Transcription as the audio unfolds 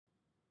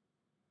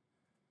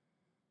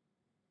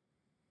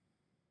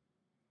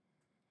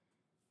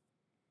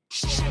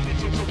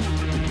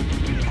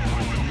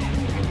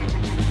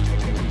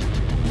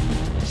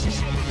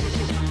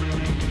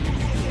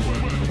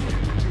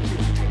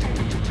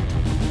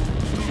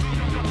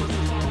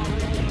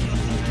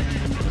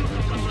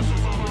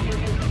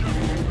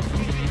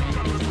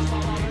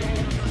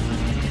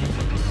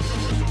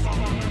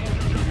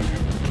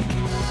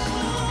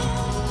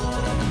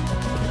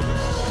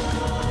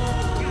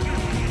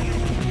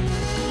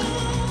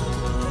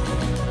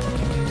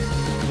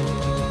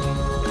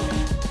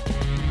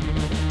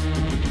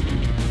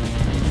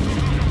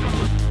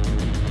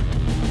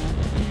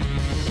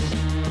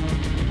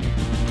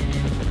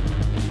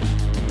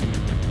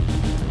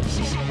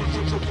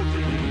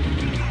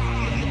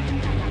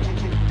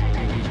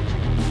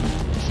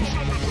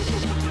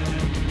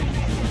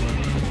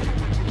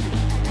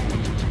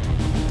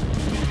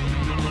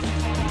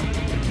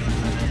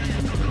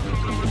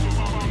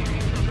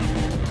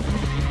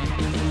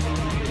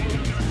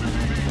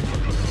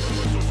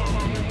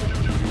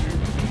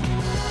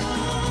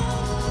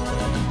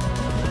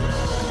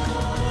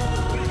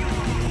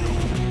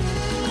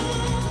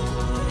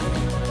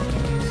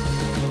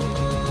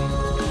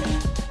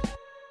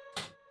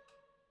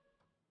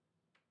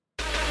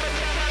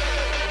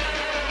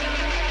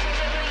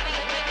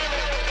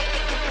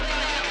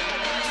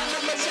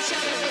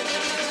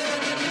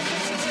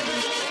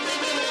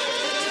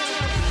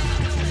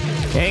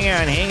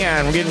Hang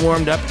on. We're getting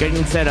warmed up,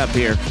 getting set up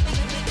here.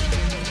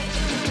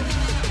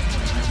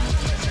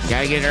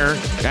 Gotta get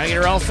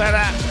her all set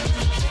up.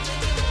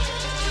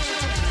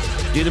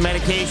 Do the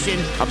medication.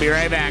 I'll be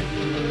right back.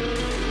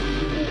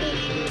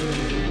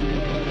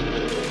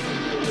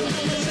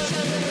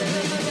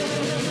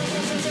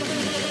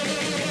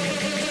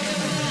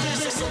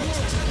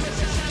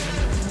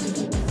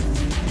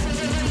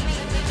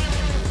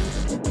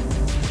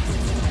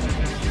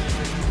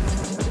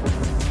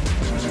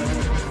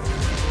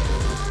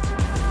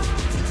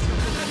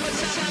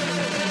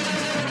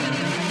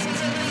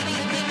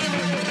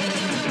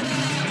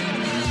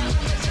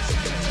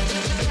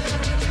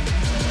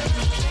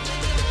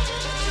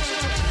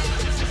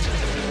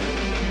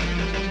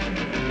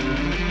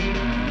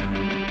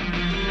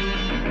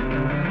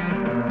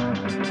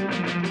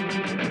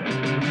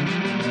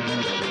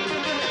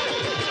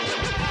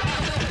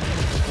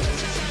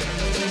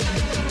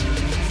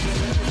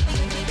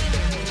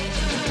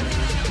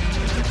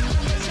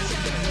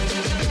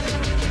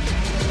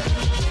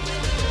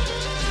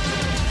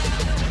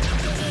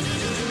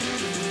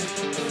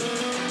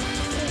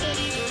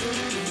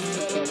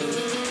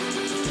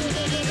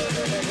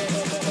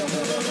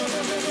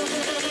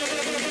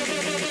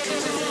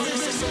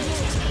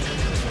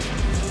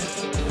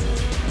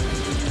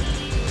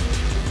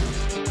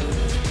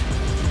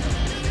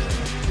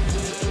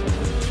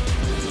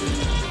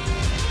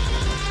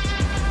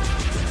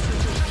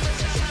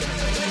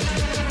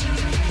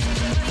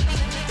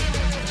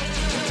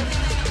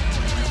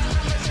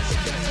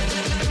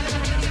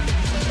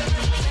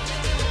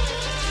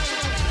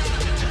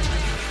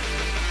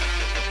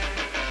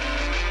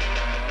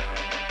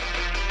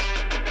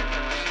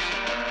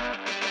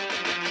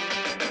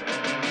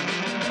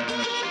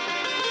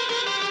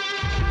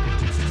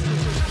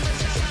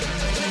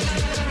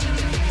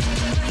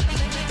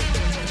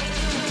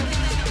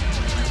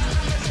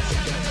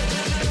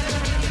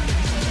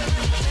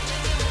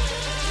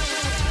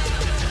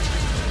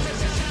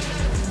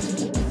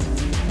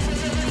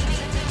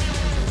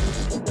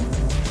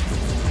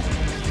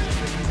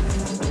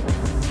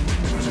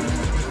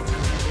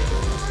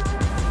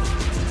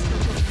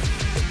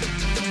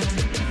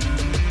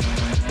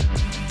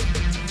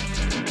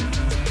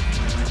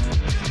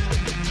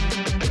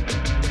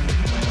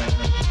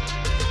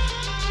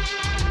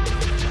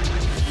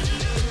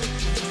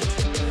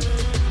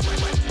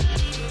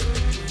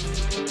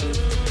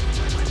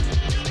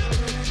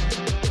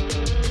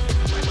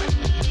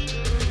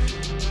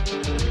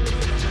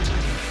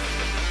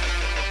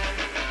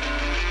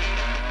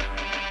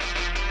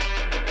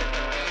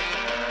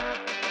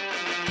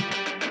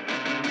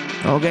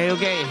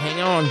 Okay,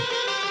 hang on.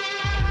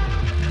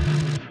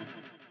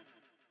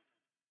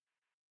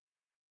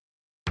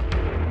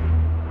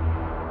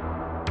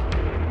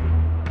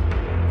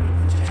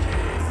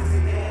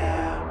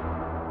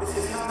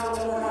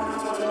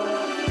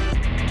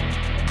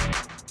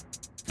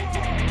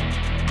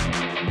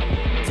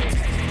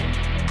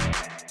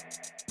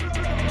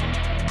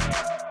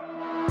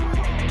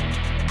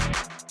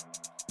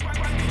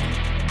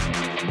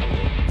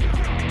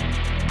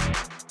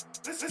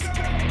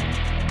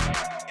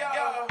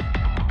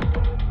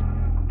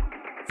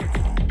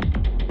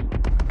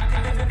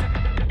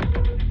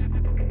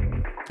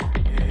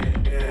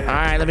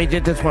 Let me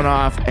get this one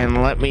off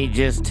and let me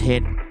just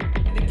get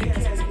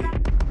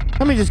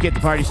the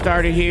party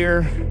started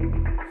here.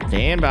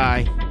 Stand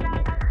by.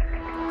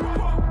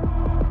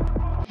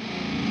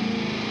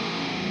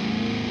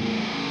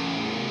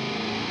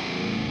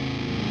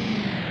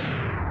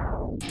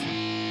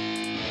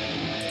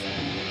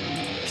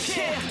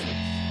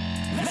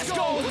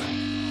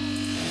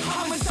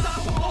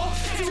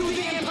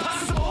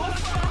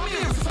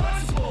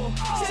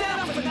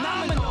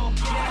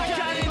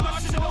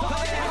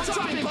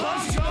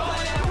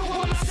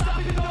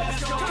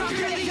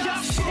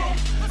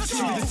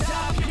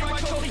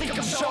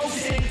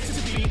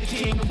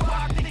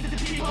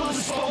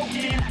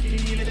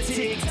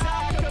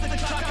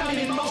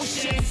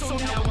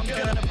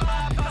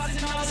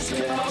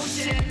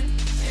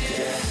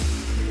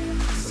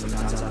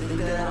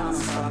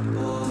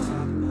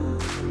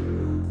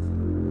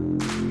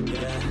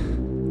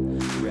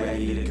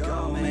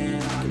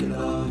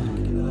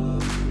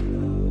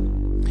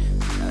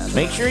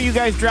 Make sure you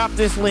guys drop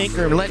this link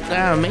or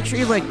make sure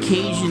you let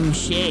Cajun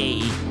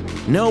Shay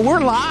know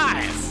we're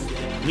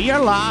live. We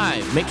are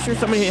live. Make sure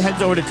somebody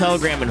heads over to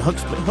Telegram and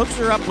hooks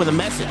her up with a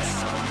message.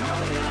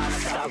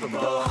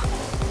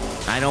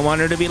 I don't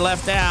want her to be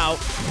left out.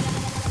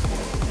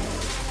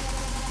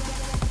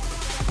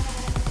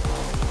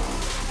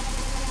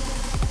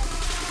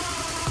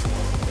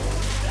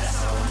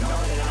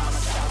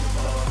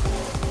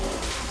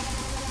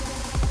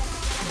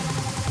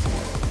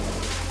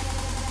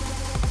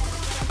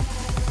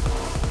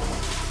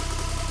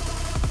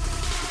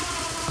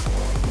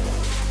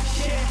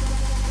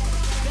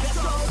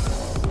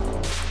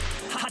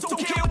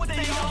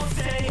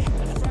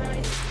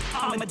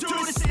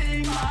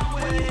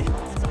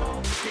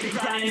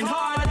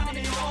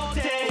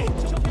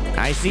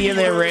 I see you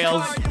there,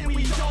 Rails.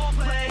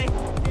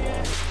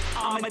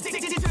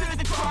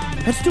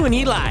 Let's do an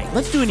Eli.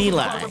 I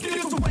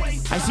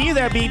see you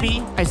there,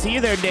 BB. I see you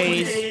there,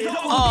 Days.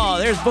 Oh,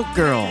 there's Book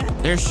Girl.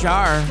 There's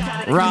Shar.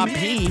 Rob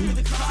P.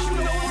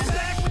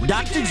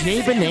 Dr.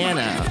 J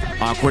Banana.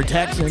 Awkward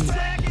Texan.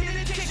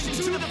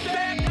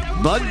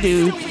 Bug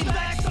Dude.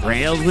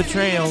 Rails with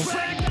Trails.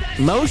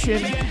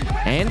 Motion.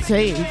 And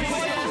Sage.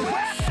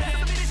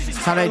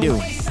 How'd I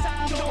do?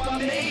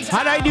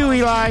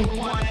 Eli?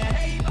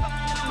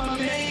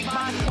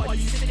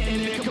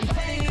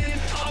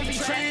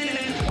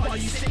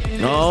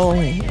 Oh.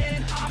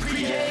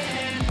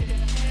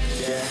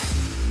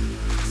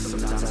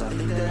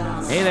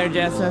 Hey there,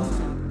 Jessa.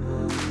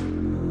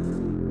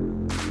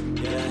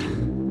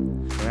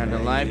 We're on the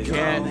live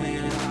chat.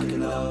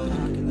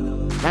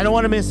 I don't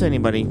want to miss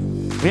anybody.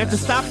 We have to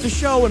stop the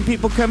show when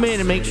people come in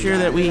and make sure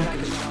that we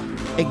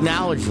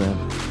acknowledge them.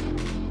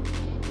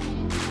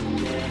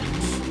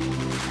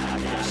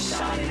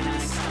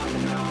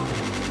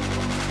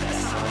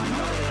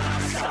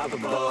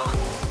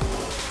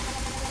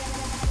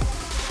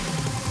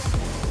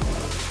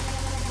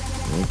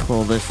 Let me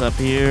pull this up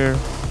here.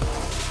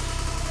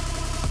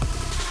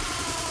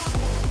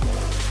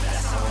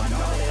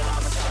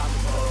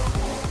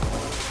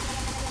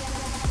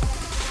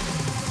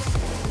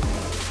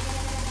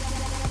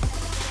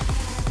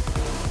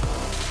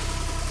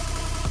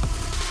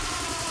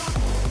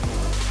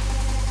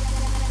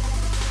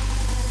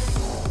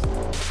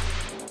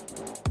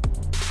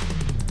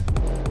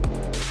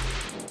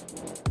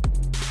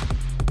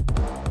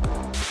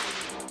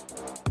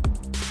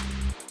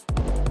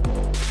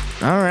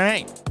 All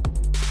right.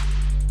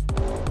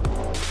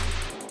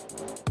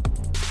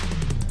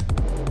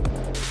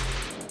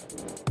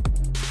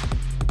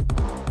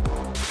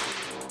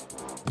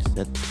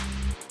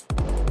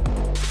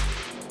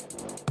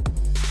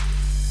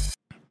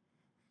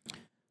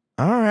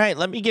 All right,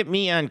 let me get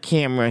me on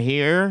camera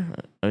here,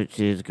 which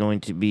is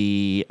going to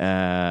be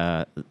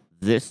this.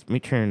 Let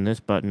me turn this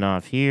button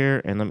off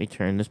here, and let me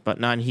turn this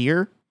button on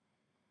here.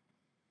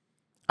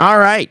 All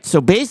right,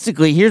 so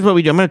basically, here's what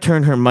we do. I'm going to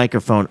turn her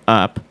microphone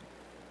up.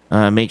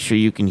 Make sure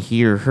you can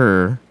hear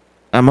her.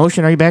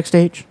 Motion, are you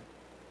backstage?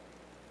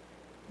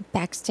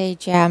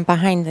 Backstage, yeah. I'm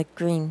behind the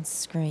green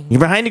screen. You're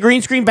behind the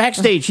green screen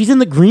backstage. She's in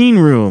the green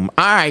room.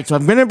 All right, so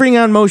I'm going to bring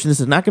on Motion. This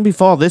is not going to be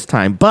fall this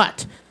time,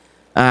 but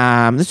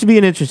this would be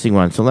an interesting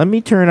one. So let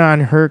me turn on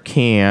her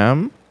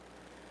cam,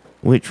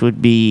 which would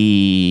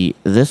be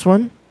this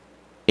one.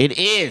 It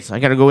is. I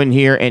got to go in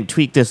here and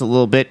tweak this a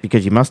little bit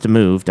because you must have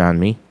moved on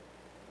me.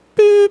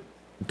 Boop.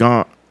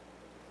 Gone.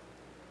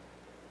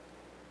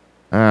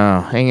 Oh,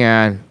 hang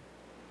on.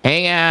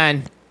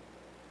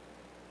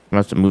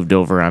 Must have moved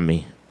over on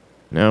me.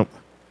 Nope.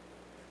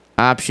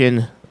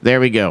 Option.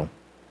 There we go.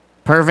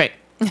 Perfect.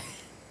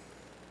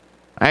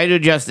 I had to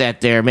adjust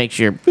that there. Make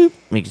sure. Boop.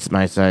 Make it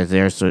my size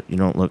there so you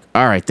don't look.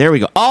 All right. There we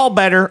go. All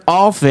better.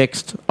 All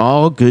fixed.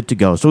 All good to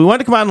go. So we wanted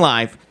to come on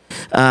live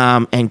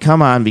and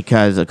come on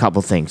because a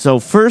couple things. So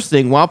first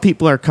thing, while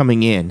people are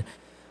coming in,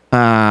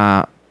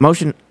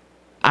 Motion,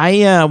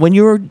 when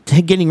you were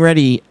getting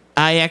ready,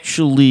 I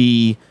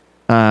actually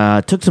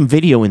took some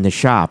video in the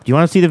shop. Do you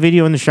want to see the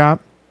video in the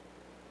shop?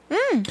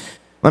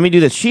 Let me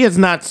do this. She has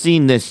not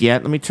seen this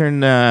yet. Let me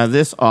turn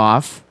this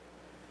off.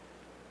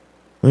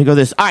 Let me go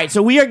this. All right,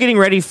 so we are getting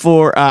ready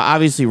for,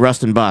 obviously,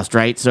 Rust and Bust,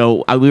 right?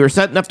 So we were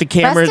setting up the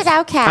cameras. Rusted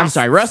Outcast. I'm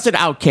sorry, Rusted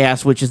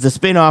Outcast, which is the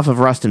spin-off of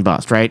Rust and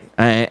Bust, right?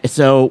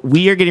 So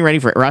we are getting ready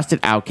for Rusted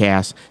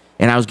Outcast,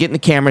 and I was getting the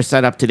camera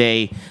set up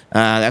today.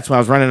 That's why I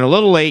was running a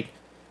little late.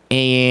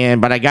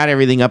 But I got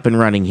everything up and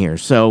running here.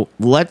 So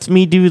let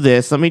me do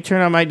this. Let me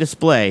turn on my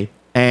display,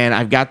 and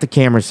I've got the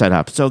camera set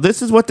up. So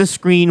this is what the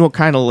screen will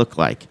kind of look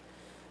like.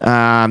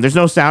 There's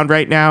no sound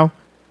right now,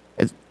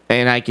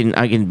 and I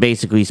can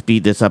basically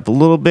speed this up a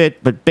little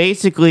bit. But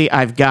basically,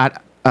 I've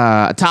got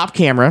a top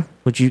camera,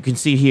 which you can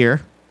see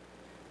here,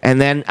 and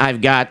then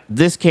I've got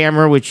this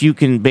camera, which you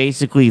can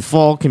basically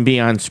can be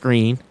on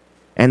screen,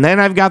 and then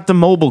I've got the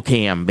mobile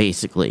cam,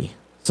 basically.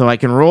 So I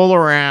can roll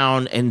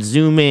around and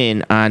zoom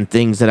in on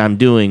things that I'm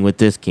doing with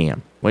this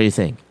cam. What do you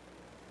think?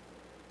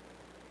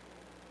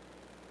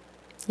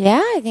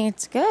 Yeah, I think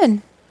it's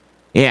good.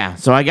 Yeah,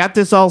 so I got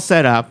this all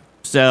set up.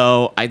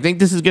 So I think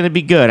this is going to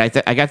be good.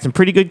 I got some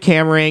pretty good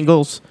camera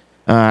angles.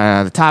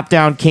 The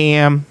top-down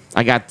cam.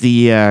 I got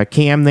the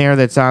cam there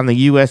that's on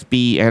the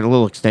USB. I had a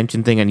little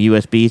extension thing on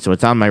USB, so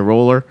it's on my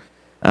roller.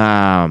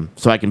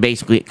 So I can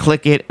basically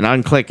click it and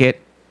unclick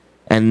it.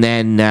 And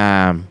then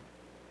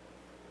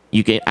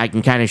I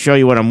can kind of show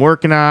you what I'm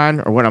working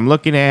on or what I'm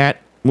looking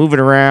at, move it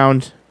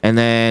around, and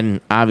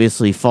then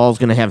obviously Fall's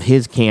going to have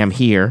his cam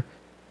here,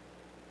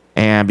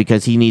 and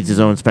because he needs his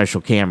own special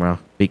camera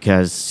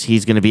because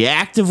he's going to be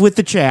active with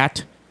the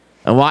chat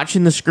and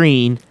watching the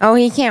screen. Oh,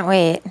 he can't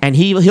wait. And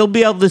he'll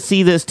be able to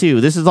see this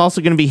too. This is also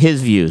going to be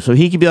his view, so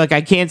he can be like,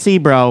 "I can't see,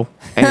 bro,"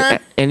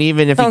 and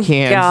even if he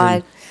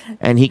can,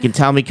 and he can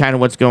tell me kind of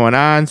what's going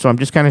on. So I'm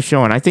just kind of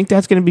showing. I think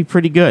that's going to be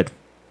pretty good.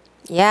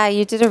 Yeah,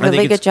 you did a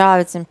really good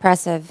job. It's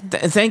impressive.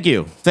 Thank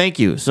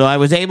you. So I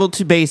was able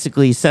to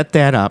basically set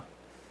that up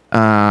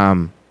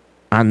on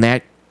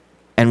that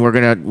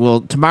and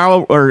we'll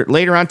tomorrow or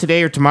later on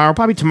today or tomorrow,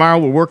 probably tomorrow,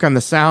 we'll work on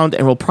the sound,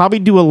 and we'll probably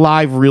do a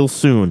live real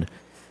soon.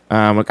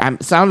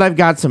 I've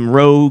got some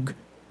Rode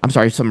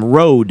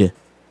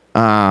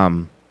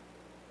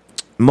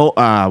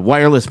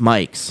wireless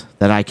mics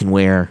that I can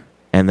wear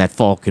and that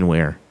Falk can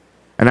wear.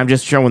 And I'm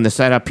just showing the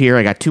setup here.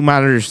 I got 2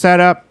 monitors set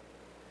up.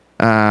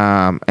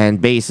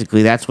 And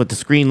basically that's what the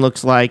screen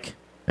looks like.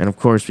 And of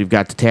course we've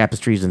got the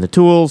tapestries and the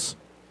tools.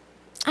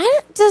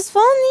 Does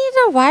Paul need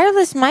a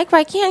wireless mic?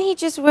 Why can't he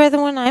just wear the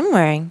one I'm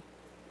wearing?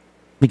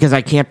 Because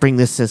I can't bring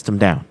this system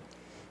down.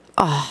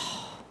 Oh.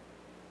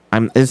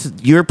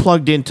 You're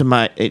plugged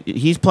into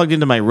he's plugged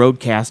into my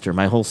Rodecaster,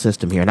 my whole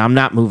system here, and I'm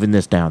not moving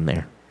this down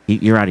there.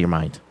 You're out of your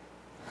mind.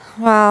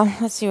 Well,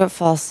 let's see what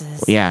false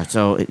is. Yeah,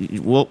 so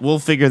we'll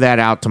figure that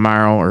out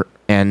tomorrow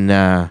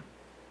and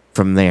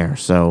from there.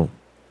 So,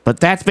 but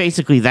that's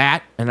basically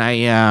that, and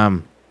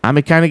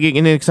I'm kind of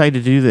getting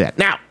excited to do that.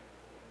 Now,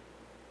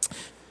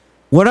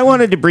 what I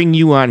wanted to bring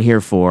you on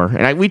here for,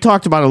 and we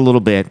talked about it a little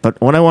bit, but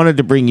what I wanted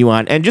to bring you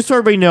on, and just so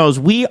everybody knows,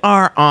 we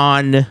are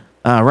on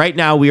right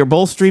now. We are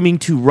both streaming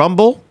to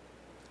Rumble,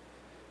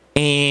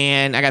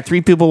 and I got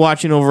 3 people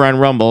watching over on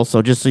Rumble.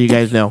 So just so you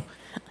guys know.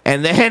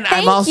 And then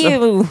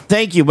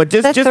thank you, but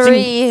just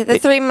the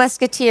three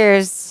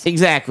musketeers.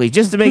 Exactly,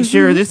 just to make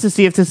sure, just to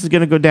see if this is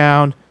going to go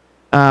down.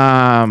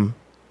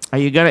 Are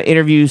you going to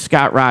interview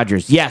Scott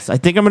Rogers? Yes, I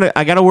think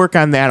I got to work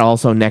on that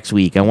also next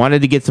week. I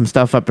wanted to get some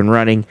stuff up and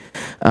running.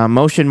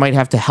 Motion might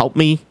have to help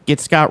me get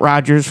Scott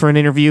Rogers for an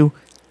interview.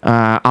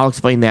 I'll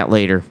explain that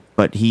later,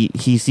 but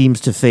he seems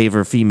to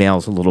favor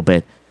females a little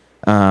bit.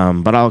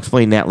 But I'll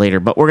explain that later.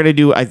 But we're going to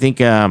do, I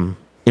think,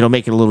 it'll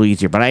make it a little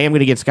easier, but I am going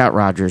to get Scott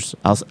Rogers.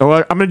 I'm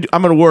going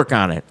to work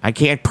on it. I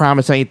can't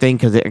promise anything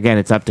because, again,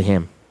 it's up to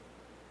him.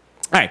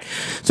 All right,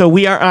 so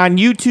we are on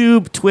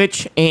YouTube,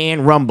 Twitch,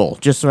 and Rumble,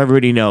 just so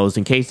everybody knows.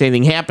 In case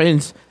anything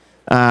happens,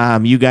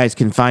 you guys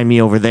can find me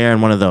over there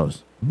in one of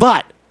those.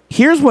 But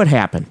here's what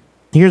happened.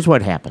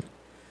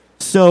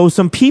 So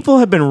some people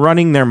have been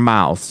running their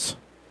mouths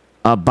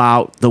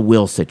about the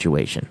Will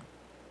situation,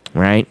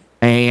 right?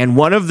 And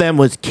one of them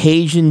was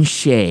Cajun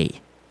Shay.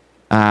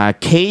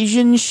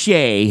 Cajun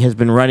Shay has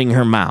been running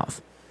her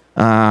mouth.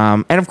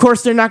 And of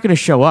course, they're not going to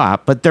show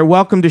up, but they're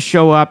welcome to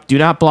show up. Do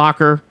not block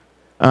her,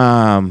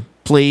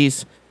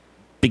 please,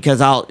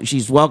 because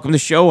she's welcome to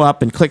show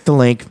up and click the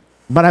link.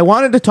 But I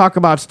wanted to talk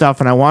about stuff,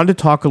 and I wanted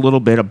to talk a little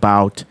bit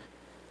about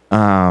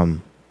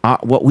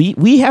what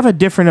we have a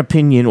different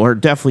opinion, or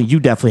you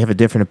definitely have a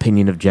different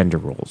opinion of gender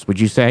roles. Would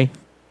you say?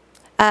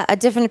 A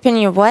different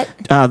opinion of what?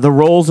 The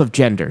roles of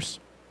genders,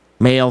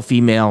 male,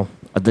 female,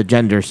 the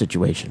gender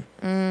situation.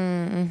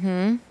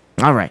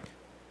 All right.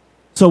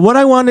 So what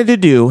I wanted to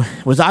do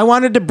was I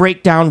wanted to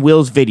break down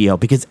Will's video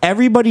because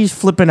everybody's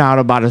flipping out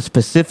about a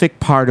specific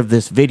part of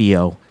this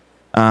video.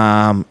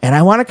 And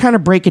I want to kind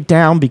of break it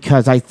down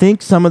because I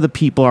think some of the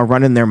people are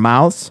running their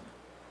mouths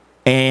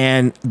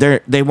and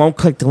they won't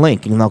click the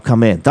link and they'll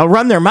come in. They'll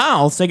run their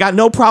mouths. They got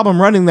no problem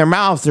running their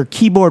mouths. They're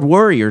keyboard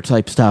warrior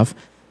type stuff.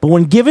 But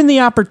when given the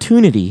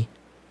opportunity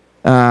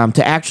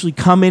to actually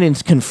come in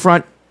and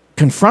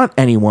confront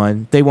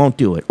anyone, they won't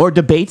do it. Or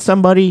debate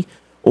somebody,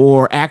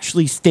 or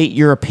actually state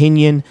your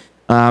opinion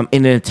in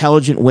an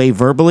intelligent way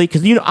verbally.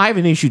 Because, I have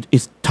an issue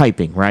is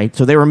typing, right?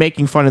 So they were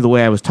making fun of the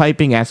way I was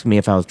typing, asking me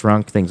if I was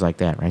drunk, things like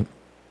that, right?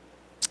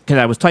 Because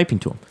I was typing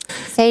to them.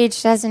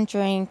 Sage doesn't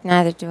drink,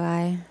 neither do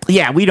I.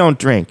 Yeah, we don't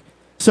drink.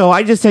 So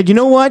I just said, you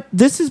know what?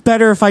 This is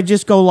better if I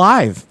just go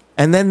live.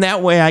 And then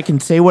that way I can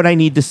say what I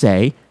need to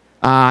say.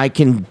 I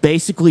can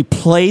basically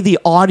play the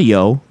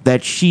audio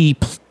that she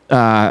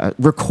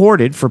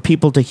recorded for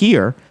people to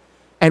hear,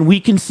 and we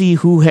can see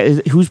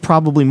who's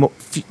probably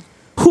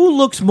who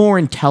looks more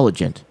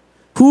intelligent,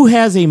 who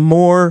has a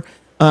more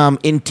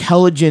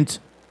intelligent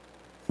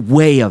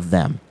way of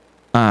them.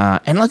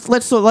 And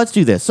let's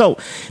do this. So,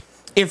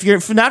 if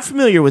you're not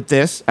familiar with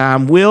this,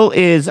 Will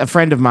is a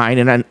friend of mine,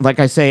 and like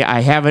I say,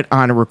 I have it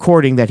on a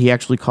recording that he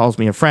actually calls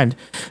me a friend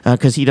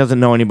because he doesn't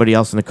know anybody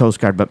else in the Coast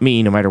Guard but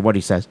me, no matter what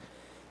he says.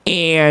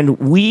 And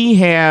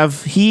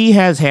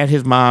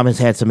his mom has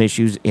had some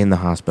issues in the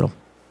hospital.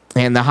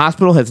 And the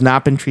hospital has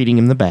not been treating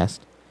him the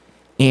best.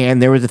 And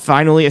there was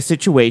finally a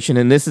situation,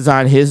 and this is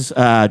on his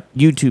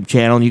YouTube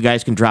channel, and you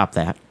guys can drop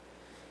that.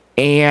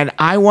 And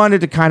I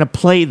wanted to kind of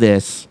play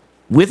this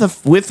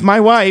with my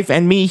wife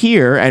and me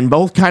here, and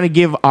both kind of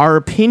give our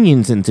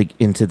opinions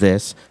into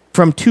this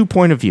from 2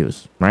 point of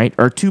views, right?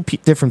 Or two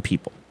different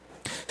people.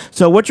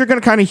 So what you're going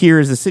to kind of hear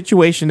is the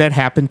situation that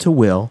happened to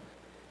Will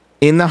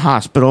in the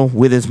hospital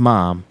with his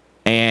mom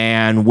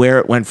and where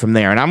it went from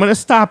there. And I'm going to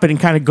stop it and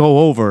kind of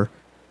go over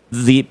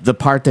the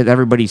part that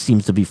everybody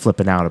seems to be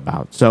flipping out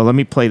about. So let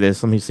me play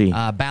this. Let me see.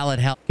 Ballot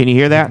help. Can you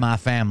hear that? My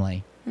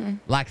family.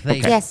 Like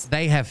Yes.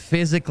 They have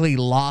physically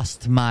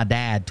lost my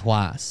dad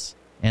twice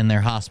in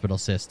their hospital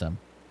system.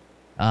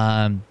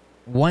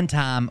 One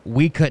time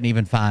we couldn't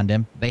even find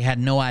him. They had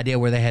no idea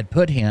where they had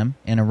put him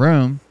in a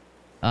room.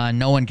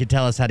 No one could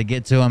tell us how to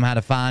get to him, how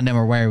to find him,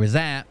 or where he was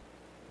at.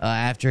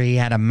 After he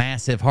had a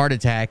massive heart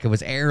attack, it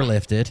was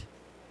airlifted.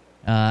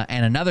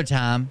 And another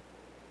time,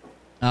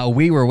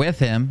 we were with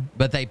him,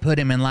 but they put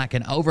him in like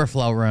an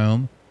overflow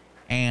room,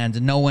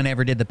 and no one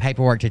ever did the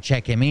paperwork to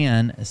check him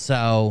in.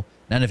 So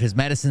none of his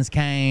medicines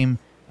came,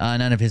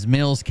 none of his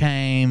meals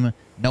came.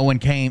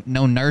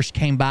 No nurse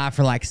came by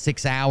for like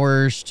 6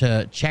 hours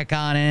to check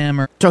on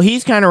him. So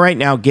he's kind of right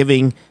now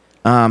giving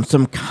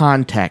some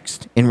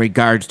context in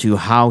regards to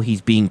how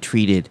he's being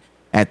treated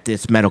at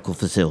this medical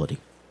facility.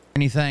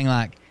 Anything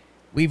like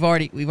we've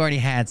already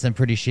had some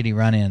pretty shitty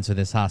run-ins with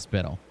this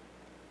hospital,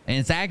 and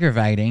it's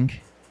aggravating.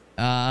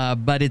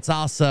 But it's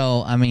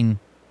also,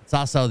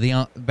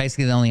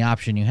 basically the only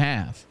option you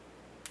have.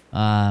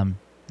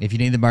 If you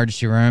need the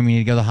emergency room, you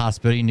need to go to the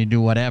hospital, you need to do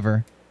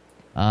whatever.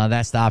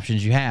 That's the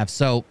options you have.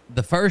 So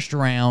the first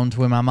round,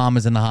 when my mom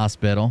was in the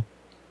hospital,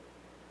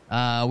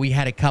 we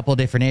had a couple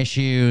different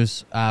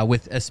issues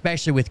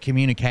especially with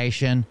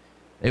communication.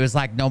 It was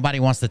like nobody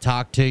wants to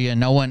talk to you.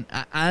 No one.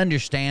 I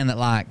understand that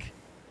like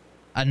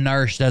a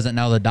nurse doesn't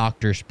know the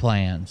doctor's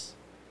plans.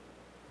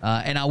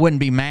 And I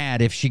wouldn't be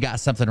mad if she got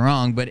something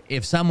wrong, but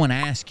if someone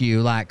asks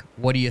you, like,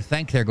 what do you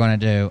think they're going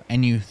to do,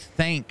 and you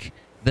think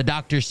the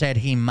doctor said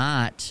he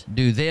might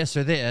do this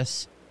or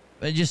this,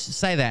 but just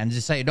say that and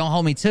just say, don't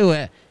hold me to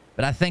it,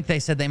 but I think they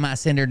said they might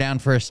send her down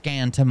for a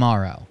scan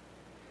tomorrow.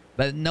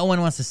 But no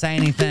one wants to say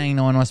anything.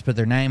 No one wants to put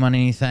their name on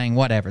anything.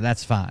 Whatever.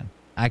 That's fine.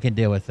 I can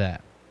deal with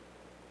that.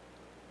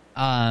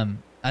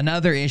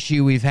 Another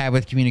issue we've had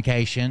with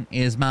communication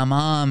is my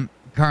mom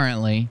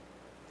currently...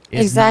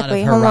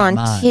 Exactly. Hold on.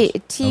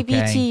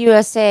 TBT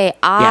USA.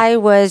 I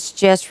was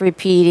just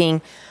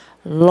repeating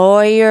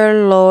lawyer,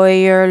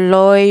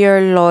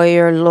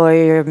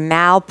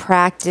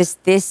 malpractice.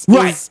 This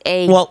is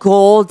a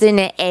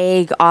golden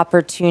egg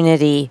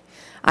opportunity.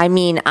 I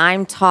mean,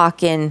 I'm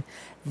talking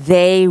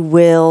they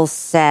will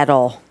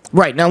settle.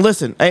 Right. Now,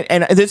 listen,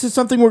 and this is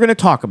something we're going to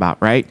talk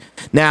about, right?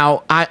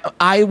 Now, I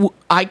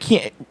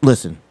can't...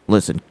 Listen.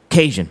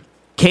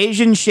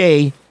 Cajun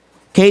Shay,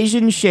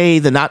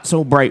 the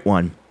not-so-bright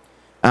one.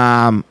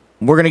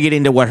 We're going to get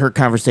into what her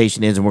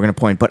conversation is, and we're going to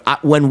point.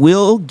 But when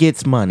Will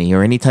gets money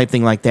or any type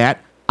thing like that,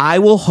 I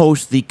will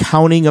host the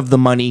counting of the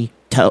money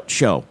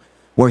show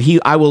where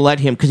I will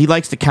let him, because he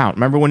likes to count.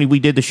 Remember when we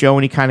did the show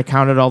and he kind of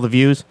counted all the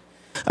views?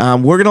 We're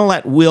going to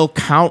let Will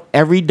count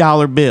every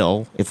dollar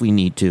bill if we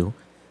need to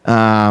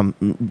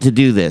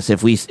do this,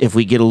 if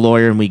we get a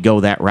lawyer and we go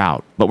that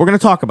route. But we're going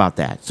to talk about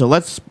that. So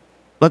let's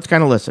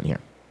kind of listen here.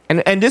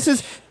 And this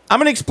is... I'm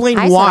going to explain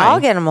why.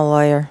 I'll get him a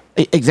lawyer.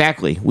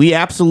 Exactly.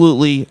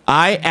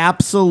 I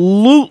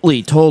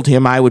absolutely told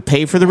him I would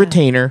pay for the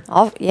retainer.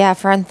 Front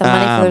the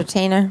money for the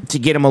retainer. To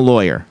get him a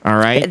lawyer, all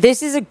right?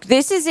 This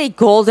is a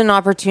golden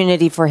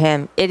opportunity for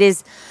him. It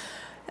is.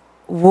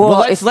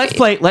 Well, let's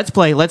play. Let's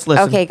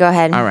listen. Okay, go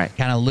ahead. All right.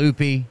 Kind of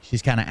loopy.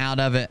 She's kind of out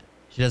of it.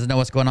 She doesn't know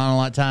what's going on a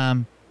lot of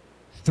time.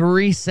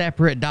 3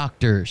 separate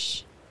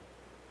doctors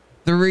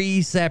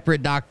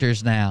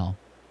now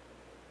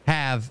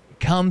have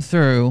come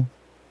through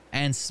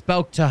and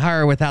spoke to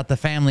her without the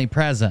family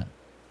present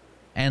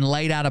and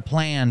laid out a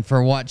plan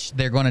for what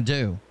they're going to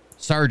do.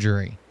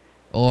 Surgery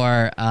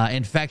or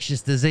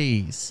infectious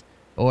disease.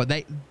 Or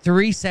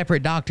 3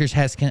 separate doctors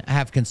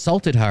have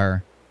consulted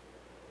her,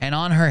 and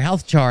on her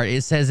health chart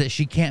it says that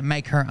she can't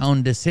make her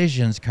own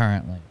decisions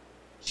currently.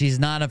 She's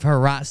not of her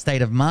right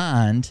state of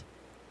mind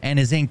and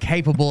is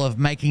incapable of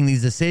making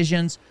these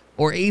decisions,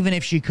 or even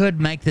if she could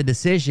make the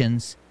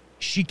decisions,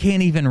 she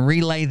can't even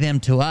relay them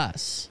to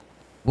us.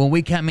 When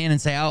we come in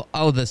and say,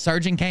 oh, the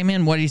surgeon came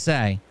in, what did he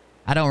say?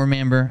 I don't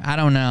remember. I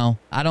don't know.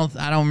 I don't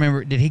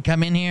remember. Did he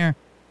come in here?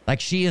 Like,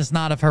 she is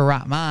not of her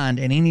right mind,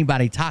 and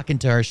anybody talking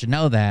to her should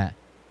know that.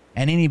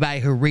 And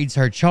anybody who reads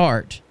her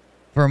chart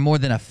for more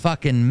than a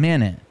fucking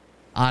minute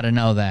ought to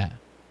know that.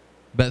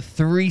 But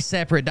 3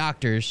 separate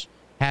doctors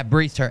have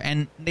briefed her,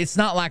 and it's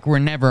not like we're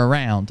never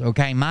around,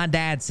 okay? My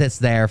dad sits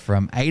there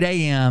from 8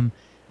 a.m.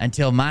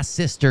 until my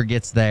sister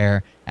gets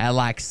there at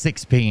like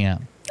 6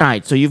 p.m. All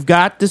right, so you've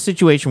got the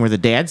situation where the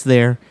dad's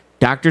there.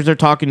 Doctors are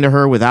talking to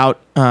her without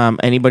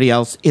anybody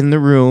else in the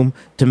room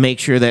to make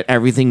sure that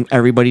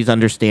everybody's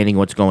understanding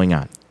what's going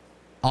on.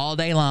 All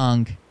day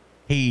long,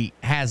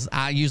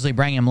 I usually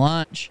bring him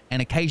lunch,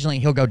 and occasionally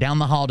he'll go down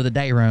the hall to the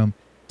day room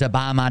to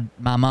buy my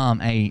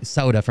mom a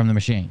soda from the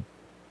machine.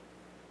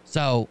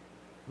 So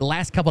the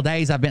last couple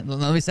days let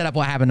me set up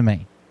what happened to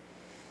me.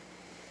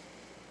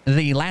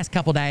 The last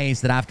couple days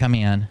that I've come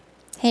in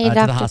to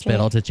the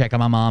hospital to check on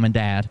my mom and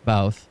dad,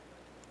 both,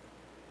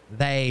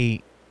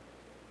 they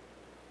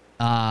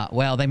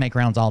make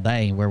rounds all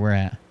day where we're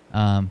at.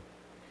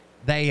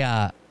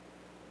 The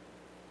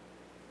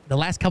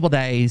last couple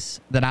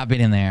days that I've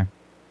been in there,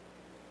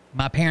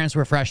 my parents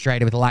were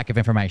frustrated with the lack of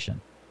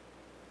information.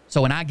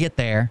 So when I get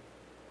there,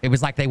 it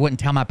was like they wouldn't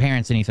tell my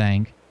parents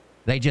anything.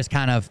 They just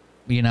kind of,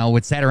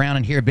 would sit around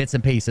and hear bits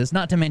and pieces.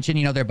 Not to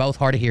mention, they're both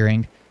hard of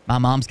hearing. My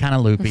mom's kind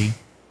of loopy.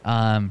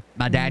 My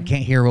dad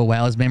can't hear real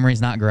well. His memory's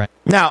not great.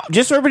 Now,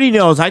 just so everybody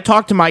knows, I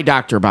talked to my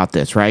doctor about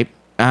this, right?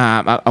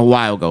 A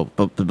while ago,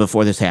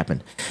 before this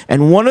happened.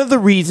 And one of the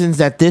reasons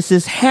that this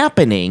is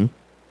happening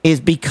is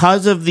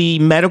because of the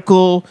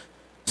medical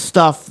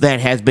stuff that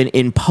has been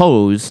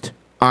imposed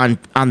on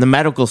the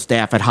medical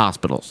staff at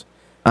hospitals.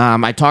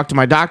 I talked to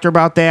my doctor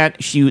about that.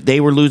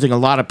 They were losing a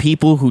lot of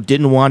people who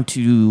didn't want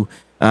to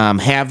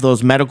have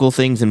those medical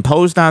things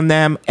imposed on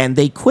them, and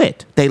they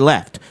quit. They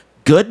left.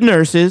 Good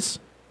nurses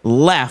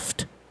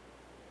left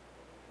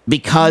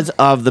because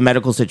of the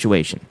medical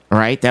situation. All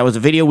right, that was a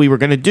video we were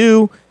going to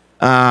do.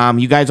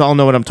 You guys all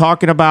know what I'm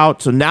talking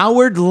about. So now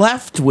we're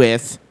left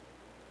with,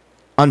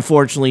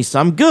 unfortunately,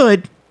 some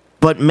good,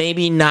 but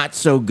maybe not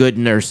so good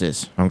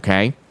nurses.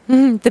 Okay,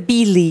 The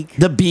B League.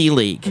 the B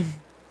League.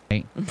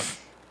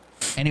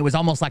 And it was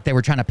almost like they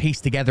were trying to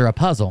piece together a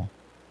puzzle,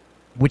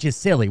 which is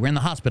silly. We're in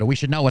the hospital. We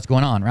should know what's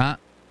going on, right?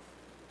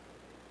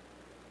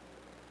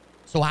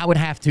 So I would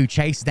have to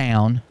chase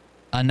down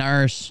a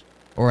nurse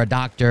or a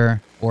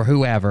doctor or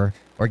whoever,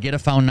 or get a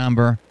phone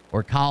number,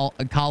 or call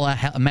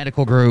a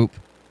medical group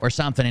or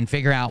something and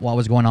figure out what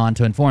was going on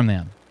to inform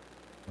them.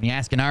 When you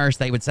ask a nurse,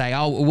 they would say,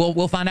 "Oh,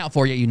 we'll find out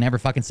for you." You never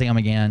fucking see them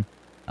again.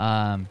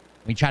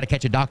 We try to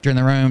catch a doctor in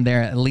the room.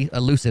 They're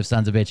elusive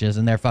sons of bitches,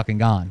 and they're fucking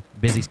gone.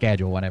 Busy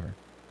schedule, whatever.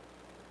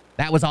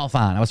 That was all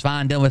fine. I was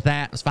fine dealing with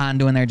that. I was fine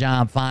doing their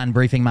job, fine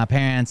briefing my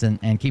parents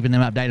and keeping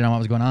them updated on what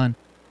was going on.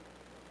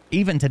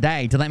 Even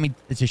today,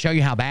 to show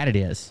you how bad it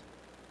is,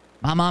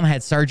 my mom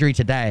had surgery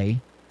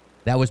today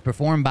that was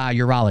performed by a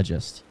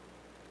urologist.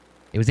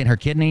 It was in her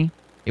kidney.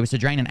 It was to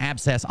drain an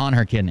abscess on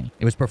her kidney.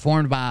 It was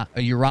performed by a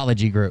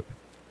urology group.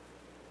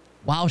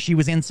 While she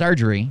was in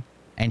surgery,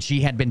 and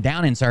she had been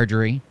down in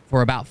surgery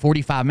for about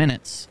 45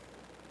 minutes,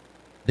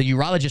 the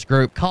urologist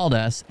group called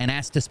us and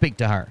asked to speak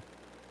to her.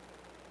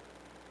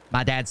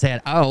 My dad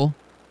said, "Oh,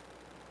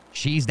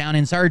 she's down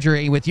in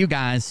surgery with you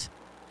guys."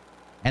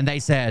 And they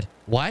said,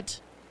 "What?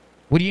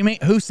 What do you mean?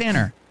 Who sent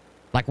her?"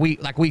 Like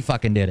we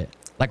fucking did it.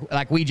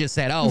 Like we just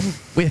said, "Oh,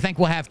 we think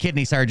we'll have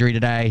kidney surgery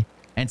today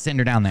and send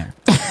her down there."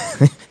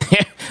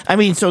 I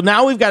mean, so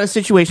now we've got a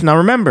situation. Now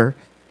remember,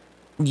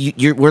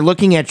 we're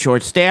looking at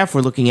short staff.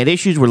 We're looking at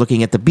issues. We're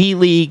looking at the B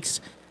leagues.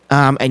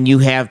 And you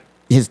have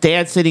his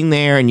dad sitting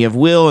there, and you have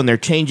Will, and they're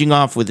changing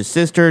off with his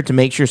sister to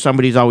make sure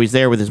somebody's always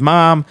there with his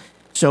mom.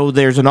 So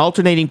there's an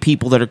alternating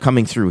people that are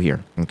coming through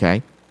here.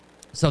 Okay.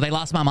 So they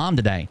lost my mom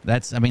today.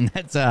 That's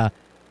about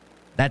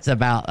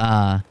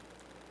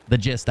the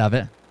gist of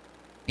it.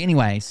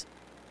 Anyways,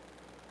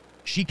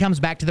 she comes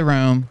back to the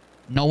room.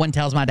 No one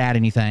tells my dad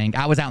anything.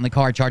 I was out in the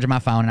car charging my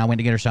phone, and I went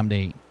to get her something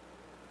to eat.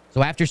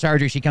 So after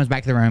surgery, she comes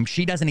back to the room.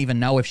 She doesn't even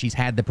know if she's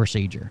had the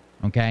procedure,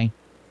 okay?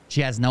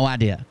 She has no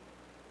idea.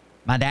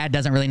 My dad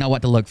doesn't really know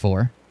what to look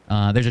for.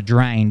 There's a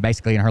drain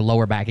basically in her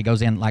lower back. It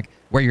goes in like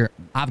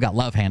I've got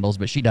love handles,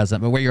 but she doesn't.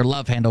 But where your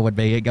love handle would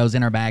be, it goes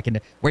in her back, and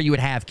where you would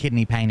have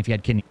kidney pain if you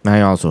had kidney.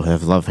 I also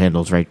have love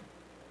handles, right?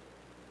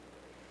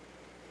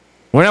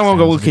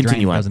 We'll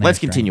continue on. Let's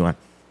continue on.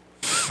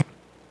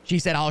 She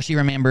said all she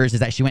remembers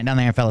is that she went down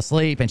there and fell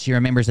asleep, and she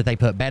remembers that they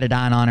put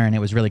betadine on her, and it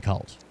was really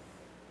cold.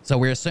 So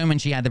we're assuming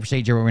she had the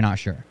procedure, but we're not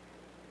sure.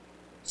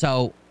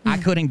 So I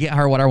couldn't get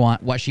her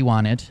what she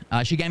wanted.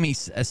 She gave me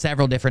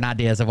several different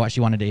ideas of what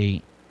she wanted to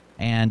eat,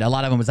 and a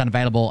lot of them was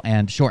unavailable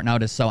and short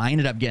notice. So I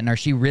ended up getting her.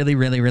 She really,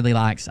 really, really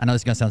likes, I know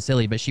this is going to sound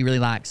silly, but she really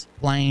likes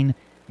plain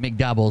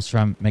McDoubles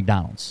from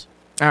McDonald's.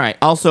 All right.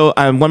 Also,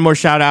 one more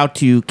shout out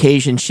to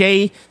Cajun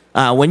Shay.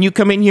 When you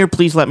come in here,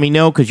 please let me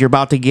know, because you're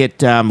about to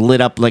get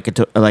lit up like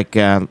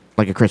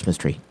a Christmas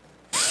tree.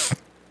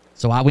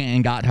 So I went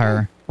and got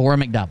her 4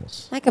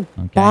 McDoubles. Like a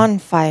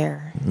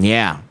bonfire.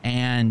 Yeah.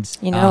 And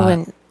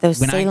when those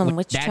Salem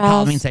witch Dad trials.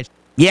 called me and said,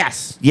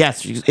 yes,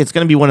 it's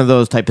going to be one of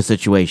those type of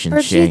situations.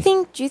 Or Shay.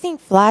 do you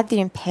think Vlad the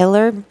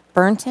Impaler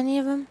burnt any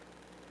of them?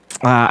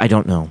 I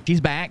don't know.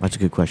 She's back. That's a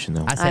good question,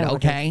 though. I said,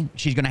 okay,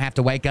 she's going to have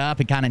to wake up.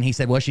 And he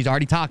said, well, she's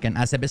already talking.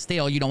 I said, but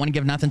still, you don't want to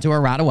give nothing to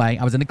her right away.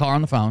 I was in the car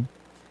on the phone.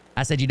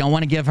 I said, you don't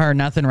want to give her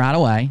nothing right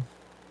away.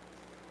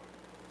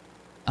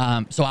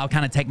 So I'll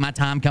kind of take my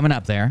time coming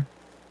up there.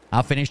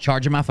 I'll finish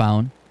charging my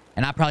phone.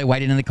 And I probably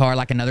waited in the car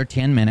like another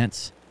 10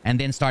 minutes and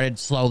then started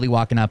slowly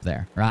walking up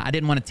there. Right? I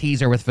didn't want to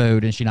tease her with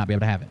food and she not be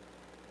able to have it.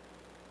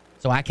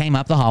 So I came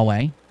up the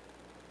hallway.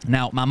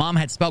 Now, my mom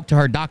had spoke to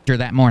her doctor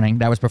that morning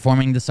that was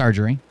performing the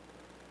surgery.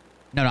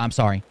 No, I'm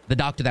sorry. The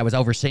doctor that was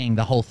overseeing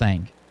the whole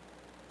thing,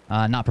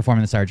 not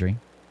performing the surgery.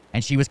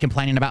 And she was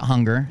complaining about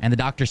hunger. And the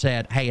doctor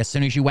said, hey, as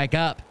soon as you wake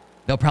up,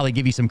 they'll probably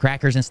give you some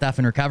crackers and stuff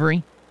in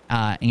recovery.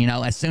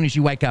 As soon as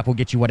you wake up, we'll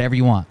get you whatever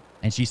you want.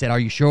 And she said, are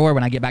you sure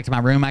when I get back to my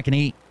room I can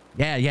eat?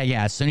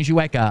 Yeah. As soon as you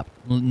wake up,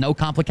 no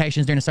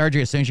complications during the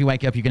surgery. As soon as you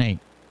wake up, you can eat.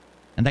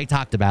 And they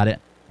talked about it.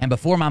 And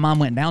before my mom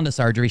went down to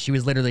surgery, she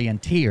was literally in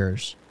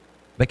tears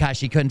because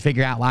she couldn't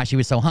figure out why she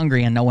was so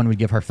hungry and no one would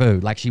give her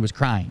food. Like she was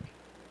crying.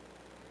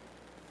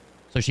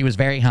 So she was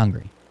very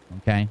hungry.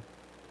 Okay.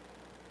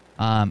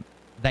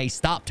 They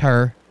stopped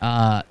her,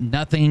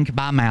 nothing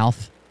by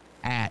mouth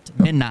at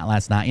midnight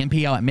last night,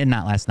 NPO at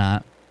midnight last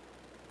night.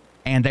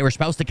 And they were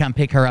supposed to come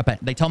pick her up.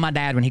 They told my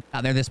dad when he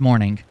got there this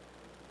morning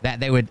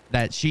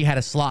that she had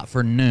a slot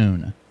for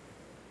noon,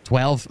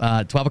 12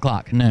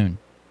 o'clock, noon.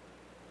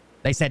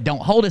 They said,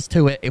 don't hold us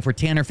to it. If we're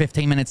 10 or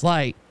 15 minutes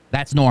late,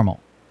 that's normal.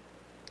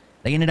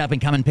 They ended up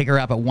and come and pick her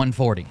up at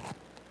 1:40.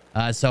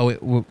 By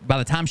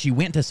the time she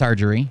went to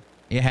surgery,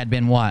 it had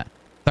been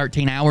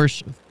 13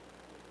 hours,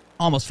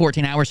 almost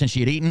 14 hours since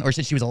she had eaten, or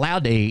since she was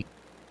allowed to eat,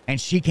 and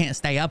she can't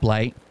stay up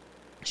late.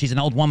 She's an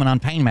old woman on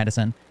pain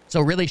medicine. So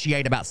really she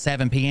ate about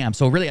 7 p.m.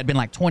 So really it had been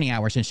like 20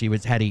 hours since she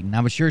had eaten. I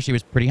was sure she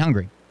was pretty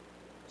hungry.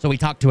 So we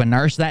talked to a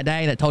nurse that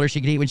day that told her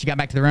she could eat when she got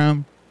back to the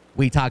room.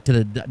 We talked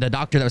to the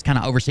doctor that was kind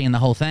of overseeing the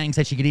whole thing,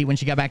 said she could eat when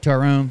she got back to her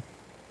room.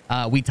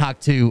 We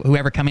talked to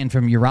whoever come in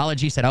from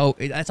urology, said, oh,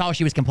 that's all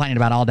she was complaining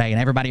about all day,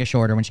 and everybody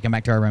assured her when she came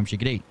back to her room she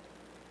could eat.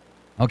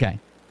 Okay.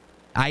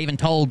 I even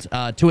told 2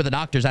 of the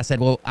doctors, I said,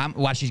 well,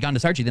 while she's gone to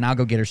surgery, then I'll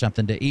go get her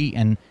something to eat,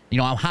 and,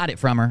 I'll hide it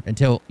from her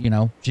until,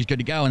 she's good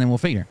to go, and then we'll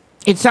feed her.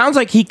 It sounds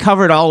like he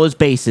covered all his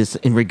bases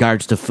in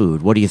regards to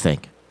food. What do you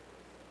think?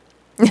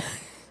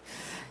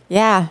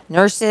 Yeah,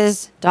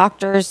 nurses,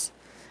 doctors.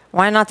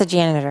 Why not the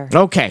janitor?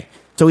 Okay.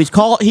 So he's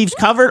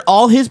covered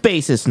all his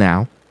bases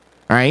now.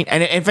 All right.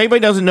 And if anybody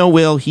doesn't know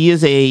Will, he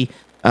is a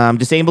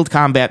disabled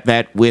combat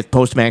vet with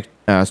post-traumatic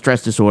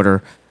stress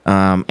disorder.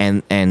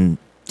 And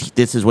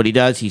this is what he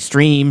does. He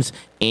streams,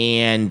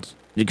 and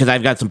because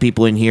I've got some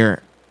people in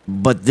here,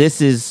 but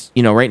this is,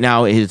 right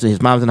now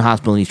his mom's in the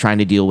hospital and he's trying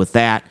to deal with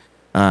that.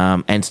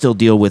 And still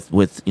deal with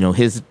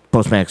his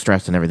post-traumatic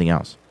stress and everything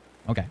else.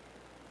 Okay.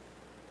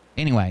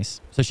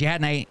 Anyways, so she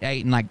hadn't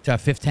eaten like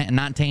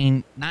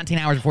 19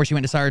 hours before she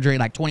went to surgery,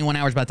 like 21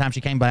 hours by the time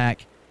she came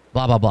back,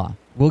 blah, blah, blah.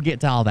 We'll get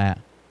to all that.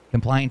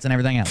 Complaints and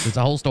everything else. It's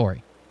a whole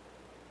story.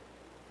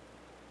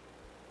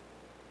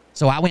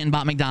 So I went and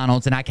bought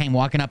McDonald's, and I came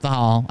walking up the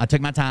hall. I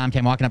took my time,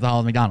 came walking up the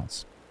hall of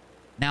McDonald's.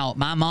 Now,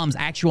 my mom's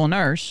actual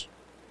nurse,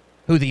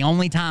 who the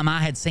only time I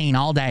had seen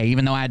all day,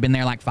 even though I had been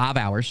there like 5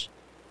 hours,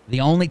 the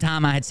only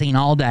time I had seen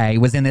all day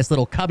was in this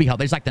little cubby hole.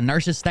 There's like the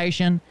nurse's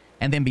station,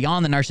 and then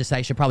beyond the nurse's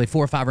station, probably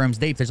 4 or 5 rooms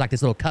deep, there's like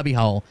this little cubby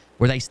hole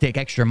where they stick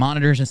extra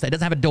monitors and stuff. It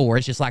doesn't have a door.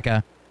 It's just like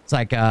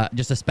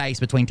just a space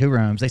between 2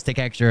 rooms. They stick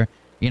extra,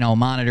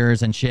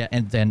 monitors and shit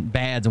and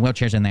beds and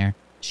wheelchairs in there.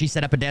 She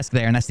set up a desk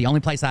there, and that's the only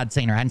place I'd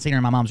seen her. I hadn't seen her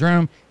in my mom's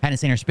room. Hadn't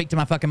seen her speak to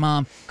my fucking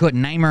mom.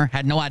 Couldn't name her.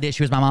 Had no idea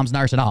she was my mom's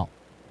nurse at all.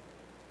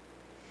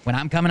 When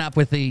I'm coming up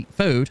with the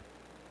food,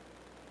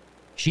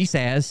 she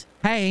says,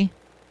 hey,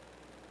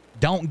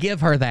 don't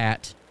give her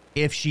that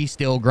if she's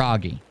still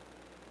groggy.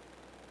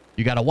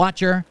 You got to watch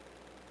her.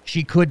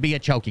 She could be a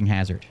choking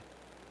hazard.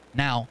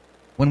 Now,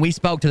 when we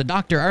spoke to the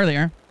doctor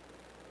earlier.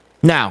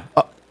 Now,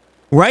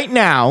 right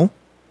now,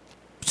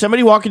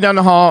 somebody walking down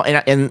the hall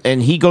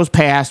and he goes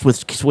past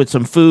with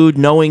some food,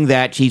 knowing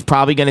that she's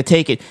probably going to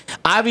take it.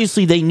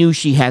 Obviously, they knew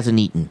she hasn't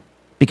eaten,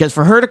 because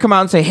for her to come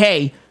out and say,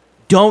 hey,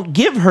 don't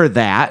give her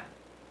that.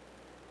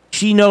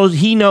 He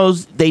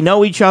knows, they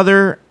know each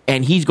other,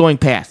 and he's going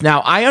past.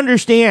 Now, I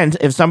understand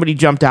if somebody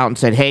jumped out and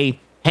said, hey,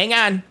 hang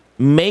on,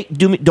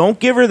 don't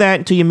give her that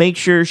until you make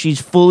sure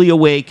she's fully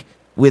awake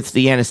with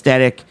the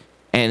anesthetic,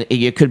 and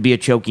it could be a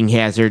choking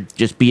hazard.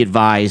 Just be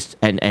advised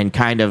and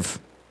kind of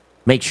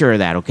make sure of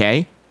that,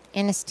 okay?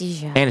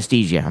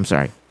 Anesthesia, I'm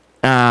sorry.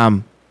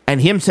 And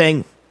him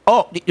saying,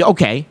 oh,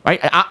 okay.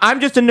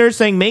 I'm just a nurse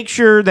saying, make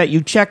sure that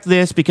you check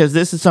this, because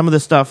this is some of the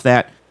stuff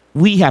that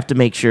we have to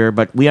make sure,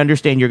 but we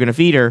understand you're going to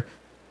feed her.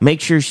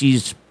 Make sure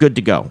she's good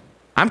to go.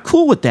 I'm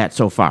cool with that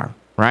so far,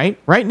 right?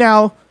 Right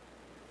now,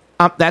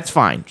 that's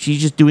fine.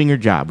 She's just doing her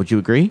job. Would you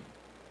agree?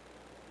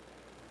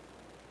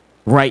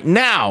 Right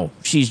now,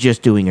 she's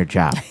just doing her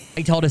job.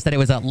 He told us that it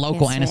was a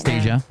local Yes,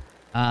 anesthesia,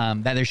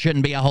 that there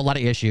shouldn't be a whole lot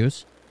of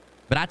issues.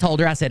 But I told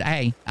her, I said,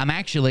 hey, I'm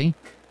actually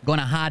going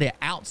to hide it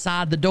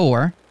outside the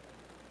door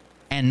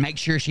and make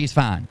sure she's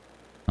fine.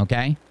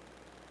 Okay?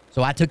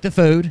 So I took the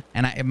food,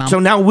 and So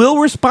now Will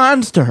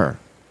responds to her.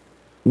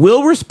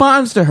 Will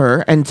responds to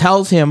her and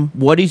tells him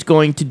what he's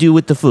going to do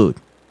with the food.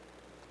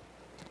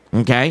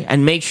 Okay?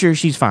 And make sure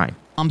she's fine.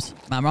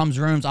 My mom's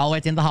room's all the way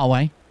at the end of the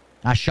hallway.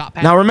 I shot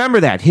past Now remember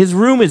that. His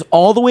room is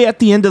all the way at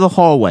the end of the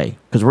hallway,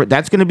 because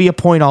that's going to be a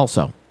point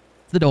also.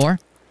 the door.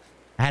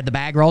 I had the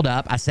bag rolled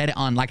up. I set it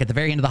on, like, at the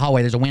very end of the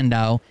hallway, there's a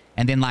window,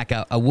 and then, like,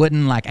 a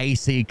wooden, like,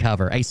 AC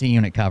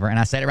unit cover. And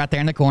I set it right there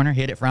in the corner,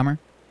 hid it from her.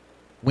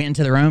 Went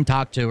into the room,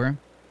 talked to her.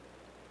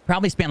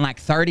 Probably spent, like,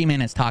 30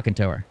 minutes talking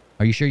to her.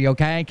 Are you sure you're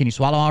okay? Can you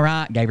swallow all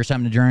right? Gave her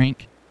something to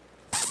drink.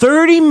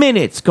 30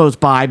 minutes goes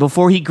by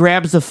before he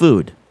grabs the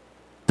food.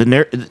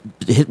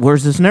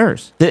 Where's this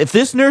nurse? If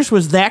this nurse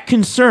was that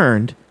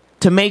concerned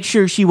to make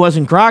sure she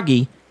wasn't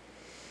groggy,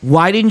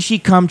 why didn't she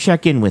come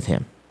check in with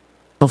him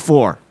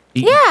before?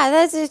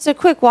 Yeah, it's a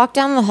quick walk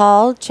down the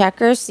hall, check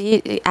her,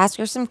 ask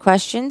her some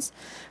questions,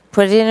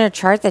 put it in a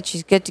chart that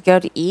she's good to go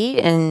to eat,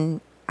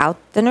 and out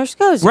the nurse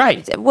goes.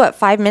 Right. What,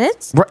 5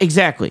 minutes? Right,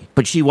 exactly.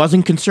 But she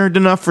wasn't concerned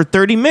enough for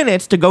 30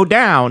 minutes to go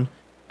down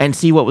and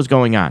see what was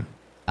going on.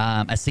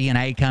 A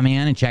CNA come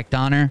in and checked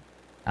on her,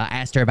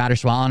 asked her about her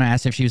swallowing,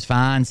 asked if she was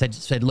fine,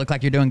 said, look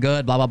like you're doing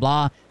good, blah, blah,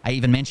 blah. I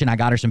even mentioned I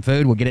got her some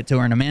food. We'll get it to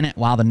her in a minute.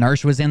 While the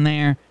nurse was in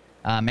there,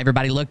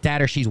 everybody looked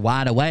at her. She's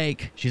wide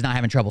awake. She's not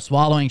having trouble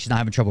swallowing. She's not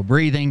having trouble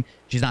breathing.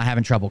 She's not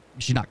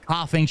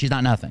coughing. She's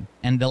not nothing.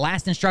 And the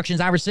last instructions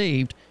I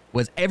received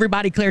was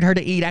everybody cleared her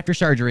to eat after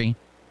surgery.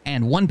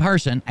 And one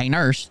person, a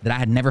nurse that I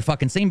had never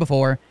fucking seen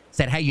before,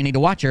 said, hey, you need to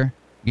watch her.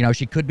 You know,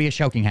 she could be a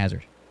choking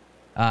hazard.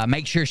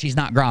 Make sure she's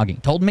not groggy.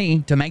 Told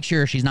me to make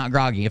sure she's not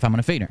groggy if I'm going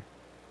to feed her.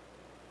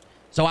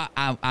 So I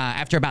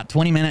after about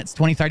 30 minutes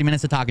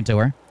of talking to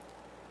her,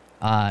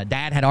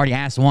 Dad had already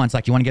asked once,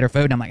 like, you want to get her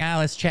food? And I'm like,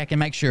 let's check and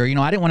make sure. You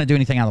know, I didn't want to do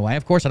anything out of the way.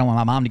 Of course, I don't want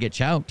my mom to get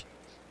choked.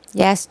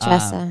 Yes,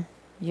 Jessa.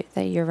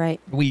 You're right.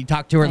 We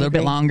talked to her a little bit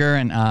agree. longer,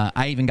 and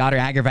I even got her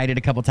aggravated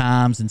a couple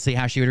times and see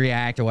how she would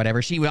react or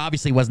whatever. She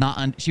obviously was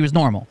not, she was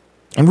normal.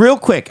 And real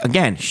quick,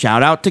 again,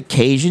 shout out to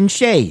Cajun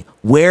Shay.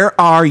 Where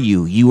are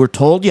you? You were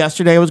told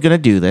yesterday I was going to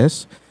do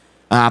this.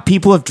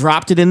 People have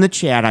dropped it in the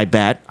chat, I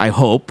bet, I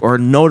hope, or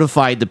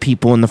notified the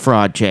people in the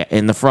fraud chat,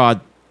 in the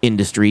fraud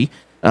industry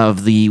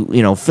of the,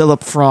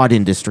 Philip fraud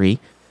industry.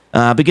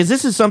 Because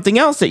this is something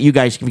else that you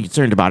guys can be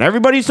concerned about.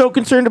 Everybody's so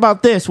concerned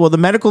about this. Well, the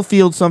medical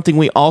field's something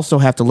we also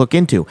have to look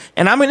into.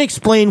 And I'm going to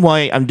explain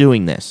why I'm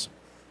doing this.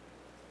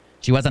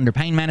 She wasn't under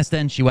pain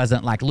medicine. She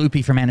wasn't like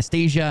loopy from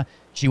anesthesia.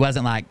 She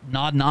wasn't like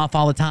nodding off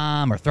all the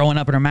time or throwing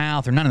up in her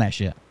mouth or none of that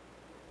shit.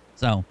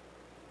 So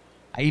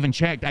I even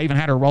checked. I even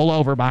had her roll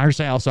over by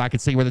herself so I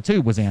could see where the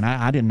tube was in.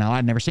 I didn't know.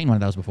 I'd never seen one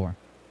of those before.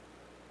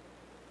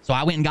 So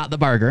I went and got the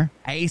burger.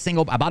 I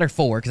bought her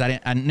 4 because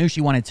I knew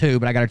she wanted 2,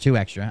 but I got her 2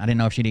 extra. I didn't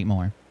know if she'd eat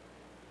more.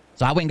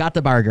 So I went and got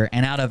the burger,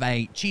 and out of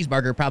a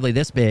cheeseburger probably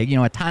this big,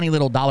 a tiny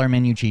little dollar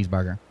menu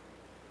cheeseburger,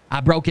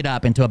 I broke it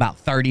up into about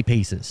 30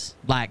 pieces.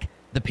 Like,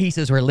 the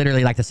pieces were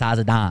literally like the size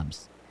of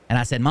dimes. And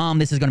I said, Mom,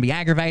 this is going to be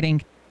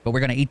aggravating, but we're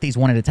going to eat these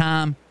one at a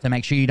time to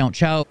make sure you don't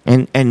choke.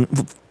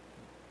 And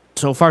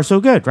so far so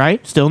good,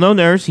 right? Still no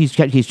nerves. He's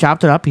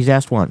chopped it up. He's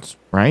asked once,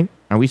 right?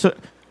 Are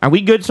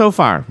we good so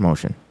far?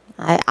 Motion.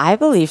 I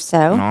believe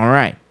so. All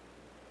right.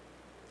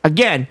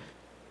 Again,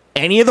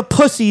 any of the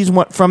pussies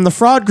from the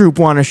fraud group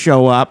want to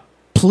show up,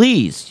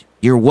 please,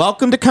 you're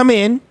welcome to come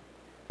in,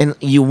 and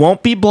you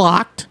won't be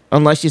blocked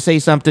unless you say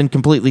something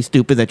completely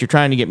stupid that you're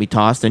trying to get me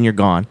tossed, and you're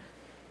gone.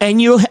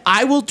 And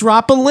I will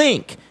drop a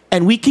link,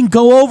 and we can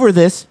go over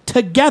this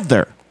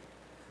together.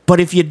 But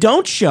if you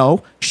don't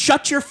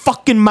shut your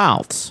fucking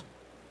mouths.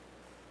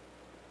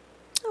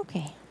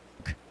 Okay.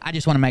 I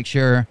just want to make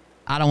sure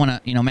I don't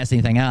want to, mess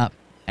anything up.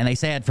 And they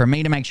said for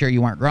me to make sure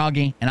you weren't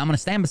groggy, and I'm going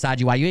to stand beside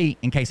you while you eat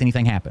in case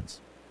anything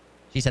happens.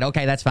 She said,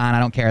 okay, that's fine. I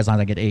don't care as long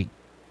as I get to eat.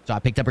 So I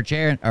picked up her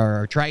chair or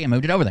her tray and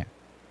moved it over there.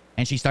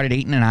 And she started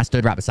eating, and I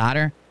stood right beside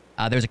her.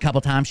 There was a couple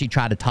times she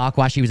tried to talk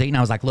while she was eating.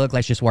 I was like, look,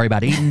 let's just worry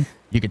about eating.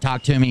 You can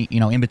talk to me,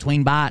 in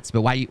between bites,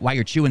 but while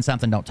you're chewing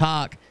something, don't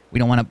talk. We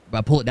don't want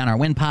to pull it down our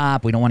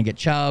windpipe. We don't want to get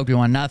choked. We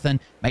want nothing.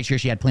 Make sure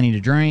she had plenty to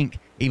drink.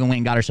 Even went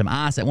and got her some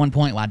ice at one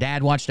point while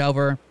Dad watched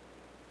over her.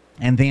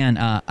 And then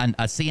a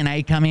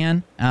CNA come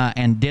in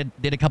and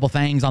did a couple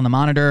things on the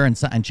monitor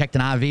and checked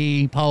an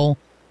IV pole.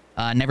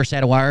 Never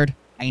said a word.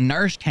 A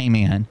nurse came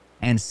in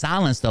and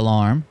silenced the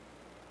alarm.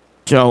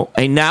 So,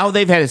 and now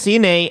they've had a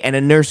CNA and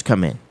a nurse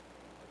come in.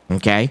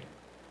 Okay?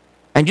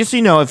 And just so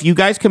you know, if you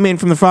guys come in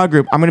from the fraud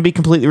group, I'm going to be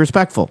completely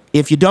respectful.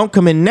 If you don't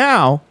come in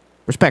now,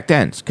 respect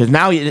ends. Because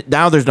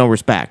now there's no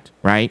respect,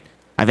 right?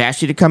 I've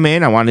asked you to come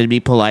in. I wanted to be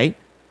polite.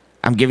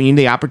 I'm giving you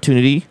the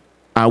opportunity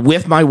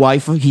with my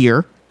wife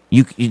here.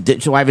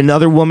 So I have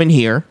another woman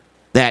here.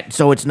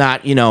 So it's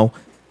not,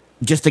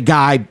 just a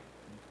guy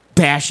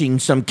bashing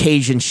some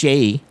Cajun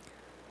Shay.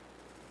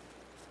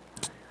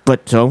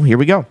 But so here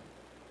we go.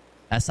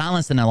 I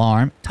silenced an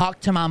alarm,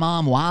 talked to my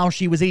mom while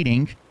she was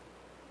eating,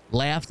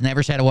 left,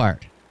 never said a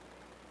word.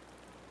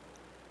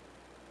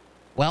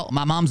 Well,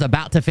 my mom's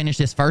about to finish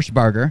this first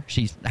burger.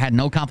 She's had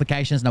no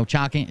complications, no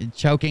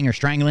choking or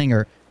strangling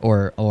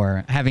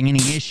or having any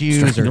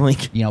issues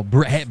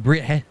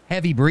or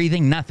heavy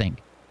breathing, nothing.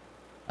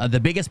 The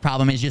biggest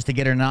problem is just to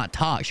get her to not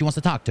talk. She wants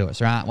to talk to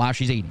us, right, while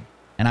she's eating.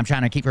 And I'm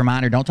trying to keep her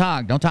reminder, don't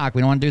talk.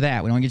 We don't want to do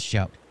that. We don't want to get you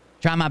choked.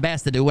 Try my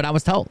best to do what I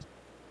was told.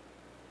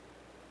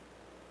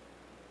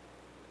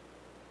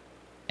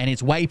 And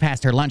it's way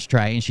past her lunch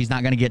tray, and she's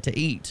not going to get to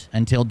eat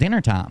until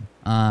dinner time.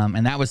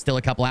 And that was still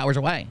a couple hours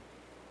away.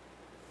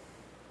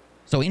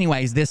 So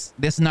anyways,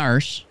 this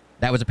nurse,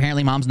 that was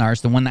apparently Mom's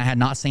nurse, the one that I had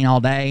not seen all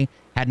day,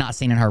 had not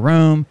seen in her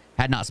room,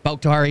 had not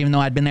spoke to her even though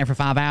I'd been there for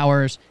 5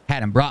 hours,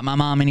 hadn't brought my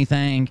mom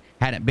anything,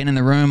 hadn't been in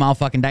the room all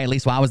fucking day, at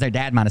least while I was there.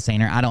 Dad might have seen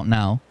her. I don't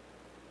know.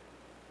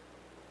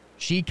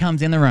 She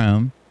comes in the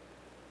room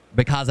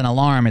because an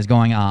alarm is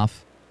going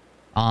off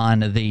on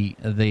the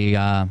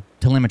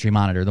telemetry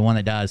monitor, the one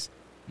that does,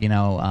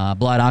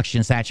 blood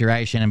oxygen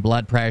saturation and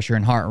blood pressure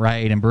and heart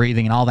rate and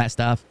breathing and all that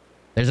stuff.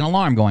 There's an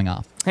alarm going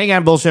off. Hang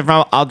on, bullshit.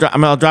 I'll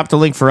drop the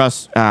link for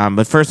us.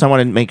 But first, I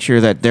want to make sure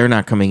that they're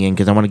not coming in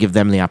because I want to give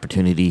them the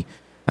opportunity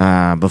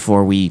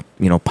before we,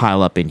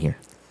 pile up in here.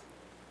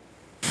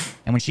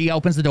 And when she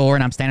opens the door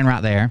and I'm standing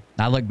right there,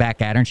 I look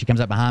back at her and she comes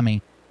up behind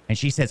me and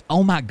she says,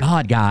 "Oh my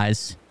God,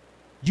 guys,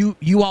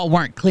 you all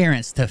weren't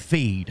clearance to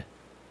feed,"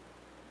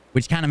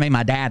 which kind of made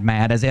my dad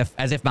mad, as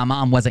if my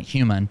mom wasn't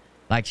human.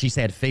 Like she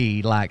said,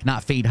 feed, like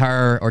not feed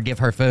her or give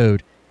her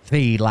food.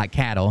 Feed like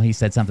cattle. He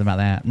said something about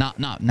that.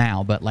 Not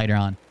now, but later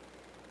on.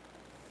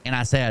 And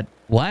I said,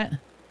 what?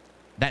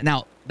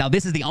 Now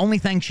this is the only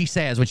thing she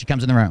says when she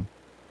comes in the room.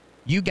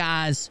 You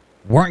guys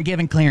weren't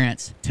given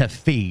clearance to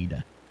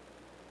feed.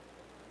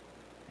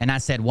 And I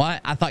said,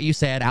 what? I thought you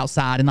said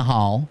outside in the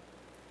hall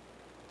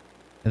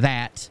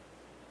that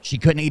she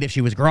couldn't eat if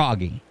she was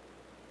groggy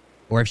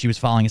or if she was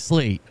falling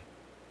asleep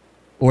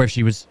or if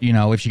she was,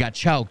 if she got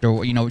choked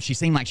or, she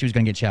seemed like she was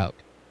going to get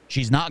choked.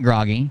 She's not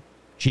groggy.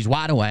 She's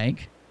wide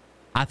awake.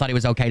 I thought it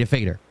was okay to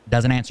feed her.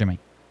 Doesn't answer me.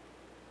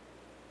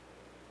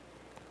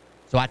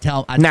 So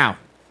now,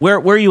 where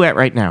are you at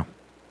right now?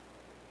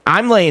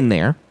 I'm laying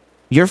there.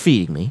 You're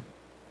feeding me.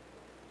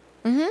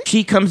 Mm-hmm.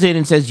 She comes in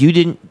and says,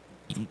 you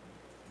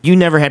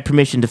never had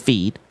permission to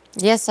feed.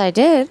 Yes, I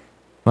did.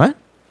 What?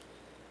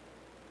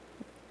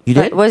 You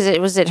did?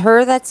 Was it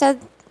her that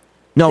said?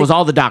 No, it was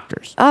all the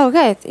doctors. Oh,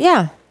 okay.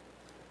 Yeah.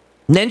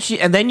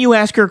 And then you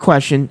ask her a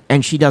question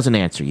and she doesn't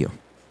answer you.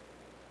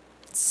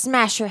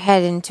 Smash her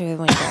head into the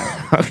window.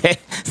 Okay.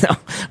 No,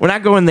 we're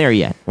not going there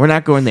yet.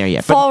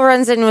 Fall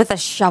runs in with a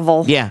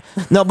shovel. Yeah.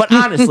 No, but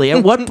honestly,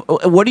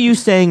 what are you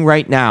saying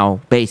right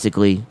now,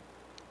 basically?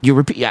 You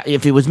repeat. Yeah,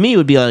 if it was me, it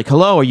would be like,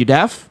 hello, are you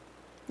deaf?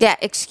 Yeah,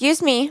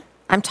 excuse me.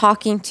 I'm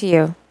talking to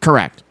you.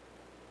 Correct.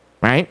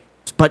 Right?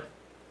 But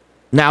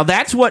now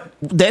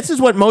this is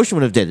what motion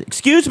would have did.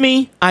 Excuse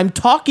me, I'm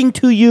talking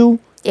to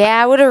you.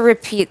 Yeah, I would have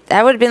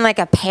that would have been like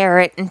a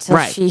parrot until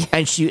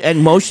she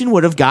and motion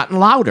would have gotten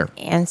louder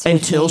answered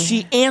until me.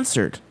 she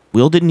answered.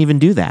 Will didn't even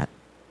do that.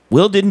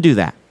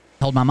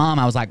 Told my mom,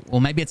 I was like, well,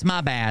 maybe it's my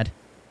bad.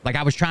 Like,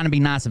 I was trying to be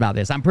nice about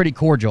this. I'm pretty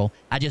cordial.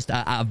 I just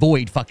I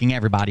avoid fucking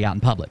everybody out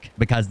in public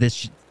because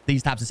these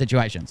types of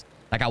situations.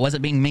 Like, I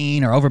wasn't being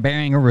mean or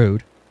overbearing or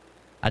rude.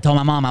 I told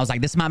my mom, I was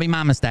like, this might be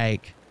my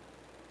mistake.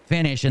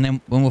 Finish, and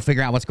then we'll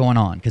figure out what's going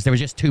on because there was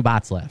just 2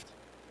 bites left.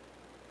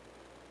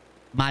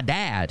 My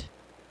dad,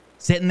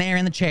 sitting there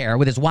in the chair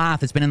with his wife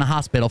that's been in the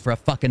hospital for a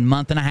fucking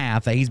month and a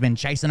half that he's been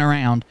chasing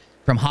around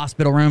from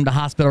hospital room to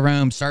hospital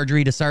room,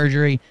 surgery to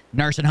surgery,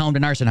 nursing home to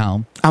nursing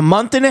home. A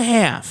month and a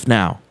half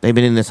now they've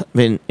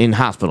been in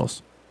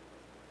hospitals.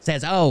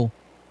 Says,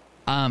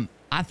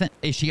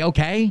 is she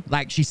okay?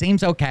 Like, she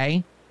seems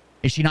okay.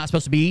 Is she not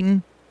supposed to be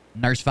eating?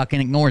 Nurse fucking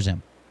ignores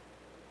him.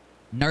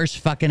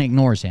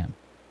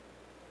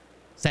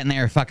 Sitting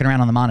there fucking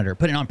around on the monitor.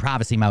 Put it on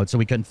privacy mode so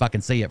we couldn't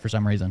fucking see it for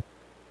some reason.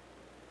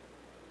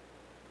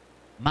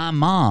 My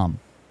mom,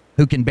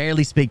 who can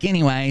barely speak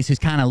anyways, who's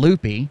kind of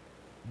loopy,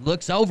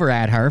 looks over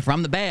at her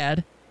from the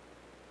bed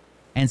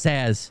and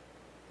says,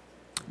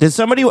 did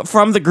somebody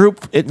from the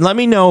group, let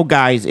me know,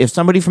 guys, if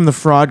somebody from the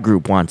fraud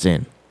group wants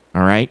in.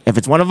 All right? If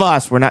it's one of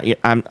us, you're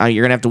going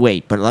to have to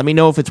wait. But let me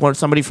know if it's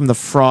somebody from the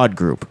fraud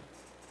group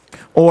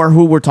or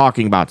who we're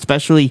talking about,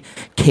 especially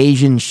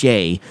Cajun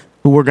Shay,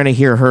 who we're going to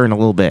hear her in a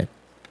little bit.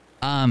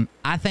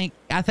 I think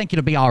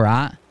it'll be all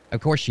right.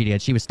 Of course she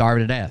did. She was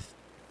starved to death.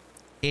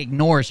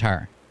 Ignores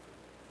her.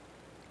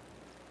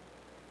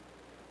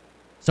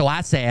 So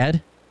I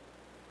said,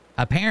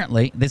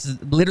 apparently, this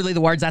is literally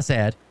the words I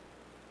said,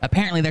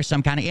 apparently there's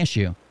some kind of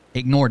issue.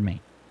 Ignored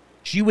me.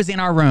 She was in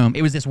our room.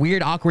 It was this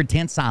weird, awkward,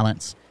 tense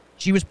silence.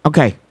 She was...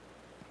 Okay.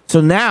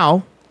 So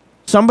now,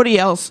 somebody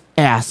else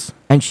asks,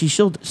 and she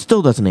still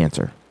doesn't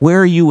answer.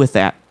 Where are you with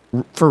that?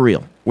 For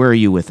real. Where are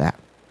you with that?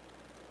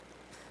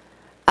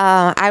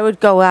 I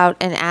would go out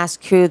and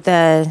ask who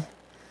the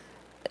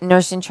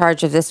nurse in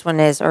charge of this one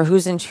is, or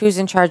who's in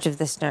charge of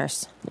this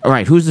nurse. All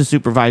right, who's the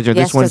supervisor?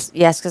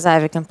 Yes, because I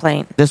have a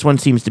complaint. This one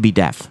seems to be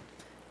deaf.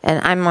 And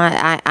I'm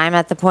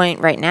at the point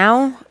right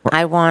now.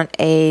 I want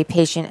a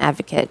patient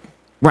advocate.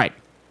 Right.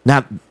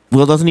 Now,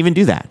 Will doesn't even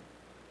do that.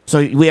 So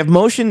we have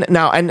motion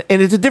now, and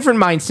it's a different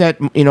mindset,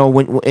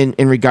 when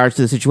in regards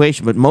to the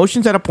situation. But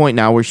motion's at a point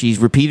now where she's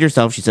repeated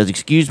herself. She says,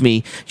 "Excuse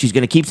me." She's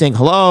going to keep saying,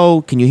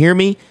 "Hello, can you hear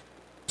me?"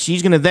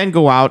 She's going to then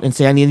go out and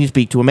say, "I need to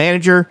speak to a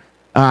manager.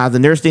 The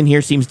nurse in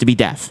here seems to be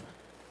deaf."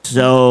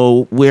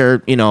 So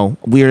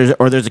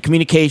there's a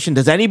communication.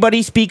 Does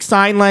anybody speak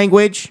sign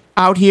language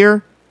out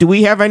here? Do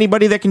we have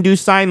anybody that can do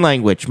sign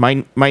language?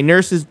 My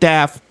nurse is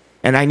deaf,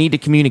 and I need to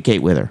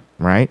communicate with her.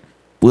 Right?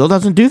 Will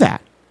doesn't do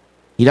that.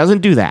 He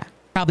doesn't do that.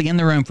 Probably in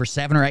the room for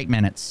 7 or 8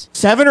 minutes.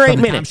 7 or 8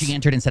 From the time minutes. she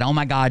entered and said, "Oh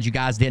my God, you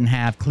guys didn't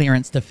have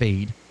clearance to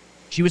feed."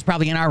 She was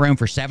probably in our room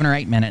for 7 or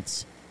 8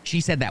 minutes.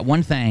 She said that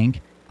one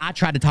thing. I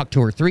tried to talk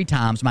to her 3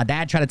 times. My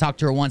dad tried to talk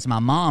to her once. My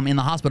mom in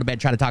the hospital bed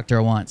tried to talk to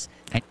her once.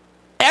 And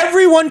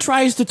everyone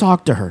tries to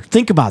talk to her.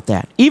 Think about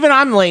that. Even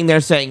I'm laying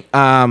there saying,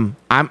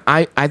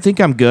 I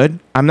think I'm good.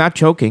 I'm not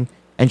choking.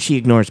 And she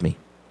ignores me.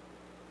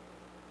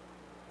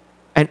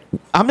 And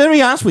I'm going to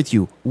be honest with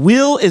you.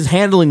 Will is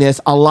handling this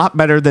a lot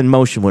better than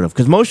Motion would have.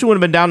 Because Motion would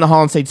have been down the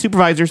hall and said,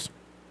 "Supervisors."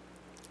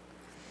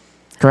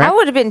 Correct? I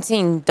would have been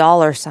seeing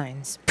dollar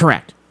signs.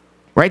 Correct.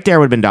 Right there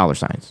would have been dollar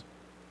signs.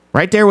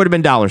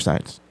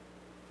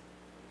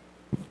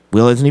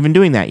 Will isn't even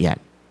doing that yet.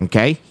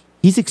 Okay?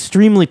 He's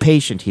extremely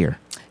patient here.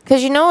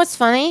 Because you know what's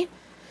funny?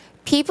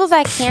 People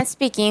that can't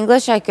speak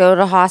English, I go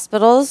to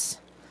hospitals,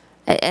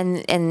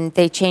 and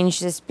they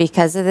changed this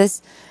because of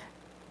this.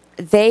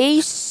 They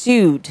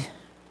sued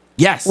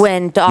Yes.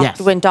 when Yes.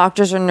 when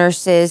doctors or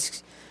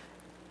nurses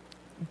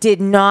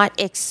did not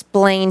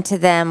explain to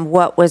them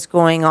what was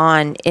going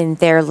on in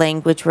their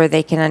language where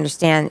they can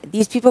understand.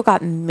 These people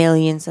got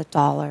millions of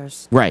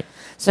dollars. Right.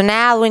 So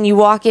now when you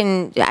walk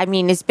in, I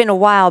mean, it's been a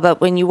while, but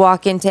when you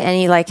walk into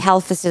any like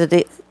health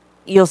facility,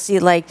 you'll see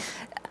like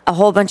a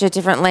whole bunch of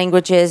different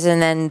languages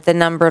and then the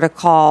number to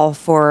call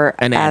for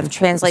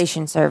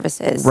translation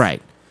services.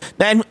 Right.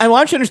 And I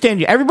want you to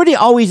understand, everybody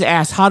always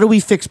asks, how do we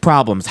fix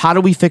problems? How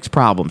do we fix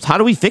problems? How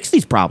do we fix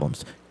these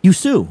problems? You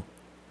sue.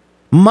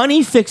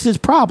 Money fixes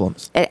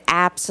problems. It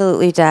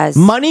absolutely does.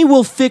 Money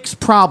will fix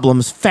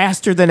problems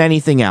faster than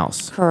anything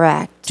else.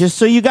 Correct. Just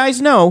so you guys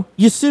know,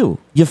 you sue.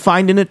 You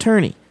find an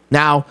attorney.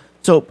 Now,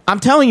 so I'm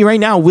telling you right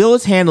now, Will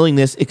is handling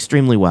this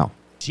extremely well.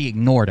 She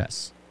ignored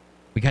us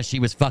because she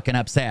was fucking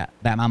upset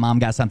that my mom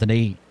got something to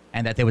eat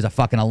and that there was a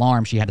fucking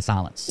alarm she had to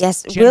silence.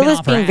 Yes, She hadn't Will been is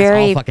off her being ass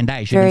very, all fucking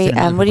day. She'd been very.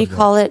 sitting in What do you the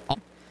call it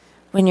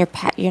when you're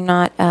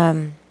not?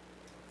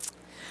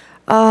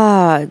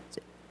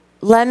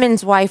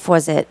 Lemon's wife,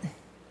 was it?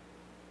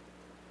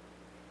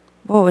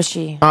 What was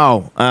she?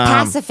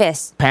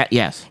 Pacifist.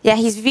 Yes. Yeah,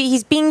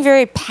 he's being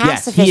very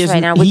pacifist he is- right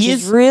now, which he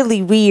is is-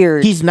 really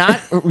weird. He's not.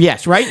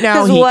 Yes, right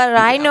now. Because what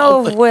I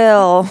know of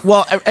Will.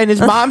 Well, and his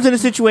mom's in a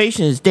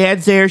situation. His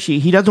dad's there.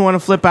 He doesn't want to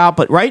flip out,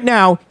 but right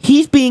now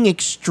he's being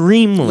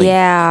extremely.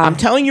 Yeah. I'm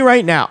telling you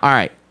right now. All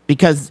right,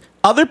 because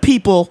other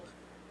people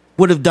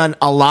would have done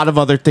a lot of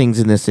other things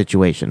in this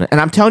situation,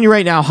 and I'm telling you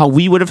right now how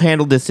we would have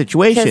handled this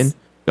situation. 'Cause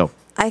Go.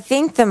 I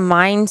think the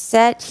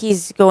mindset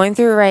he's going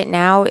through right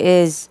now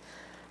is,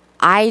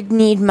 I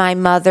need my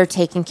mother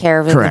taken care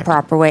of in Correct. the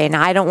proper way, and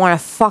I don't want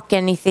to fuck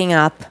anything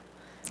up.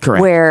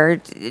 Correct.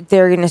 Where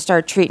they're going to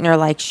start treating her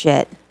like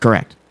shit.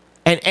 Correct.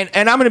 And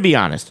I'm going to be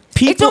honest.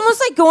 People, It's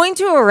almost like going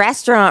to a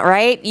restaurant,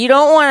 right? You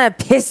don't want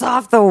to piss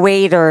off the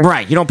waiter.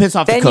 right. You don't piss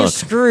off Then the cook. you're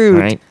screwed.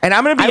 Right. And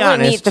I'm going to be I honest.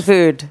 wouldn't eat the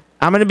food.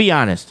 I'm going to be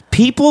honest.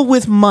 People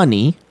with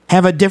money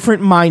have a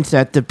different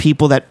mindset than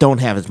people that don't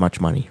have as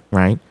much money,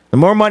 right? The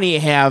more money you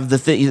have,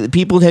 the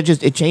people that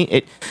just it change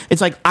it.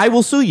 It's like, I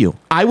will sue you.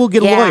 I will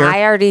get a lawyer.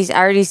 I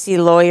already see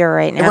lawyer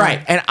right now.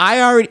 Right. And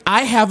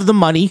I have the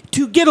money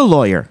to get a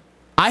lawyer.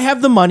 I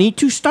have the money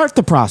to start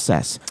the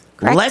process.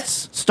 Correct.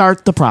 Let's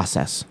start the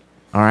process.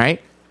 All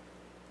right.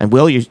 And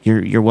Will,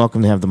 you're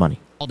welcome to have the money.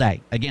 all day.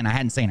 Again, I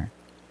hadn't seen her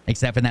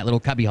except in that little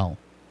cubby hole.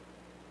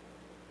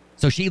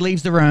 So she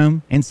leaves the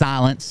room in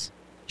silence,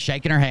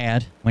 shaking her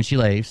head when she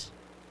leaves.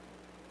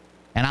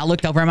 And I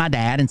looked over at my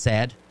dad and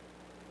said,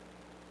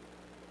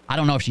 I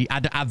don't know if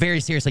I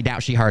very seriously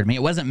doubt she heard me.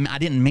 I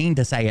didn't mean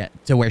to say it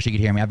to where she could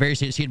hear me.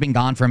 She'd been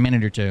gone for a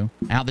minute or two,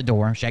 out the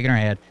door, shaking her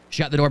head,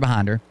 shut the door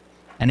behind her.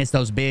 And it's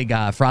those big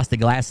frosted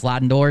glass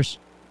sliding doors.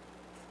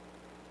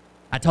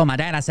 I told my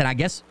dad, I said, I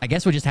guess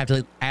we'll just have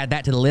to add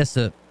that to the list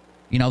of,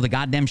 the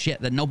goddamn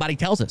shit that nobody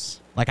tells us.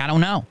 Like, I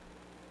don't know.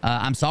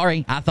 I'm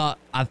sorry.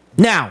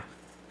 Now,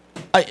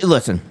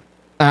 listen,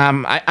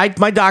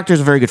 my doctor's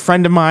a very good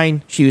friend of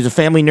mine. She was a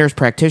family nurse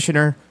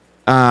practitioner.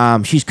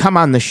 She's come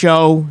on the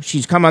show.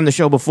 She's come on the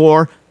show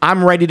before.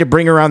 I'm ready to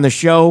bring her on the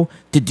show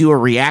to do a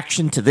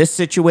reaction to this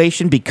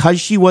situation because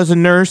she was a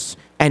nurse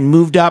and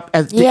moved up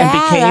and became.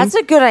 That's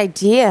a good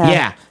idea.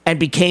 Yeah, and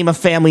became a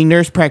family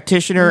nurse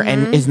practitioner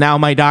and is now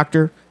my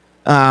doctor.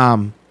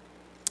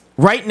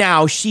 Right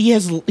now,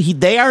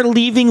 they are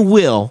leaving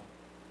Will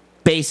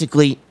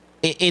basically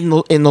in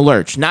the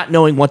lurch, not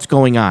knowing what's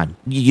going on.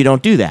 You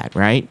don't do that,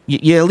 right?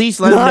 You at least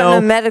let them know. Not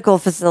in a medical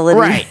facility.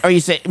 Right. Or you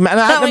say,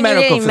 not in a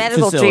medical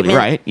facility, treatment.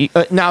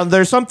 right? Now,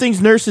 there's some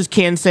things nurses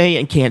can say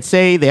and can't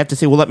say. They have to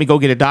say, well, let me go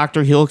get a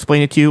doctor. He'll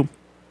explain it to you.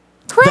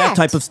 Correct. That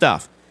type of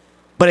stuff.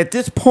 But at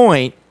this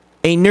point,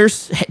 a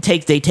nurse they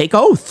take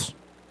oaths.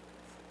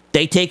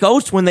 They take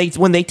oaths when they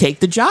take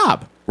the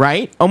job,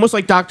 right? Almost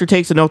like doctor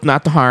takes an oath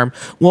not to harm.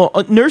 Well,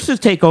 nurses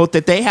take oath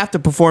that they have to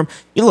perform.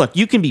 Look,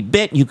 you can be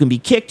bit, you can be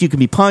kicked, you can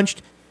be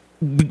punched.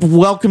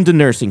 Welcome to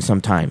nursing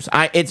sometimes.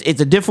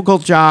 It's a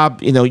difficult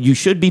job. You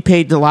should be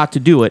paid a lot to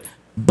do it.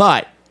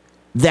 But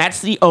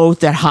that's the oath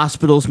that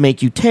hospitals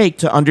make you take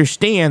to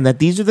understand that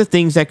these are the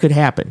things that could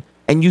happen.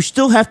 And you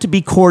still have to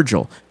be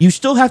cordial. You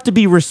still have to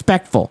be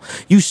respectful.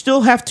 You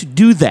still have to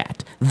do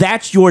that.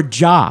 That's your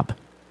job.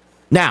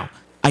 Now,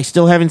 I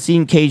still haven't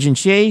seen Cajun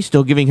Shay,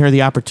 still giving her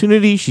the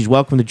opportunity. She's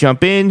welcome to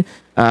jump in.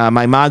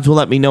 My mods will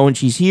let me know when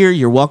she's here.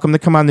 You're welcome to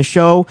come on the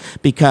show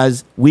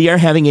because we are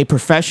having a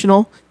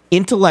professional,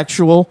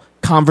 intellectual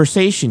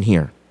conversation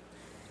here.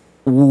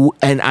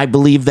 And I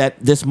believe that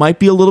this might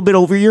be a little bit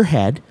over your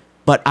head,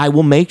 but I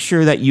will make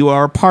sure that you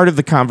are a part of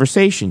the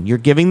conversation. You're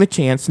giving the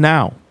chance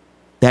now.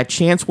 That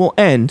chance will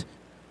end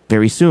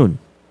very soon.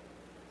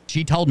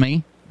 She told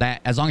me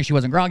that as long as she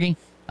wasn't groggy,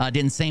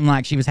 didn't seem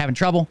like she was having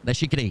trouble, that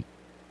she could eat.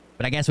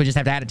 But I guess we just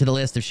have to add it to the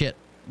list of shit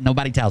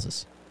nobody tells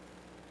us.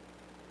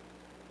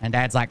 And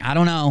Dad's like, I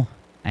don't know.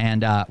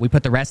 And we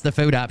put the rest of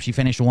the food up. She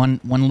finished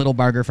one little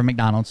burger from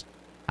McDonald's.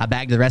 I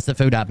bagged the rest of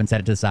the food up and set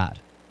it to the side.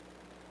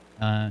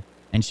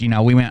 And she,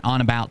 we went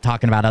on about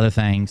talking about other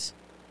things.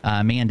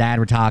 Me and Dad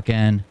were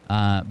talking.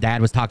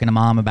 Dad was talking to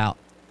Mom about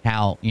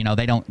how,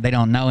 they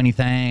don't know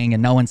anything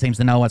and no one seems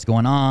to know what's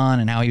going on,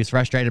 and how he was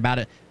frustrated about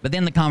it. But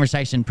then the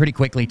conversation pretty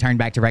quickly turned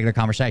back to regular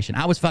conversation.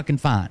 I was fucking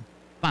fine,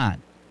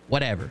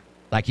 whatever.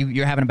 Like,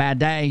 you're having a bad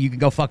day, you can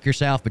go fuck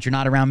yourself, but you're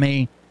not around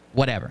me.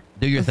 Whatever,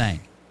 do your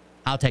thing.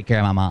 I'll take care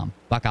of my mom.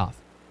 Fuck off.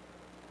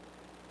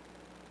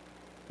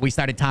 We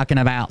started talking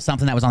about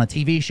something that was on a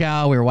TV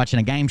show. We were watching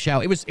a game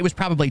show. It was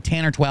probably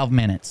 10 or 12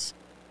 minutes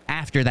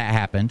after that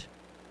happened.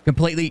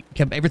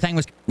 Everything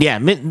was... Yeah,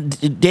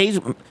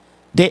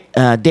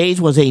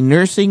 Days was a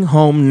nursing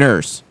home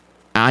nurse.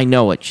 I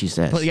know it, she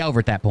says. Completely over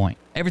at that point.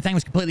 Everything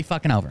was completely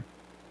fucking over.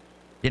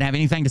 Didn't have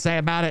anything to say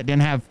about it.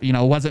 Didn't have,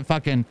 wasn't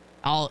fucking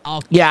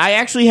all... Yeah, I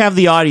actually have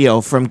the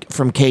audio from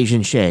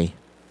Cajun Shay.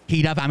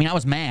 Keyed up. I mean, I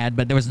was mad,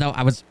 but there was no...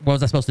 what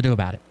was I supposed to do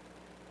about it?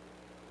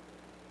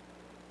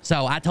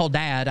 So I told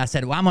Dad, I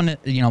said, well, I'm on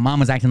the... Mom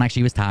was acting like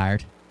she was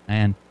tired.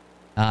 And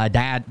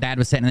Dad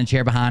was sitting in the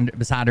chair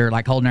beside her,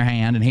 like holding her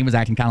hand, and he was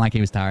acting kind of like he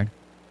was tired.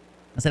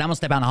 I said, I'm going to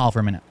step out in the hall for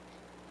a minute.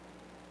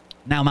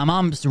 Now, my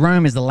mom's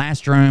room is the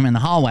last room in the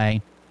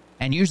hallway,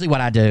 and usually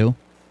what I do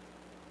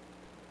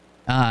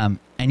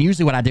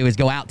is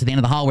go out to the end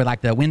of the hall where,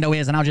 like, the window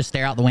is, and I'll just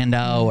stare out the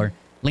window or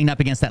lean up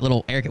against that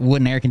little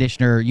wooden air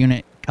conditioner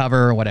unit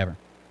cover or whatever.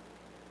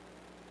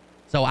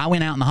 So I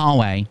went out in the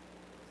hallway.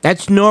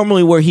 That's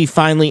normally where he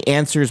finally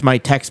answers my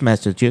text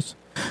messages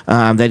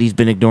that he's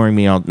been ignoring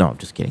me all... No, I'm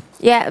just kidding.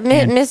 Yeah,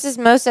 Mrs.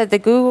 Mo said the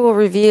Google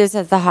reviews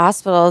of the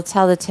hospital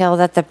tell the tale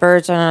that the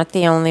birds are not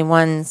the only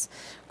ones.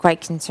 Quite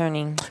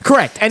concerning.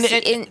 Correct. And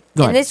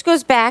this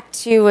goes back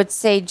to what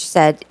Sage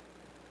said.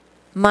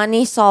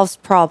 Money solves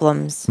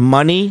problems.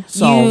 Money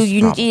solves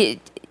problems.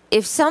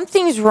 If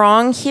something's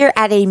wrong here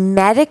at a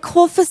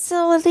medical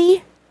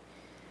facility,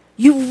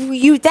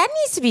 you that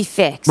needs to be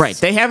fixed. Right.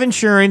 They have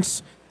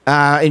insurance.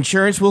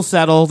 Insurance will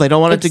settle. They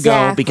don't want it to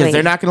go because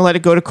they're not going to let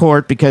it go to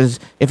court, because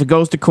if it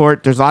goes to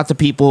court, there's lots of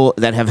people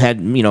that have had,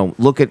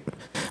 look at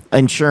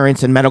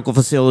insurance and medical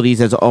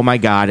facilities as, oh my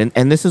God.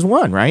 And this is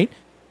one, right?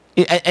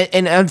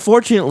 And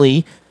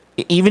unfortunately,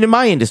 even in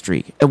my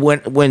industry,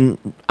 when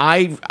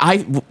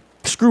I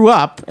screw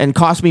up and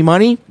cost me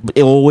money,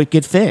 it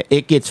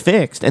gets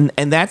fixed, and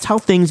that's how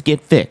things get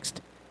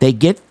fixed. They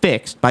get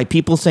fixed by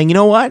people saying, you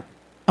know what,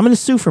 I'm going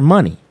to sue for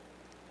money.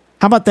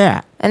 How about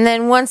that? And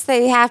then once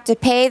they have to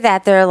pay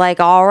that, they're like,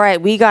 all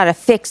right, we got to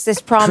fix this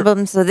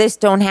problem so this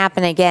don't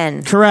happen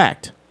again.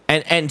 Correct.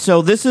 And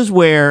so this is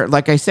where,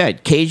 like I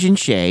said, Cajun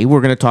Shay, we're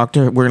going to talk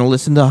to her. We're going to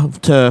listen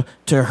to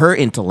her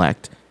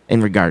intellect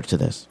in regards to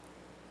this.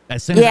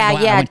 As soon as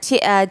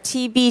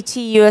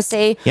TBT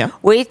USA. Yeah.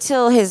 Wait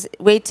till are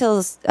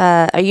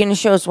you gonna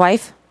show his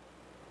wife?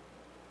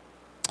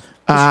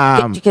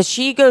 Because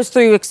she goes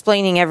through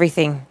explaining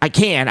everything. I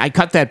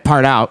cut that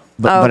part out,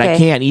 but I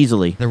can't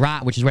easily. The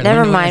right, which is where.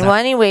 Never mind. Well,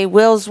 anyway,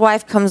 Will's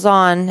wife comes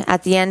on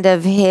at the end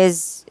of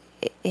his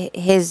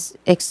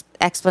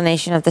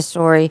explanation of the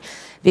story,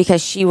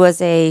 because she was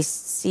a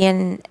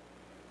CN.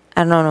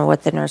 I don't know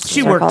what the nurse.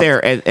 She worked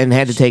there and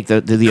had to take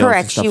the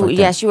correct.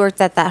 Oath She worked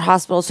at that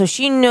hospital, so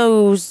she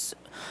knows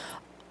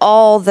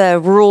all the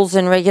rules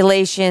and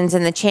regulations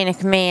and the chain of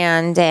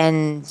command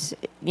and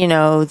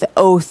the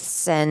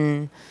oaths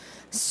and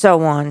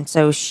so on.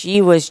 So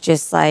she was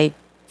just like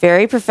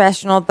very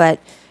professional, but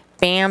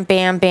bam,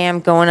 bam,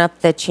 bam, going up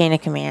the chain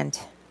of command.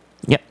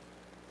 Yep.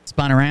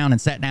 Spun around and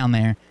sat down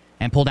there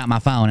and pulled out my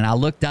phone, and I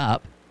looked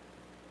up.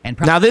 And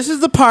now this is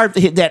the part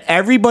that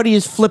everybody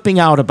is flipping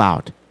out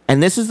about.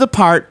 And this is the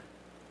part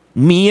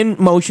me and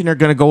Motion are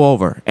going to go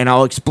over, and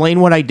I'll explain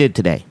what I did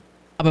today.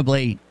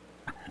 Probably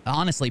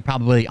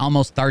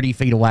almost 30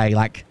 feet away,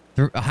 like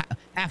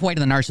halfway to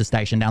the nurse's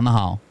station down the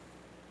hall.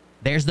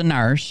 There's the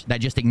nurse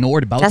that just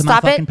ignored both of my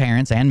fucking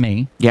parents and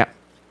me. Yep.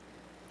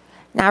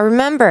 Now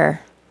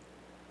remember,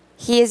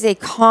 he is a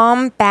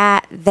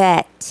combat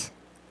vet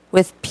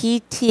with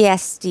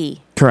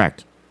PTSD.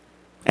 Correct.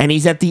 And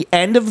he's at the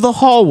end of the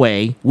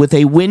hallway with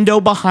a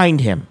window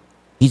behind him.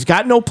 He's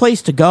got no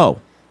place to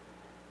go.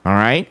 All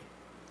right.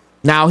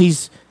 Now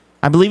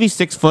I believe he's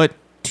 6 foot,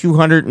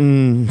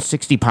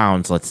 260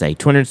 pounds, let's say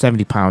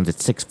 270 pounds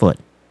at 6 foot,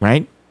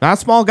 right? Not a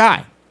small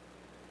guy.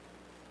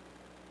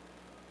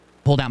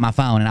 Pulled out my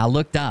phone and I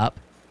looked up,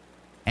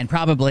 and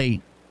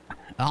probably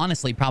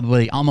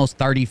almost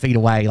 30 feet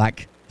away,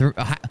 like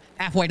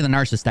halfway to the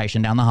nurse's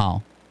station down the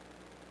hall.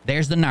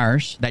 There's the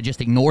nurse that just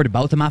ignored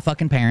both of my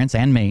fucking parents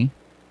and me.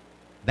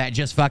 That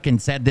just fucking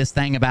said this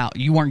thing about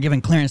you weren't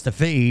given clearance to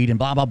feed and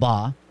blah, blah,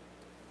 blah.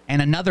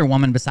 And another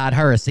woman beside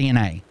her, a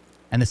CNA.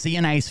 And the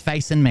CNA's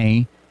facing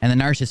me, and the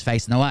nurse is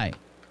facing away.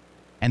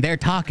 And they're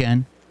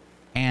talking,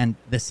 and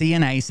the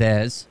CNA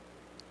says,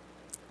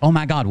 "Oh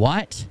my God,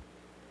 what?"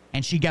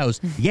 And she goes,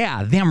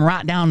 "Yeah, them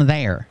right down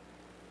there."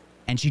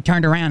 And she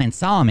turned around and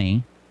saw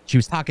me. She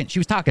was talking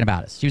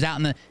about us. She was out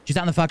in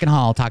the fucking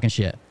hall talking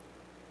shit.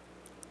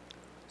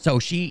 So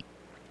she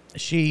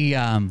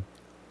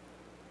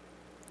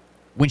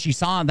when she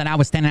saw that I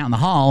was standing out in the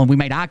hall and we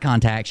made eye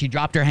contact, she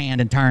dropped her hand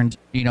and turned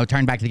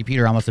back to the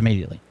computer almost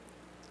immediately.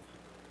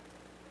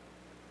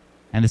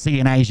 And the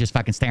CNA is just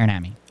fucking staring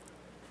at me.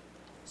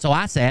 So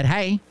I said,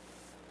 "Hey,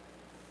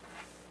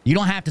 You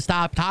don't have to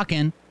stop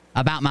talking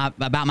about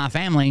my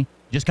family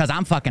just because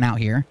I'm fucking out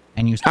here.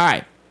 And you. All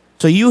right.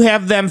 So you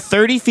have them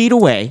 30 feet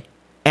away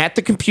at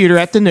the computer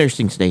at the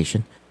nursing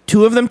station.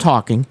 Two of them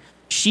talking.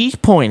 She's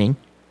pointing.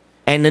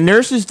 And the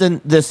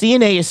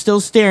CNA is still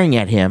staring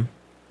at him.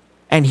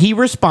 And he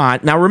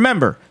responds. Now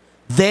remember,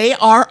 they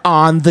are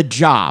on the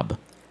job.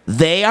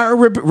 They are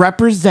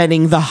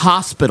representing the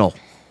hospital.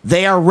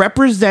 They are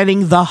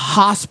representing the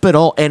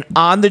hospital and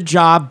on the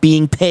job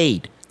being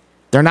paid.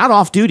 They're not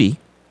off duty.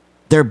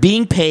 They're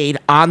being paid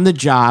on the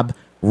job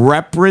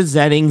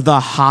representing the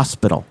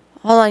hospital.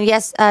 Hold on.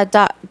 Yes,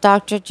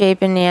 Dr. J.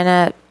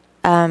 Banana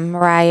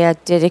Mariah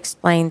did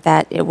explain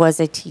that it was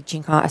a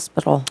teaching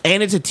hospital.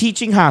 And it's a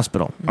teaching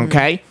hospital,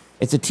 okay?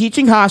 It's a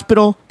teaching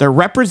hospital. They're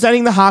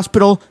representing the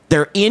hospital.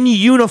 They're in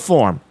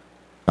uniform,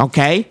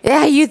 okay?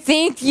 Yeah, you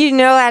think you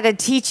know at a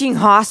teaching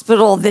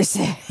hospital this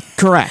is.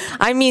 Correct.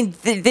 I mean,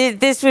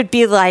 this would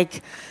be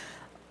like,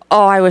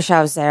 oh, I wish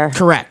I was there.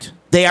 Correct.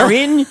 They are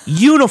in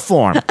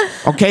uniform,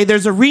 okay?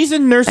 There's a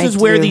reason nurses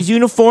wear these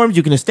uniforms.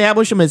 You can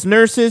establish them as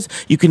nurses.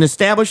 You can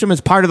establish them as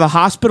part of the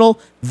hospital.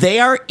 They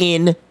are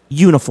in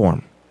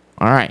uniform.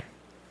 All right.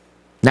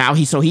 Now,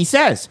 he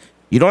says,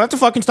 you don't have to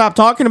fucking stop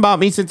talking about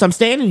me since I'm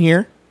standing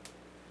here.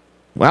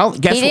 Well,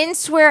 guess he didn't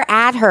swear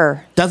at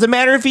her. Doesn't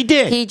matter if he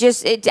did. He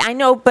just, I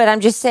know, but I'm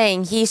just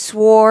saying, he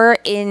swore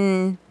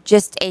in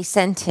just a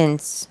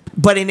sentence.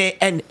 But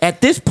and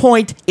at this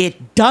point,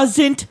 it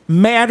doesn't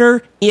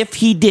matter if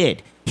he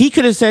did. He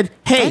could have said,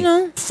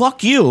 hey,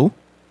 fuck you.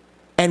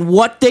 And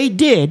what they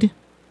did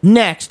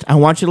next, I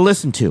want you to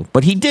listen to.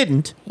 But he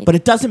didn't. But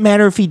it doesn't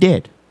matter if he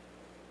did.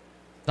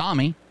 Saw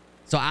me.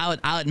 So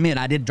I'll admit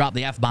I did drop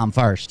the F-bomb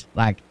first.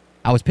 Like,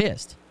 I was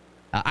pissed.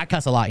 I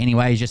cuss a lot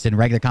anyways, just in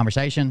regular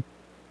conversation.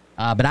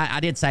 But I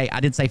did say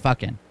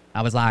fucking.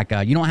 I was like,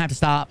 you don't have to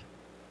stop.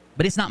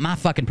 But it's not my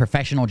fucking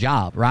professional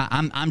job, right?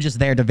 I'm just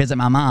there to visit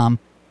my mom.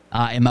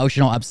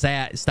 Emotional,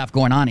 upset, stuff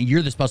going on. And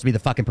you're supposed to be the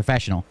fucking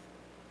professional.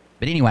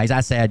 But anyways, I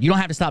said, you don't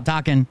have to stop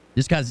talking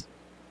just because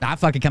I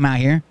fucking come out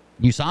here.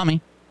 You saw me.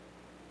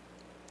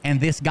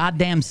 And this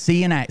goddamn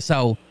CNA.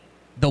 So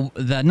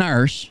the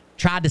nurse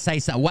tried to say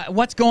something.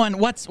 What?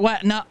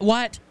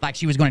 Like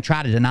she was going to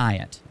try to deny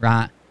it,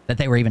 right? That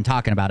they were even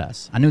talking about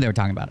us. I knew they were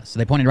talking about us. So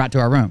they pointed right to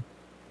our room.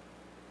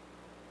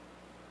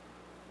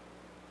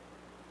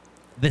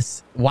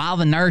 While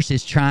the nurse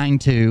is trying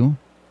to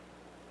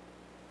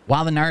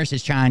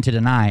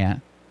deny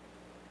it,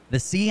 the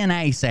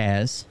CNA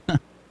says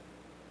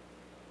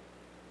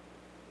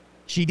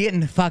she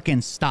didn't fucking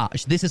stop.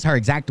 This is her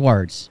exact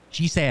words.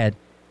 She said,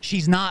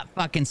 she's not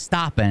fucking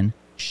stopping.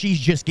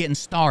 She's just getting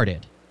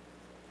started.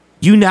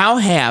 You now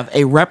have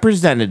a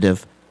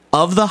representative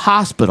of the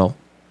hospital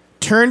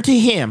turn to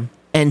him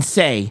and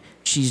say,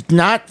 she's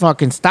not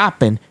fucking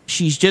stopping.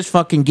 She's just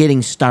fucking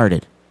getting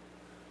started.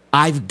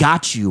 I've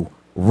got you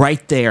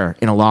right there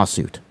in a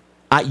lawsuit.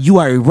 You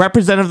are a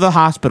representative of the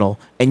hospital,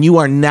 and you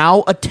are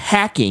now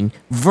attacking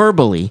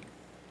verbally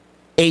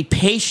a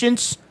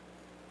patient's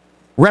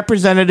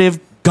representative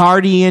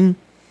guardian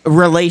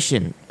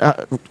relation.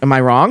 Am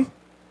I wrong?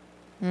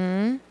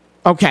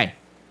 Okay.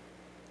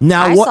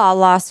 Now I saw a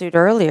lawsuit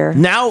earlier.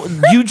 Now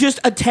you just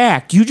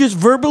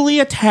verbally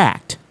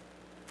attacked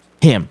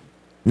him.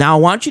 Now I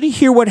want you to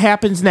hear what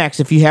happens next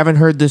if you haven't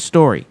heard this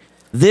story.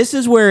 This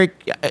is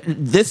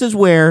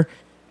where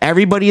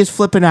everybody is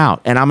flipping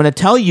out. And I'm going to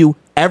tell you,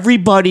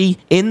 everybody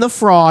in the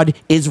fraud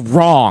is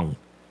wrong.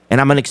 And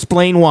I'm going to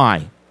explain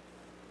why.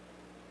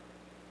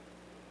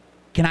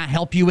 Can I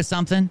help you with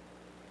something?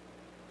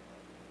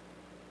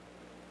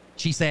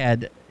 She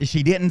said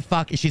she's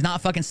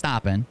not fucking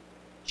stopping.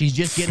 She's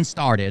just getting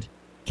started.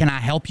 Can I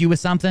help you with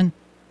something?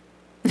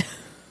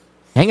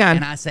 Hang on.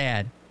 And I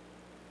said,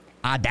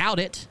 I doubt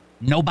it.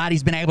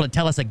 Nobody's been able to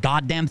tell us a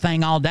goddamn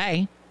thing all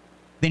day.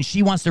 Then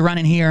she wants to run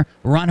in here,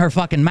 run her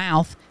fucking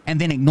mouth,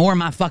 and then ignore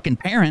my fucking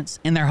parents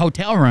in their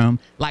hotel room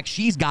like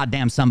she's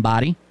goddamn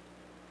somebody.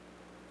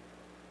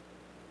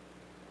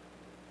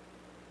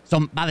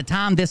 So by the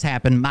time this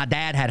happened, my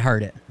dad had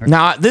heard it.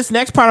 Now, this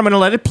next part, I'm going to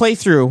let it play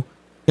through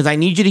because I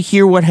need you to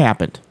hear what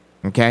happened,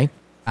 okay?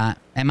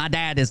 And my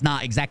dad is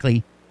not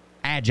exactly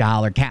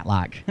agile or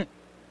cat-like.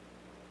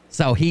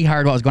 So he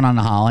heard what was going on in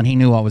the hall, and he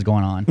knew what was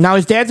going on. Now,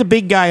 his dad's a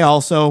big guy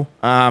also.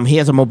 He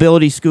has a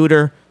mobility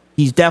scooter.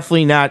 He's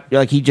definitely not,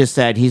 like he just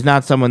said, he's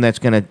not someone that's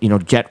going to,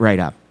 jet right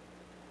up.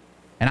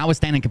 And I was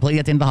standing completely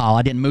at the end of the hall.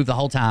 I didn't move the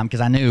whole time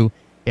because I knew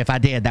if I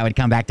did, that would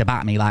come back to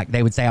bite me. Like,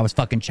 they would say I was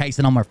fucking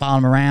chasing them or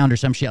following them around or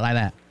some shit like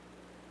that.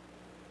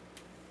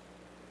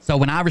 So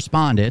when I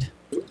responded,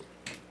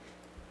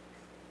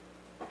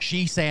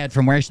 she said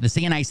from where the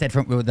CNA said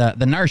from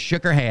the nurse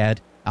shook her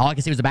head. All I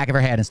could see was the back of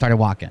her head and started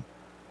walking.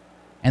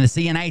 And the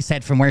CNA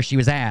said from where she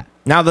was at.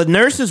 Now, the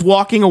nurse is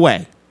walking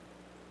away,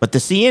 but the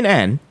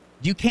CNN...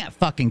 You can't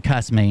fucking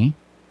cuss me.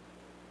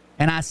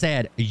 And I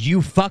said,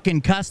 you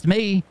fucking cussed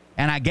me,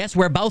 and I guess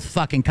we're both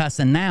fucking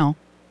cussing now.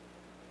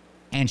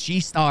 And she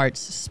starts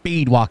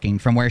speed walking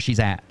from where she's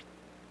at.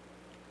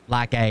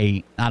 Like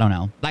I don't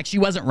know. Like she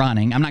wasn't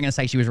running. I'm not going to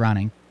say she was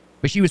running.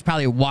 but she was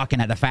probably walking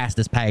at the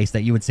fastest pace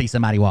that you would see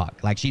somebody walk.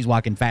 Like, she's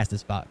walking fast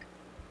as fuck.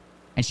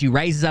 And she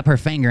raises up her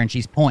finger and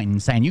she's pointing,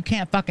 saying, "You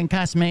can't fucking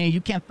cuss me.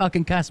 You can't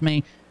fucking cuss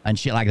me," and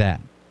shit like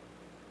that.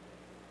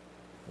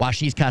 While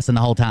she's cussing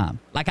the whole time.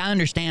 Like, I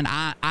understand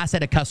I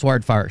said a cuss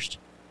word first.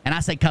 And I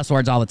say cuss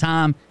words all the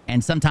time,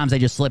 and sometimes they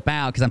just slip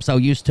out because I'm so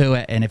used to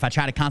it. And if I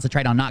try to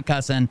concentrate on not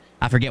cussing,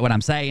 I forget what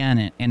I'm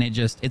saying, and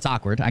it's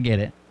awkward. I get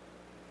it.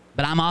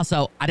 But I'm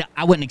also,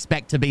 I wouldn't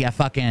expect to be a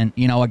fucking,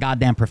 a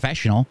goddamn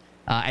professional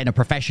in a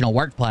professional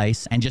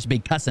workplace and just be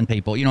cussing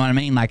people. You know what I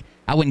mean? Like,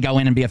 I wouldn't go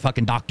in and be a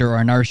fucking doctor or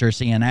a nurse or a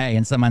CNA,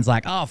 and someone's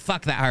like, "Oh,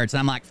 fuck, that hurts."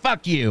 And I'm like,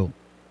 "Fuck you."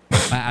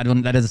 I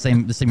don't, that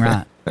doesn't seem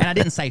right. And I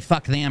didn't say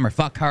fuck them or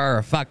fuck her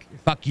or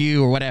fuck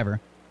you or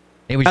whatever.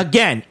 It was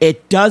Again,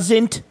 it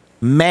doesn't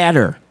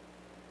matter.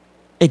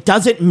 It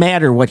doesn't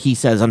matter what he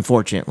says,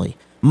 unfortunately.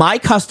 My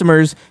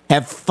customers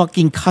have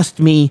fucking cussed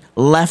me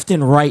left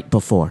and right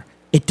before.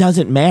 It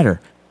doesn't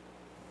matter.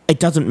 It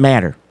doesn't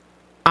matter.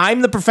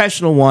 I'm the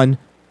professional one.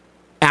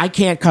 I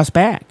can't cuss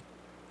back.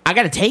 I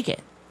got to take it.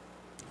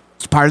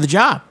 It's part of the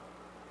job.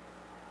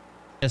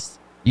 just,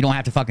 you don't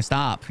have to fucking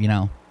stop,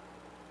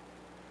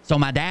 So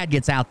my dad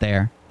gets out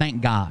there,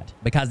 thank God,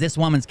 because this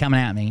woman's coming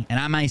at me, and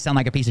I may sound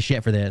like a piece of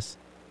shit for this,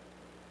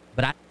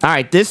 but All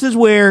right, this is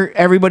where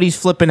everybody's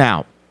flipping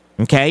out,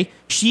 okay?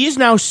 She is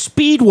now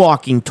speed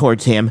walking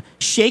towards him,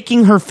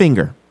 shaking her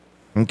finger,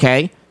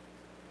 okay?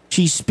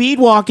 She's speed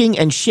walking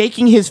and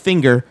shaking his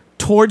finger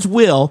towards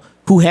Will,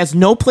 who has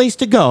no place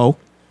to go,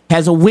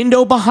 has a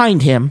window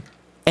behind him,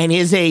 and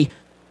is a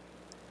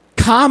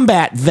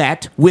combat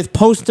vet with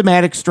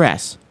post-traumatic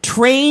stress.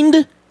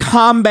 Trained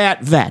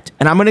combat vet.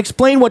 And I'm going to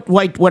explain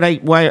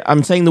why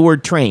I'm saying the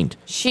word trained.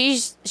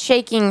 She's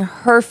shaking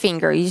her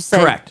finger. You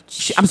said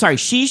Correct. I'm sorry.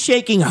 She's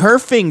shaking her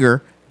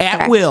finger at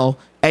Correct. Will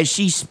as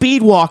she's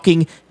speed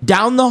walking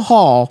down the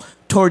hall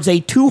towards a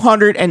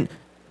 200 and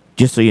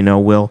just so you know,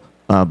 Will,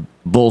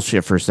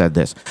 Bullshiffer said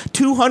this.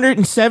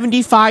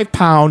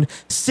 275-pound,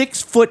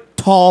 6-foot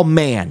tall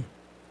man.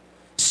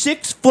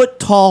 6-foot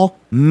tall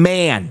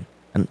man.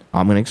 And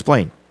I'm going to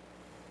explain.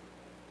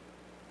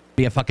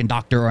 be a fucking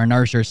doctor or a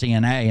nurse or a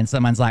CNA, and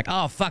someone's like,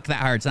 "Oh, fuck, that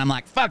hurts," and I'm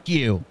like, "Fuck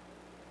you."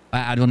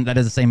 I don't. That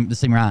doesn't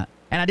seem right.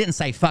 And I didn't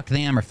say fuck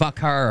them or fuck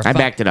her or I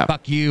backed it up.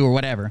 Fuck you or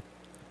whatever.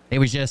 It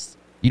was just,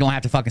 you don't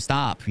have to fucking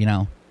stop,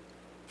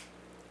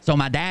 So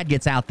my dad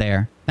gets out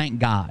there, thank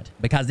God,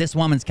 because this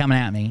woman's coming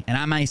at me, and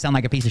I may sound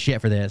like a piece of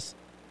shit for this,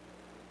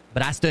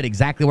 but I stood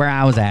exactly where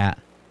I was at,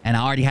 and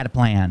I already had a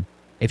plan.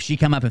 If she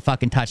come up and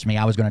fucking touched me,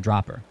 I was gonna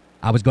drop her.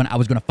 I was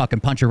gonna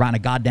fucking punch her right in the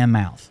goddamn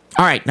mouth.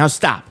 All right, now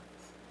stop.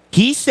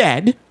 He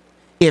said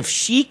if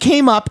she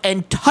came up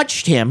and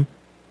touched him,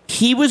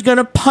 he was going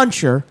to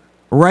punch her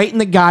right in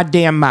the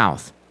goddamn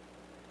mouth.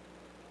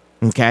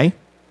 Okay?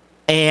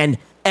 And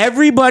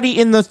everybody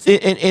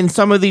in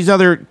some of these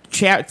other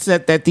chats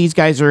that these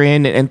guys are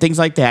in and things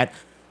like that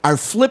are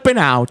flipping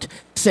out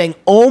saying,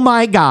 "Oh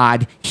my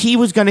God, he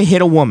was going to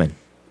hit a woman."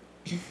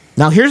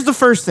 Now, here's the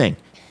first thing.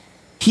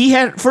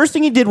 First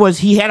thing he did was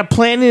he had a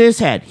plan in his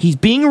head. He's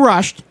being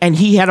rushed, and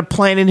he had a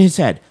plan in his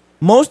head.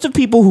 Most of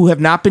people who have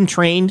not been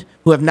trained,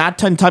 who have not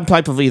done some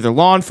type of either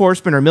law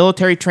enforcement or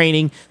military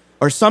training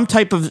or some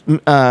type of,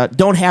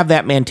 don't have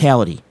that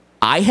mentality.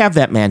 I have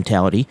that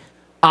mentality.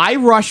 I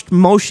rushed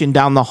Motion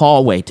down the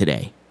hallway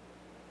today,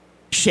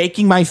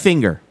 shaking my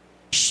finger.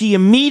 She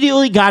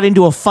immediately got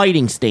into a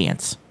fighting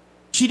stance.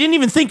 She didn't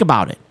even think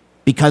about it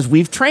because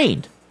we've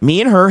trained. Me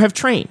and her have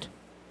trained.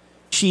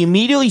 She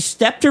immediately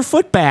stepped her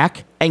foot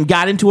back and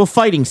got into a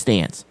fighting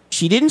stance.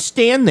 She didn't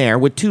stand there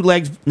with two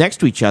legs next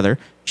to each other.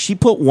 She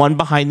put one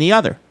behind the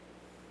other.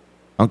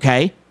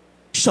 Okay?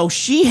 So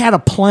she had a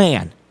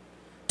plan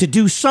to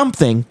do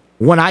something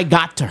when I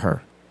got to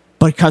her.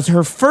 Because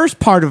her first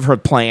part of her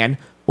plan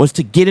was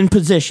to get in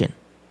position.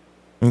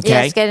 Okay?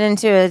 Yes, get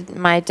into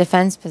my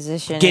defense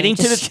position. Getting and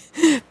to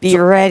just be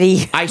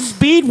ready. I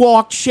speed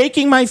walked,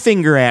 shaking my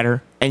finger at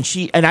her,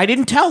 and I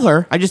didn't tell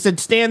her. I just said,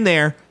 "Stand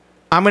there.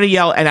 I'm going to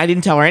yell," and I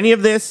didn't tell her any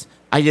of this.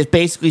 I just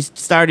basically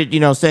started,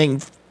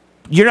 saying,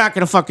 "You're not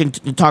going to fucking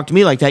talk to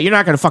me like that. You're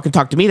not going to fucking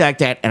talk to me like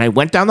that." And I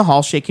went down the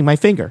hall shaking my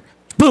finger.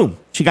 Boom.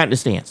 She got into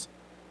stance.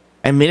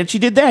 And the minute she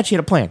did that, she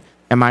had a plan.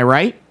 Am I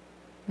right?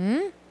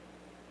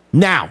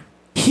 Now,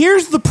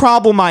 here's the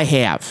problem I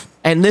have.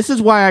 And this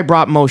is why I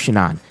brought Motion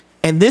on.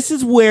 And this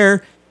is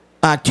where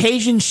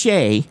Cajun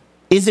Shay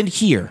isn't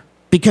here.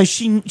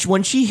 Because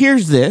when she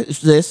hears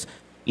this,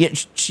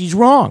 she's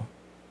wrong.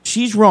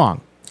 She's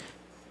wrong.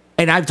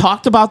 And I've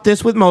talked about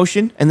this with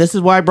Motion, and this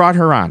is why I brought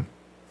her on.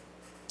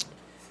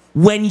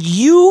 When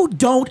you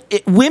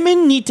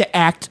women need to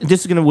act,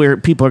 this is where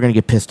people are going to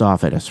get pissed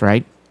off at us,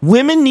 right?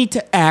 Women need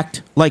to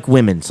act like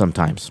women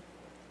sometimes.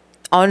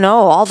 Oh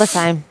no, all the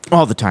time.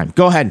 All the time.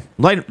 Go ahead.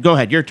 Go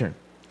ahead. Your turn.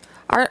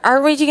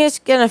 Are we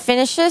just gonna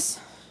finish this?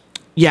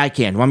 Yeah, I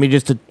can. Want me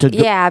just to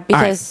Yeah,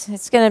 because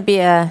it's gonna be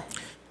a.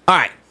 All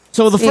right.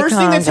 So the first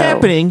thing that's Condo.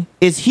 happening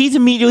is he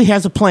immediately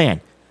has a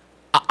plan.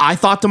 I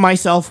thought to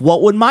myself,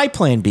 what would my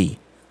plan be?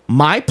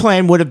 my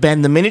plan would have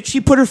been the minute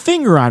she put her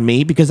finger on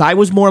me, because I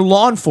was more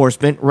law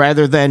enforcement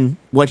rather than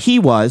what he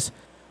was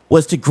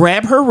to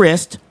grab her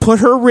wrist, put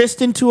her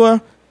wrist into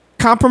a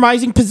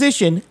compromising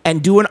position,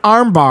 and do an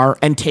arm bar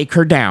and take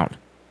her down.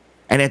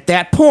 And at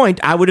that point,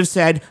 I would have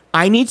said,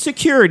 I need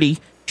security.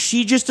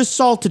 She just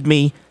assaulted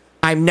me.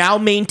 I'm now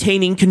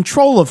maintaining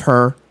control of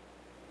her.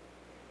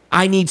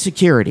 I need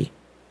security.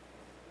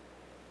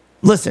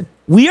 Listen,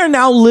 we are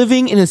now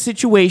living in a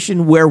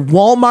situation where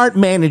Walmart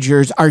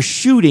managers are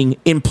shooting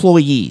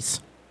employees.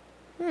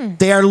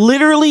 They are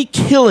literally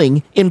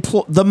killing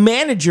the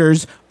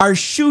managers are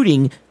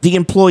shooting the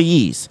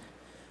employees.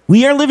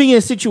 We are living in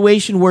a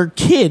situation where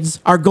kids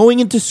are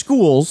going into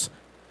schools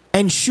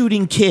and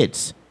shooting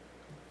kids.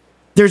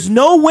 There's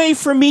no way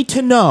for me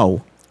to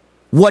know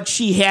what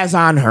she has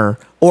on her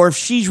or if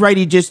she's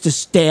ready just to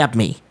stab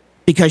me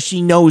because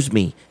she knows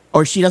me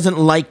or she doesn't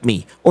like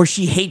me or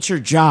she hates her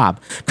job,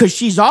 because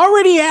she's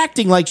already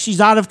acting like she's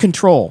out of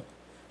control.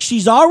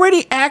 She's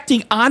already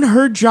acting on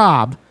her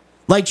job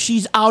like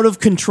she's out of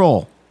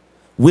control.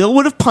 Will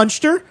would have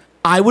punched her.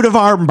 I would have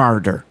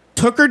armbarred her,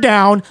 took her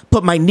down,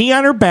 put my knee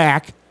on her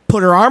back,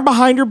 put her arm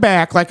behind her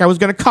back like I was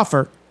going to cuff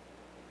her,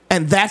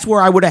 and that's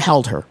where I would have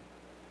held her.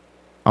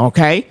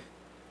 Okay?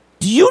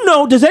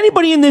 Does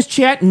anybody in this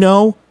chat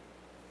know,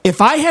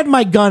 if I had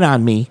my gun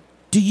on me,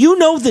 do you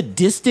know the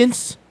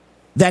distance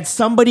that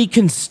somebody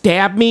can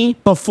stab me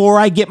before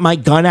I get my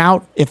gun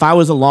out if I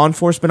was a law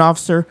enforcement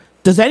officer?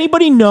 Does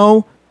anybody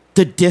know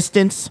the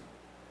distance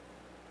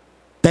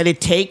that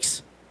it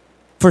takes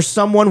for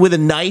someone with a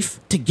knife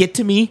to get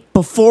to me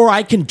before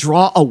I can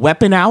draw a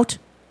weapon out?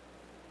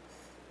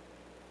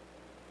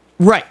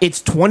 Right,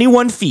 it's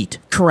 21 feet,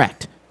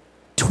 correct.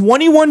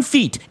 21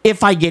 feet.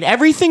 If I get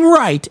everything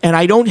right and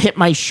I don't hit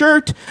my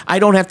shirt, I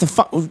don't have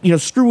to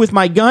screw with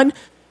my gun,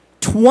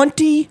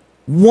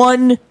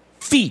 21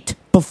 feet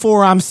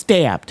before I'm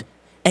stabbed.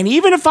 And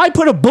even if I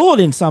put a bullet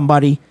in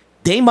somebody,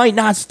 they might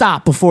not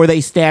stop before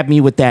they stab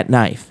me with that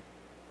knife.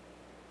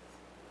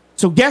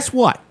 So guess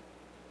what?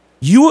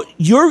 You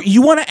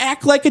want to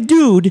act like a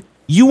dude.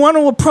 You want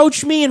to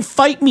approach me and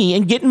fight me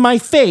and get in my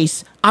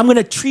face. I'm going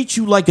to treat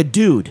you like a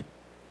dude.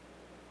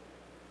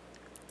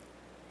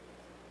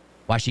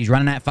 While she's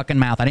running that fucking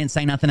mouth, I didn't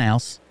say nothing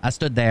else. I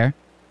stood there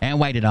and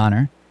waited on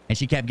her, and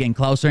she kept getting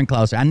closer and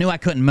closer. I knew I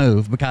couldn't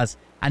move because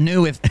I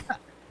knew if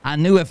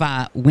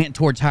I went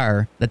towards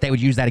her that they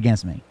would use that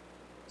against me.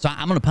 So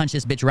I'm going to punch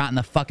this bitch right in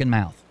the fucking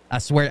mouth. I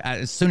swear,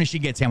 as soon as she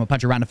gets here, I'm going to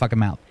punch her right in the fucking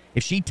mouth.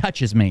 If she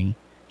touches me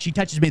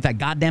with that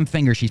goddamn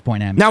finger she's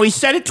pointing at me. Now, he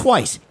said it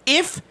twice.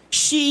 If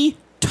she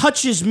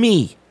touches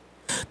me,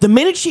 the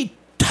minute she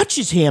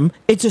touches him,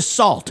 it's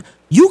assault.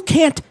 You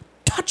can't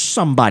touch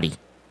somebody.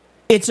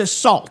 It's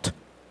assault.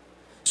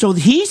 So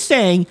he's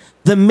saying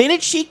the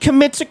minute she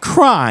commits a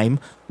crime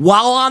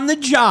while on the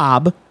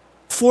job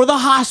for the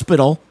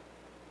hospital,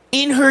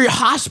 in her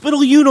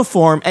hospital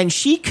uniform, and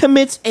she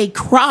commits a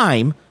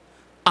crime,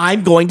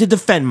 I'm going to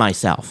defend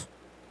myself.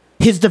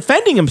 His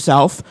defending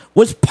himself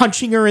was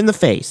punching her in the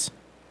face.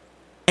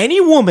 Any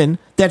woman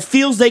that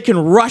feels they can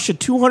rush a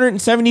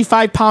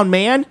 275-pound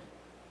man,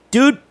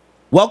 dude,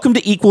 welcome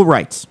to equal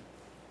rights.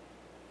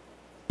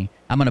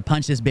 I'm going to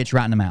punch this bitch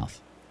right in the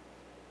mouth.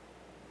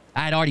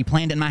 I had already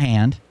planned it in my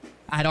hand.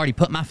 I had already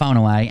put my phone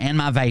away and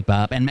my vape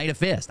up and made a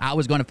fist. I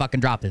was going to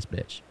fucking drop this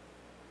bitch.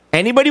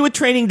 Anybody with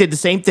training did the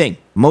same thing.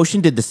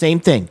 Motion did the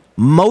same thing.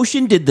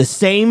 Motion did the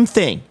same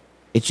thing.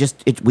 It's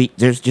just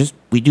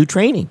we do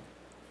training.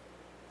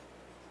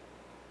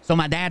 So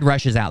my dad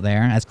rushes out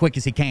there as quick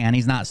as he can.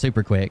 He's not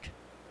super quick.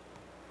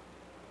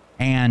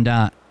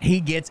 And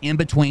he gets in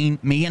between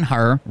me and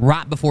her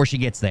right before she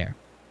gets there.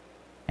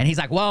 And he's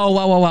like,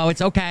 whoa,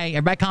 it's okay.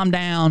 Everybody calm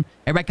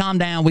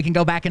down. We can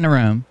go back in the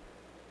room.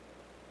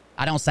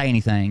 I don't say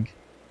anything.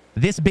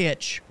 This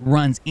bitch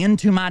runs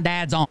into my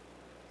dad's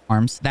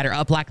arms that are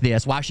up like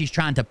this while she's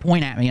trying to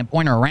point at me and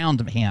point her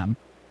around him.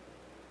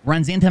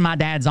 Runs into my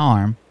dad's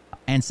arm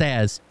and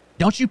says,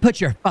 don't you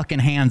put your fucking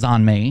hands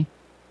on me.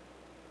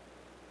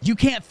 You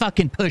can't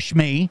fucking push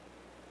me.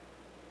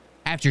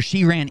 After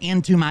she ran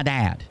into my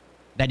dad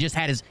that just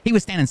had he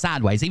was standing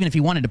sideways. Even if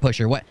he wanted to push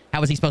her, how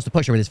was he supposed to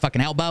push her, with his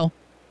fucking elbow?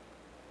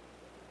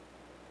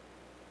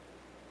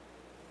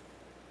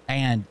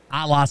 And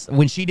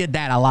when she did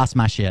that, I lost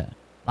my shit.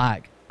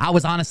 Like, I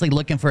was honestly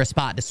looking for a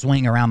spot to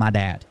swing around my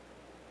dad.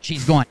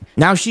 She's going.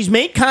 Now, she's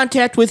made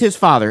contact with his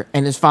father,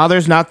 and his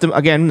father's not the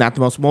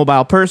most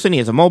mobile person. He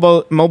has a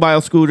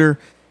mobile scooter.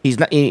 He's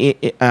not,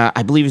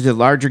 I believe he's a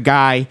larger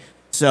guy.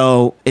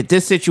 So at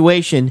this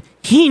situation,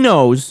 he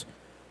knows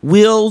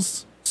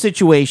Will's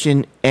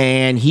situation,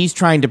 and he's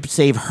trying to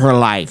save her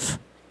life.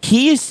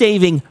 He is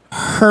saving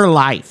her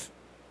life.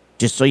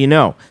 Just so you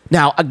know.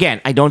 Now,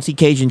 again, I don't see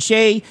Cajun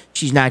Shay.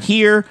 She's not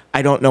here.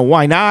 I don't know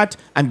why not.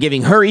 I'm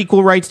giving her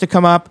equal rights to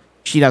come up.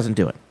 She doesn't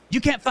do it.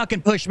 You can't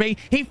fucking push me.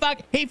 He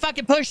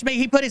fucking pushed me.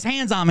 He put his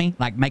hands on me.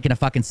 Like making a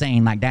fucking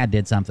scene like dad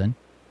did something.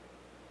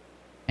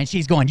 And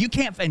she's going, you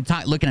can't,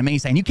 looking at me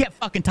saying, you can't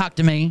fucking talk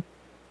to me.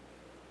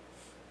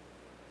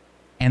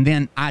 And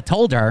then I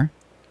told her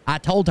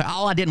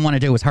all I didn't want to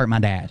do was hurt my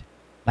dad.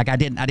 Like I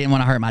didn't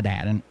want to hurt my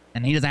dad,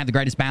 and he doesn't have the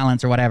greatest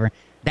balance or whatever.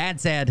 Dad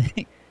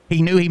said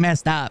he knew he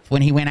messed up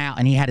when he went out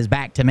and he had his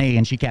back to me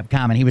and she kept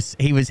coming.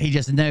 He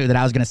just knew that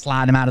I was going to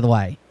slide him out of the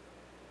way,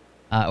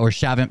 or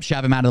shove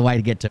him out of the way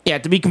to get to. Yeah,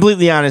 to be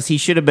completely honest, he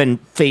should have been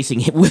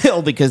facing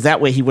Will, because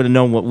that way he would have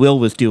known what Will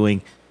was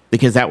doing,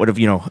 because that would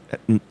have,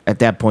 at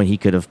that point he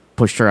could have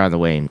pushed her out of the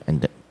way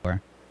and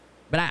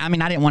But I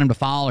mean, I didn't want him to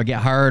fall or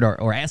get hurt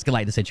or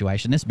escalate the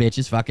situation. This bitch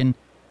is fucking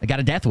got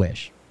a death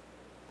wish.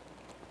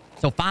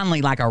 So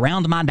finally, like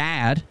around my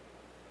dad,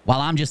 while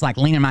I'm just like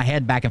leaning my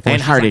head back and forth,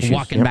 and heart issues,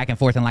 walking back and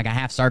forth in like a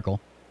half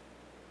circle.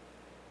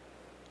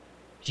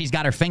 She's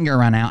got her finger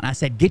run out, and I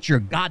said, "Get your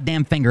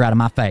goddamn finger out of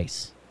my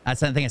face." That's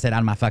the thing I said, out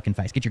of my fucking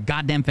face. Get your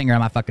goddamn finger out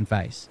of my fucking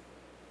face.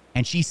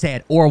 And she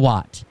said, "Or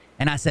what?"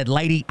 And I said,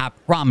 "Lady, I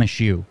promise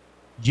you,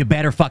 you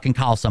better fucking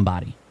call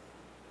somebody.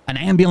 An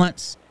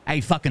ambulance, a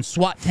fucking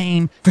SWAT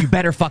team, you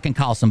better fucking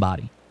call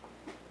somebody."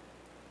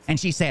 And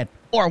she said,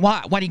 "Or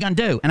what? What are you going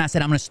to do?" And I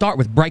said, "I'm going to start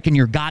with breaking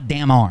your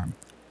goddamn arm."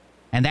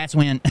 And that's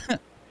when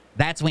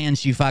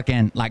she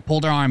fucking like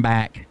pulled her arm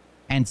back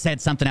and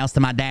said something else to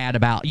my dad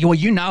about, "Well,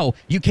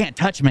 you can't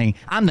touch me.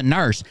 I'm the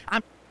nurse."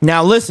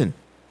 Now listen,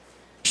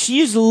 she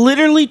is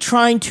literally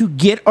trying to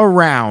get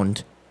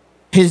around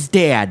his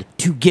dad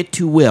to get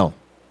to Will.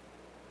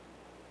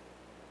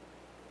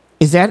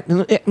 Is that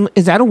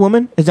a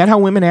woman? Is that how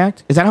women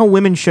act? Is that how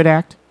women should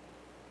act?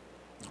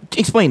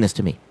 Explain this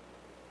to me.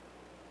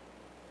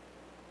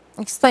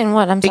 Explain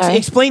what? I'm sorry.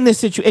 Explain this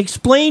situation.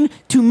 Explain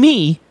to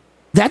me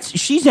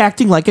she's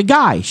acting like a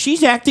guy.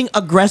 She's acting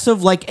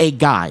aggressive like a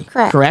guy.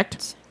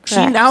 Correct?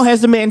 She now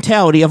has the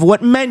mentality of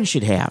what men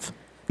should have.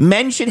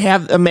 Men should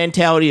have a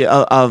mentality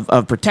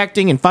of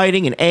protecting and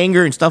fighting and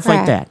anger and stuff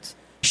like that.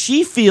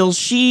 She feels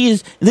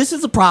this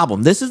is the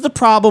problem. This is the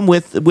problem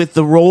with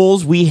the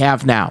roles we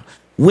have now.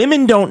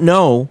 Women don't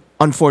know,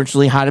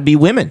 unfortunately, how to be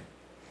women.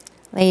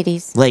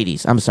 Ladies,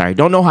 I'm sorry.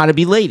 Don't know how to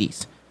be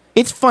ladies.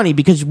 It's funny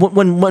because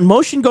when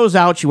Motion goes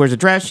out, she wears a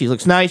dress, she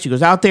looks nice, she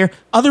goes out there,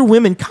 other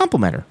women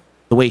compliment her.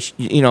 The way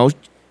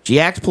she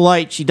acts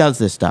polite, she does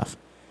this stuff.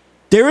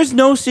 There is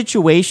no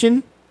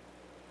situation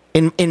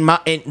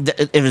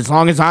as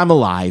long as I'm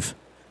alive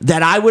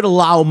that I would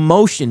allow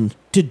Motion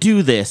to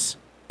do this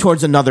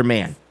towards another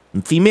man.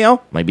 And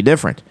female might be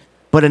different,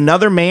 but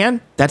another man,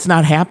 that's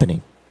not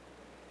happening.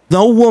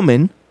 No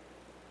woman.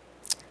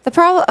 The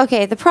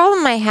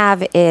problem I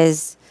have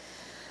is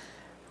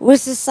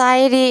with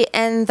society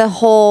and the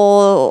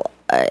whole,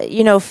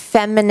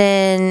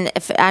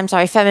 feminist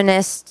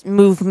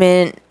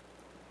movement,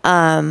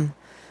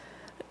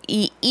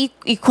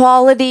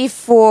 equality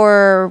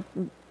for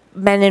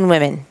men and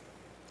women.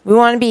 We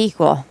want to be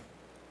equal.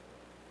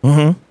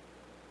 Mm-hmm.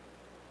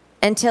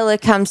 Until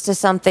it comes to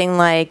something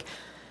like,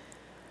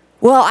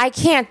 well, I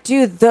can't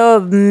do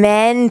the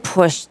man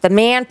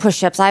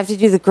push-ups. I have to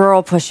do the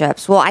girl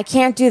push-ups. Well, I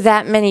can't do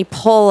that many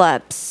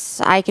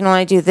pull-ups. I can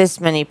only do this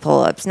many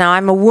pull-ups. Now,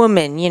 I'm a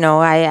woman.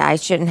 I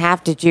shouldn't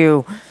have to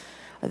do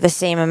the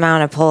same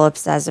amount of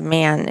pull-ups as a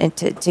man and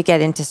to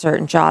get into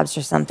certain jobs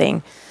or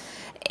something.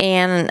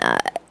 And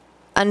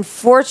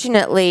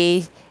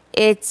unfortunately,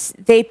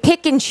 they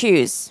pick and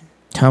choose.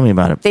 Tell me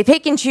about it. They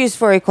pick and choose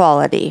for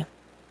equality.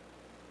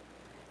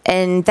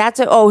 And that's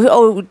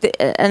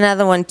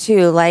another one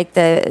too, like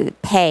the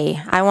pay.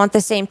 I want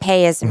the same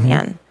pay as a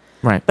man,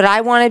 right? But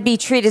I want to be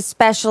treated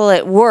special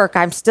at work.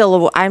 I'm still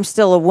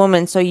a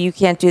woman, so you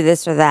can't do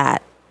this or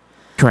that.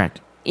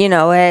 Correct.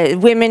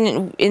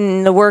 Women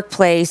in the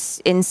workplace,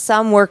 in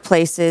some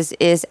workplaces,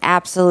 is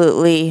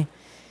absolutely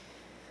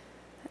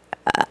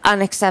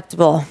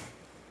unacceptable.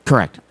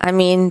 Correct. I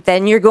mean,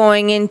 then you're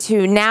going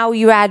into, now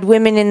you add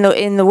women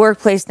in the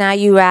workplace. Now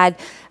you add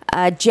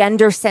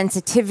gender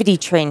sensitivity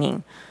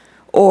training,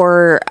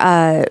 or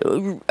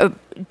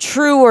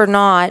true or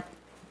not.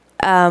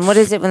 What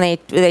is it when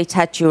they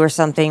touch you or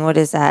something? What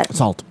is that?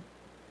 Assault.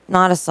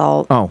 Not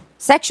assault. Oh.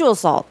 Sexual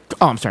assault.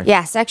 Oh, I'm sorry.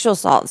 Yeah, sexual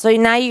assault. So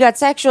now you got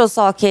sexual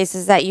assault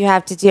cases that you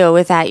have to deal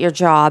with at your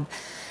job.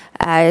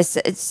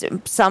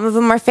 Some of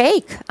them are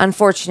fake,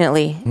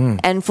 unfortunately,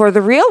 and for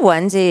the real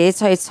ones, it's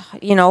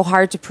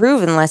hard to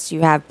prove unless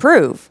you have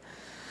proof.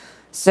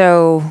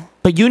 So,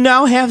 but you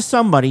now have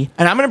somebody,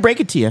 and I'm going to break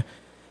it to you.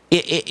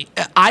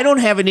 I don't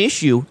have an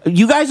issue.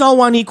 You guys all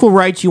want equal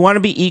rights. You want to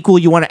be equal.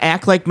 You want to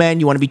act like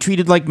men. You want to be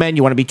treated like men.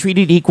 You want to be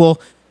treated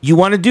equal. You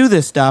want to do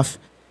this stuff.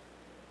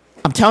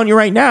 I'm telling you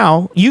right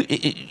now,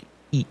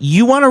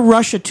 you want to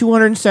rush a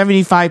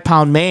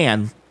 275-pound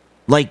man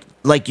like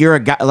you're a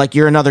guy, like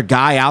you're another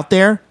guy out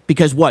there,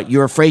 because what?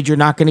 You're afraid you're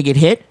not going to get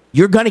hit?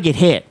 You're going to get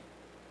hit.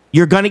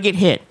 You're going to get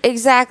hit.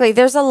 Exactly.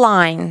 There's a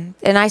line,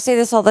 and I say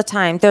this all the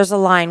time. There's a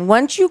line.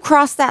 Once you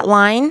cross that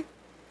line,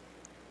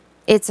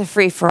 it's a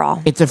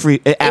free-for-all.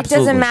 Absolutely. It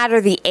doesn't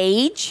matter the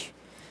age.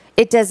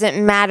 It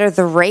doesn't matter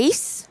the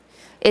race.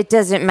 It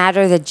doesn't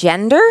matter the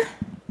gender.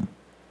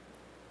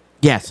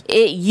 Yes.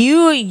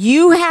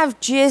 You have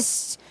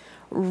just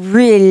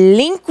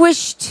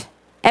relinquished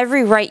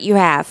every right you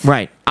have.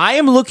 Right. I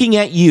am looking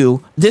at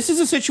you. This is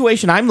a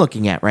situation I'm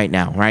looking at right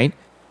now, right?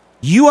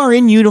 You are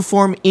in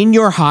uniform in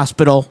your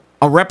hospital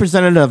a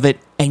representative of it,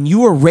 and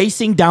you are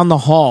racing down the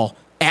hall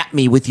at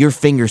me with your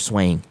finger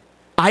swaying.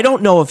 I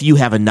don't know if you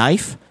have a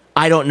knife.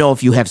 I don't know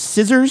if you have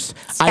scissors.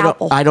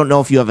 Scalpel. I don't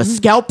know if you have a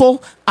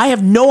scalpel. I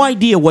have no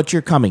idea what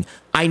you're coming.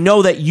 I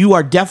know that you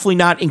are definitely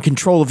not in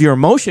control of your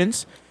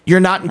emotions. You're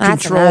not in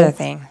That's control. another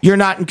thing. You're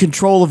not in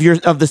control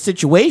of the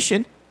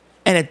situation.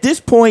 And at this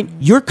point,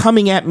 you're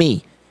coming at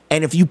me.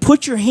 And if you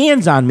put your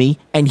hands on me,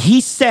 and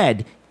he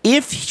said,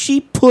 if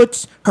she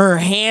puts her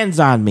hands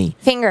on me,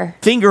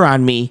 finger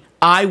on me,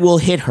 I will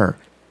hit her.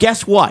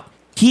 Guess what?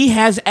 He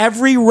has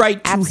every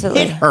right to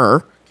Absolutely. hit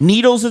her.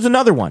 Needles is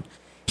another one.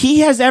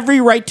 He has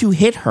every right to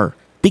hit her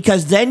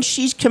because then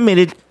she's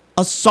committed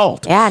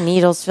assault. Yeah,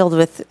 needles filled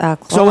with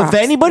Clorox. So if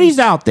anybody's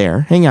out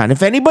there, hang on,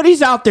 if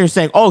anybody's out there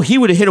saying, oh, he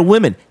would have hit a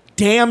woman,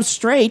 damn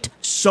straight,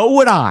 so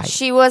would I.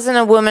 She wasn't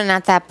a woman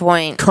at that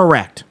point.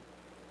 Correct.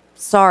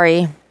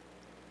 Sorry.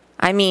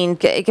 I mean,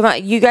 come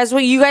on, you guys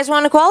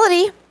want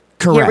equality?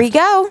 Correct. Here we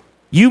go.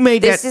 You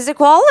made This that. is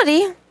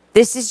equality.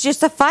 This is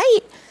just a fight.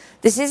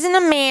 This isn't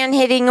a man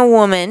hitting a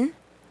woman.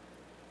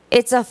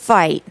 It's a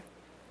fight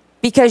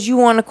because you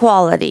want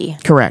equality.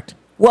 Correct.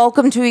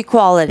 Welcome to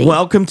equality.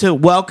 Welcome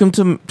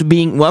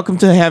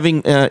to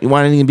having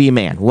wanting to be a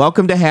man.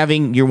 Welcome to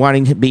having you're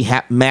wanting to be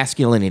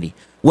masculinity.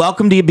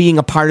 Welcome to being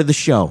a part of the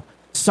show.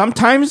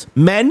 Sometimes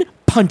men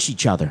punch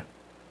each other,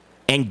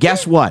 and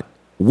guess what?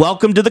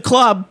 Welcome to the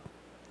club.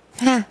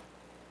 Trying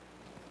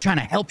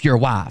to help your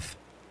wife.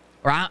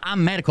 Or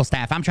I'm medical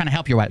staff. I'm trying to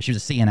help your wife. She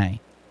was a CNA.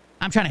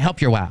 I'm trying to help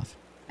your wife.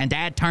 And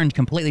Dad turned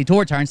completely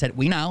towards her and said,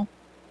 we know.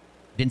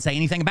 Didn't say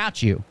anything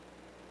about you.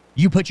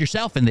 You put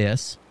yourself in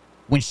this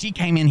when she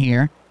came in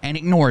here and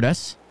ignored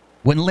us,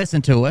 wouldn't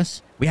listen to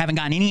us. We haven't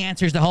gotten any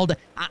answers to hold.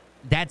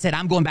 Dad said,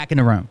 I'm going back in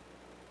the room.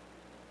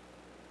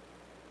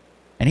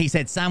 And he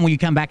said, son, will you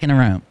come back in the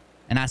room?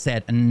 And I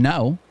said,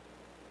 no.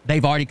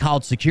 They've already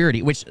called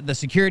security, which the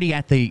security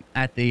at the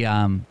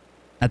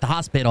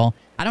hospital,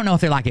 I don't know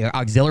if they're like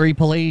auxiliary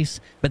police,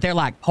 but they're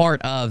like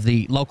part of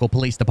the local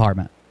police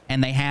department.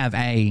 And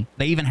they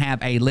even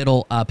have a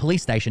little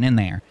police station in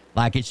there.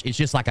 Like it's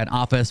just like an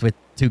office with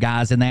two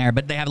guys in there,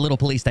 but they have a little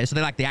police station. So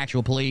they're like the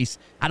actual police.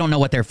 I don't know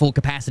what their full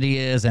capacity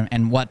is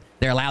and what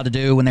they're allowed to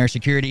do when they're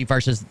security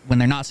versus when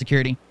they're not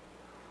security.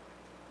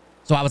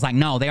 So I was like,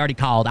 no, they already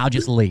called. I'll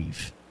just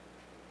leave.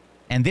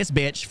 And this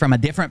bitch from a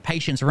different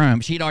patient's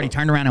room, she'd already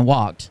turned around and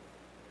walked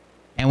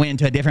and went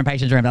into a different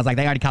patient's room. I was like,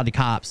 they already called the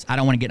cops. I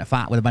don't want to get in a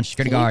fight with a bunch of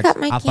security guards.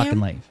 I'll fucking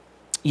leave.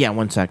 Yeah,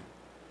 1 sec.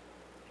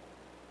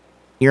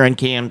 You're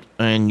uncammed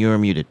and you're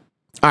muted.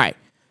 All right.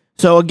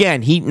 So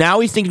again, he's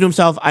thinking to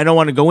himself, I don't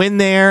want to go in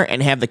there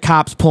and have the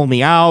cops pull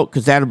me out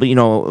because that'll be,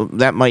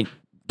 that might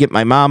get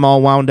my mom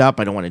all wound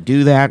up. I don't want to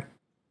do that.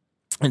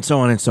 And so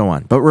on and so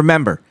on. But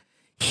remember,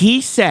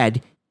 he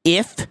said,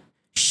 if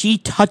she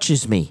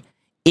touches me,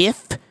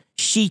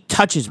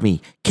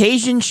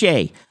 Cajun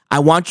Shay, I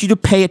want you to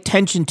pay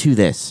attention to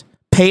this.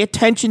 Pay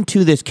attention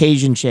to this,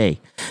 Cajun Shay,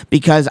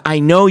 because I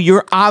know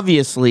you're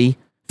obviously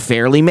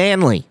fairly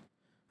manly.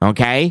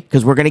 Okay?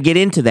 Because we're going to get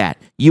into that.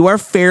 You are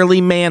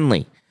fairly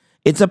manly.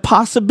 It's a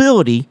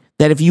possibility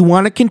that if you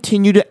want to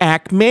continue to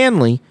act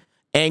manly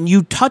and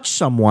you touch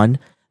someone,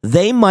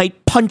 they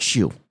might punch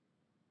you.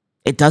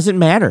 It doesn't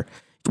matter.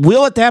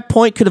 Will at that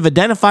point could have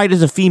identified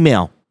as a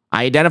female.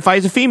 I identify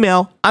as a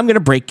female. I'm going to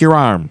break your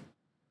arm.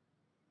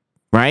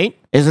 Right?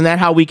 Isn't that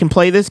how we can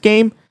play this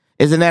game?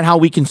 Isn't that how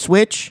we can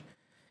switch?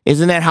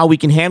 Isn't that how we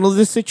can handle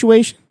this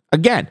situation?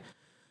 Again,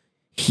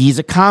 he's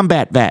a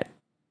combat vet.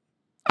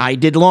 I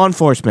did law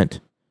enforcement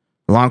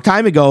a long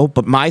time ago,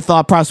 but my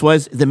thought process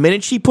was the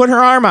minute she put her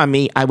arm on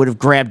me, I would have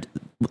grabbed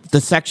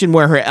the section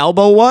where her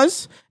elbow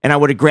was, and I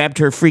would have grabbed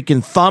her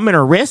freaking thumb and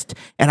her wrist,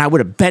 and I would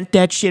have bent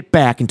that shit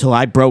back until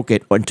I broke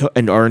it or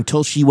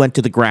until she went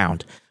to the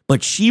ground.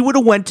 But she would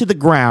have went to the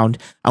ground.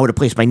 I would have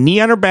placed my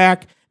knee on her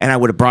back, and I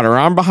would have brought her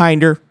arm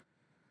behind her.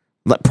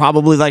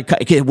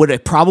 It would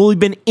have probably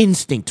been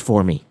instinct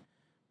for me.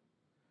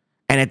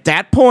 And at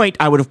that point,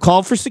 I would have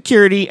called for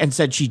security and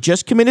said she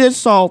just committed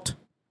assault.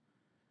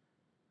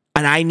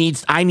 And I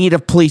need a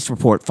police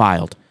report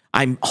filed.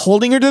 I'm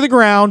holding her to the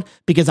ground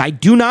because I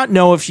do not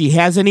know if she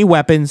has any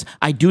weapons.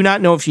 I do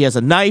not know if she has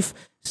a knife,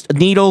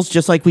 needles,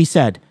 just like we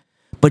said.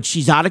 But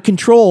she's out of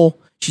control.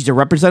 She's a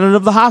representative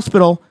of the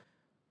hospital.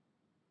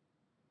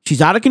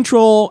 She's out of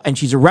control, and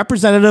she's a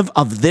representative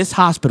of this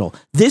hospital.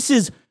 This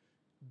is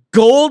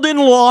golden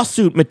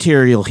lawsuit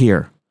material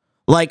here.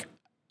 Like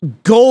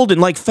golden,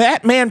 like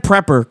Fat Man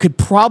Prepper could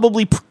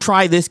probably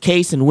try this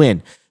case and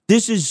win.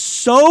 This is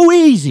so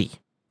easy.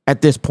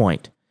 At this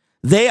point,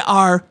 they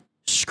are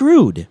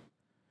screwed.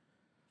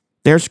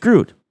 They're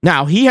screwed.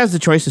 Now, he has the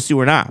choice to sue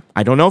or not.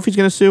 I don't know if he's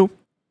going to sue.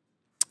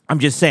 I'm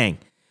just saying,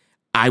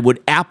 I would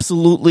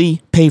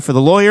absolutely pay for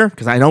the lawyer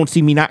because I don't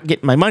see me not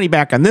getting my money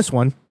back on this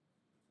one.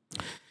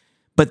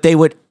 But they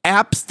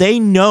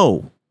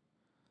know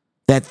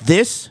that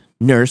this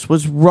nurse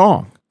was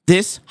wrong.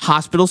 This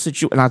hospital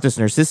situation, not this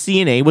nurse, this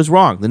CNA was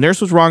wrong. The nurse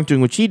was wrong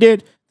doing what she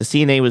did. The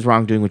CNA was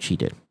wrong doing what she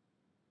did.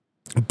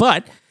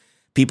 But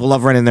people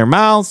love running their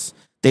mouths.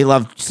 They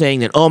love saying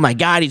that, oh my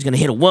God, he's going to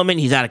hit a woman.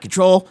 He's out of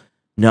control.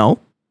 No,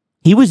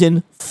 he was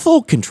in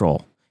full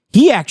control.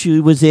 He actually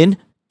was in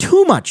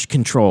too much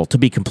control, to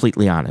be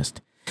completely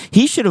honest.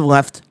 He should have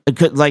left,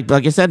 like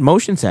I said,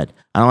 Motion said,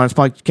 I don't want to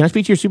speak. Can I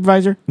speak to your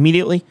supervisor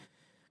immediately?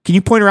 Can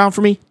you point around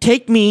for me?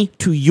 Take me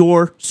to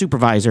your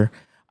supervisor.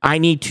 I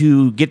need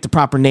to get the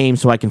proper name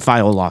so I can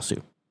file a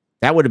lawsuit.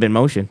 That would have been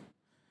Motion.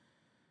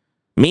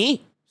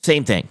 Me?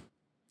 Same thing.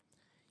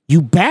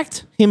 You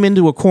backed him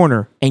into a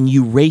corner and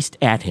you raced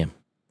at him.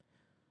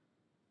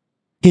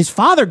 His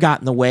father got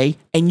in the way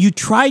and you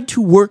tried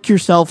to work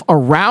yourself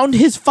around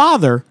his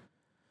father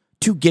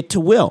to get to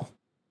Will.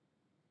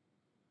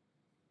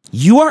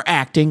 You're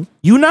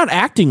not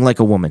acting like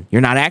a woman.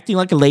 You're not acting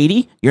like a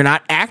lady. You're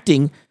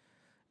acting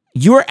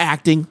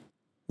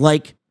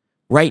like,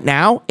 right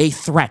now, a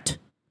threat.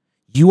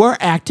 You are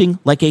acting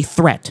like a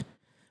threat.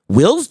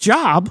 Will's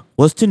job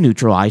was to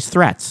neutralize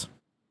threats.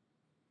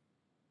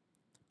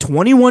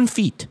 21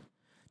 feet.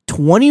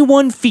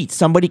 21 feet.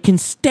 Somebody can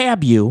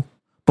stab you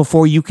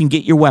before you can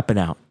get your weapon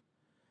out.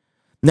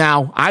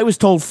 Now, I was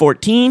told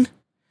 14.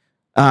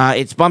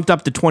 It's bumped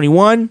up to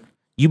 21.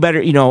 You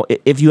better,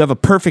 if you have a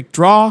perfect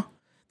draw,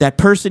 that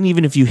person,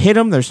 even if you hit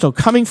them, they're still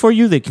coming for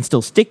you. They can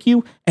still stick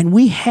you. And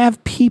we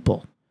have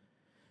people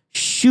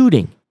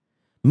shooting,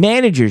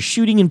 managers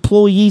shooting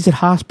employees at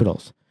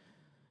hospitals.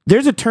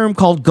 There's a term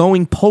called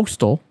going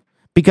postal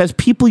because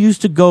people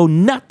used to go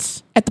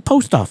nuts at the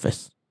post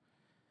office.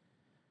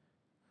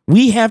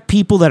 We have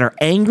people that are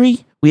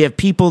angry. We have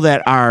people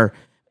that are,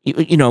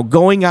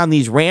 going on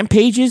these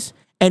rampages.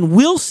 And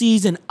Will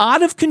sees an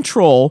out of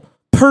control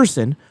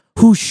person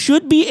who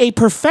should be a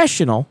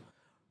professional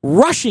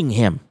rushing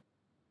him.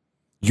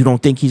 You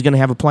don't think he's going to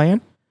have a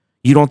plan?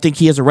 You don't think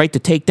he has a right to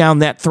take down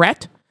that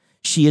threat?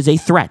 She is a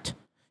threat.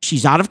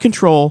 She's out of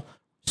control,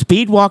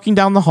 speed walking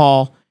down the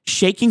hall,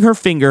 shaking her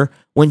finger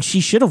when she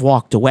should have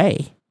walked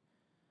away.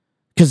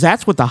 Because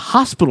that's what the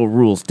hospital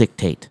rules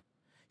dictate.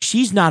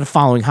 She's not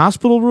following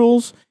hospital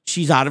rules.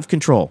 She's out of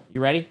control.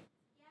 You ready?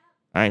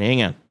 All right,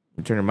 hang on.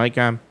 Turn her mic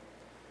on.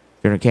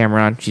 Turn her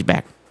camera on. She's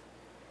back.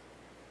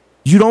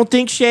 You don't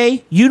think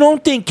Shay? You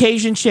don't think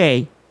Cajun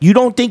Shay? You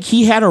don't think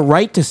he had a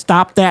right to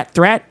stop that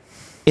threat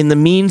in the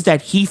means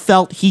that he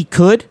felt he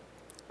could?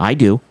 I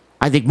do.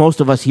 I think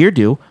most of us here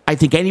do. I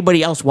think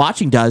anybody else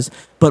watching does.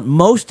 But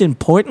most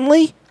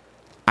importantly,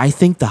 I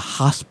think the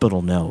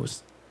hospital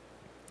knows.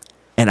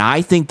 And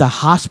I think the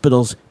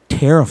hospital's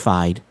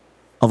terrified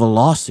of a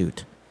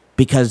lawsuit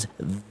because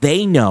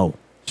they know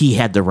he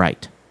had the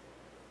right.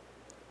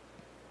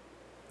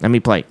 Let me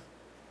play.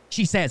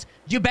 She says,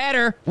 "You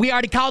better. We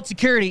already called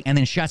security," and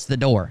then shuts the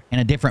door in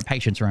a different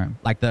patient's room,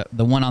 like the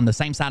one on the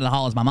same side of the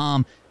hall as my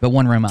mom, but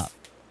one room up.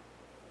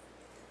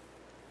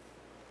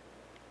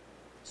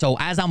 So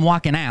as I'm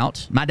walking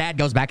out, my dad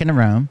goes back in the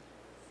room,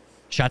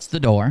 shuts the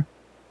door,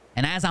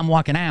 and as I'm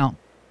walking out,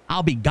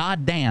 I'll be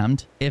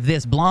goddamned if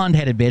this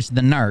blonde-headed bitch,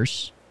 the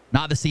nurse,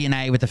 not the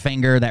CNA with the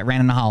finger that ran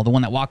in the hall, the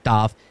one that walked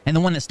off, and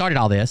the one that started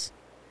all this,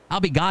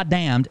 I'll be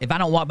goddamned if I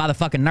don't walk by the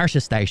fucking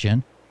nurse's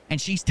station and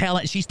she's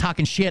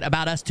talking shit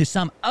about us to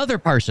some other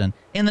person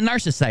in the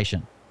nurse's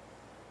station.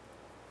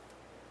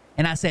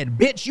 And I said,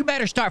 "Bitch, you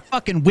better start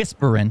fucking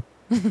whispering.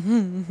 I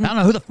don't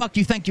know who the fuck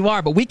you think you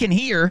are, but we can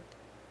hear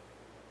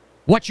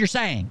what you're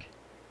saying."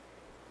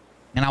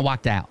 And I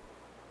walked out.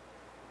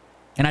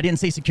 And I didn't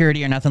see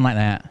security or nothing like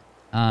that.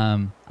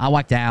 I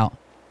walked out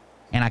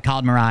and I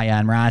called Mariah,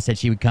 and Mariah said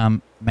she would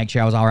come make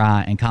sure I was all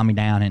right and calm me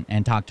down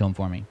and talk to him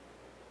for me.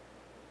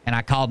 And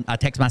I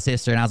texted my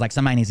sister and I was like,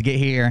 "Somebody needs to get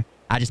here.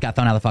 I just got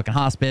thrown out of the fucking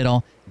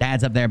hospital.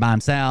 Dad's up there by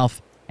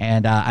himself."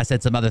 And I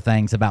said some other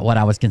things about what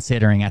I was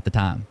considering at the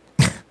time.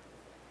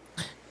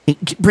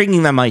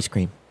 Bringing them ice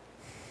cream.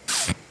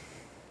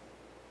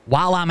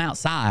 While I'm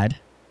outside,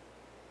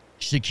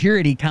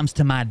 security comes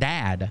to my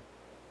dad.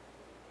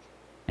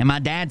 And my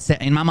dad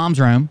said, in my mom's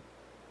room,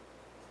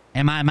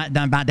 and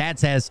my dad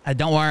says,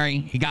 "Don't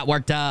worry, he got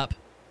worked up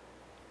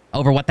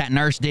over what that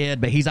nurse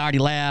did, but he's already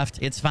left.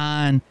 It's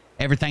fine.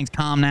 Everything's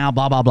calm now,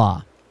 blah, blah,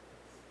 blah."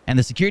 And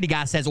the security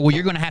guy says, "Well,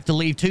 you're going to have to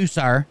leave too,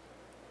 sir.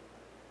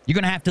 You're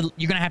going to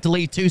have to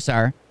leave too,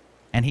 sir."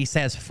 And he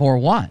says, "For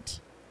what?"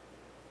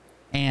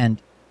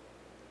 And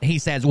he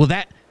says, "Well,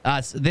 that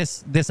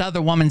this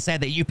other woman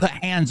said that you put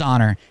hands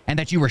on her and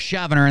that you were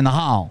shoving her in the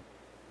hall."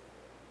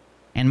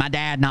 And my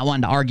dad, not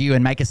wanting to argue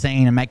and make a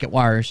scene and make it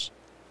worse,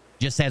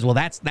 just says, "Well,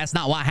 that's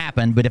not what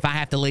happened, but if I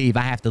have to leave,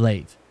 I have to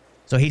leave."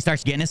 So he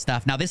starts getting his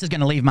stuff. Now, this is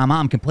going to leave my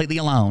mom completely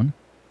alone,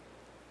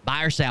 by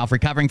herself,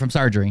 recovering from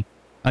surgery.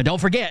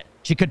 Don't forget,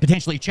 she could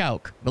potentially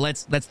choke, but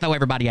let's throw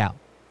everybody out.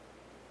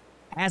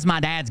 As my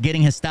dad's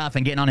getting his stuff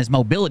and getting on his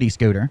mobility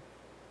scooter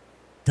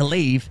to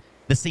leave,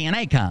 the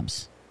CNA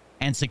comes,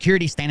 and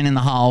security standing in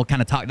the hall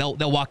kind of talk.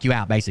 They'll walk you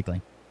out,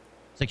 basically.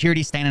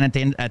 Security standing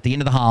at the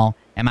end of the hall,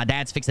 and my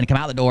dad's fixing to come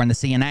out the door, and the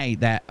CNA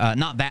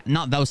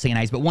not those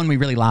CNAs, but one we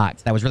really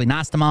liked, that was really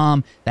nice to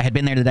Mom, that had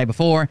been there the day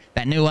before,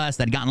 that knew us,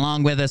 that had gotten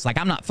along with us. Like,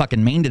 I'm not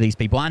fucking mean to these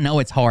people. I know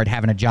it's hard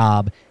having a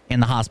job in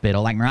the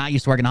hospital. Like, Mariah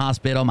used to work in the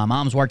hospital. My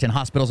mom's worked in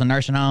hospitals and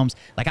nursing homes.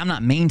 Like, I'm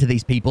not mean to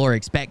these people or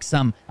expect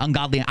some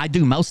ungodly. I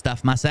do most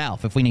stuff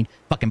myself. If we need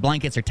fucking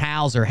blankets or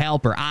towels or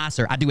help or ice,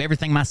 or I do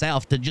everything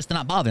myself to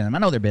not bother them. I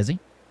know they're busy.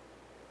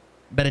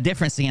 But a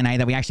different CNA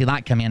that we actually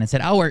liked come in and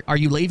said, "Oh, are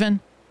you leaving?"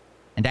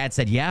 And Dad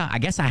said, "Yeah, I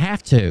guess I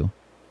have to.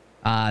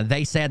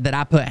 They said that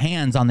I put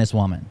hands on this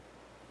woman,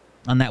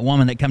 on that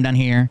woman that come down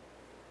here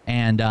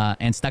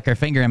and stuck her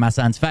finger in my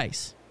son's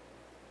face."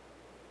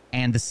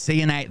 And this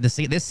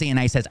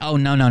CNA says, "Oh,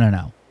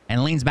 no,"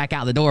 and leans back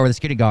out the door with the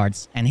security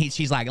guards. And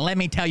she's like, "Let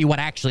me tell you what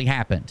actually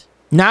happened."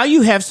 Now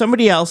you have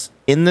somebody else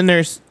in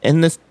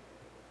the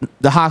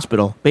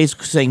hospital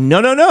basically saying,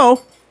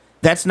 no,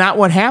 that's not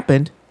what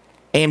happened.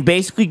 And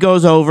basically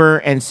goes over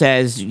and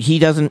says he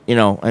doesn't,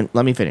 and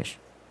let me finish.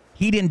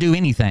 He didn't do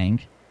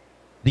anything.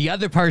 The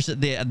other person,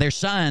 their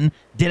son,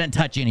 didn't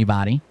touch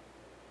anybody.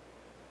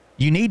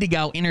 You need to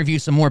go interview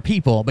some more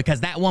people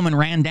because that woman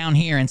ran down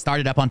here and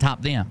started up on top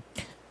of them.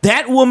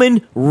 That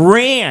woman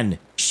ran.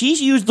 She's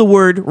used the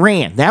word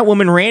ran. That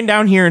woman ran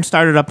down here and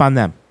started up on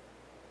them.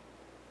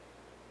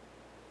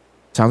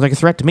 Sounds like a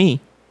threat to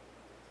me.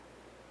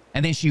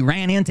 And then she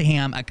ran into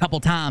him a couple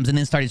times and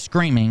then started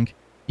screaming,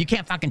 "You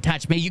can't fucking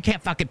touch me. You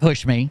can't fucking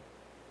push me."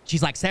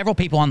 She's like, several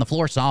people on the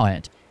floor saw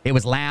it. It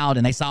was loud,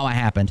 and they saw what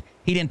happened.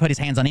 He didn't put his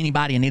hands on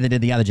anybody, and neither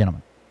did the other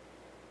gentleman.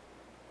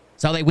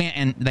 So they went,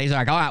 and they were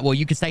like, "All right, well,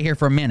 you can stay here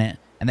for a minute."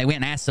 And they went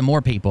and asked some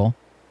more people,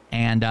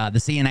 and the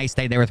CNA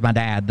stayed there with my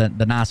dad,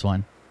 the nice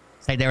one.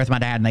 Stayed there with my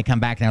dad, and they come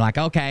back, and they're like,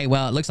 "Okay,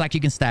 well, it looks like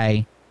you can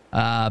stay,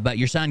 but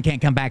your son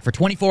can't come back for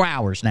 24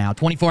 hours now.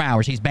 24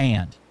 hours, he's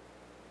banned."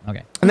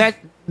 Okay. And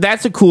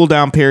that's a cool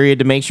down period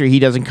to make sure he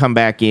doesn't come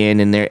back in,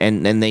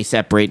 and they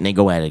separate and they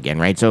go at it again,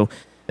 right? So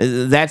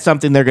that's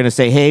something they're going to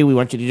say, "Hey, we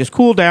want you to just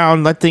cool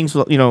down, let things,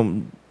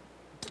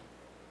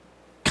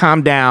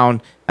 calm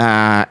down,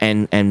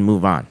 and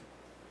move on."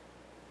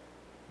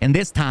 And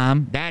this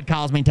time, Dad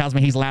calls me and tells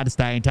me he's allowed to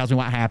stay and tells me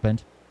what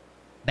happened.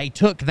 They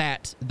took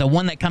the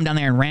one that come down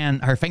there and ran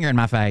her finger in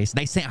my face,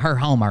 they sent her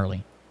home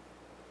early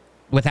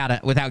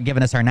without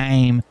giving us her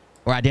name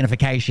or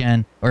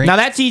identification. Now,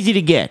 that's easy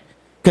to get.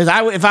 Because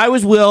if I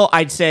was Will,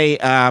 I'd say,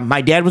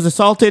 my dad was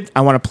assaulted.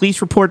 I want a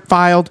police report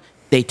filed.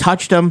 They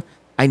touched him.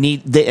 And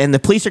the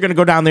police are going to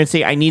go down there and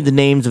say, "I need the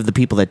names of the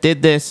people that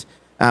did this.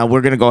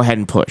 We're going to go ahead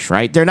and push,"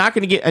 right? They're not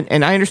going to get,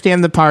 and I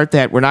understand the part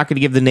that we're not going to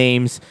give the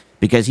names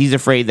because he's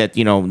afraid that,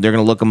 they're going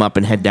to look him up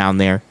and head down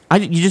there.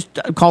 You just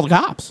call the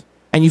cops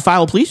and you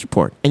file a police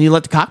report and you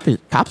let the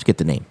cops get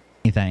the name.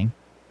 Anything.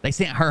 They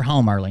sent her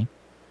home early.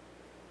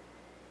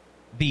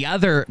 The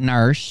other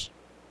nurse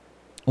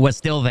was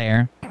still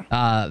there.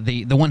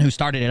 The one who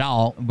started it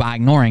all by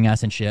ignoring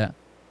us and shit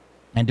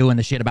and doing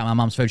the shit about my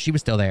mom's food, she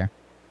was still there.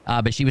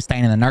 But she was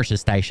staying in the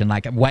nurse's station,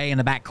 like way in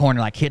the back corner,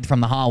 like hid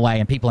from the hallway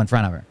and people in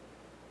front of her.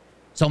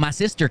 So my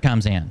sister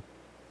comes in,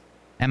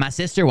 and my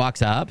sister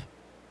walks up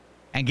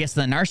and gets to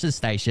the nurse's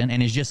station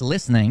and is just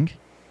listening.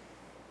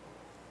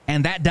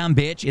 And that dumb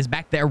bitch is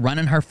back there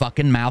running her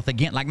fucking mouth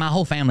again. Like, my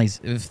whole family's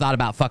thought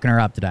about fucking her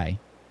up today.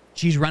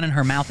 She's running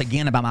her mouth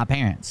again about my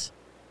parents.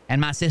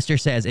 And my sister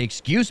says,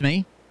 "Excuse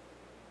me."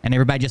 And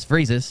everybody just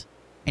freezes.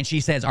 And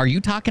she says, "Are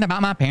you talking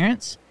about my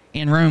parents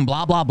in room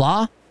blah, blah,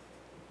 blah?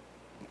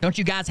 Don't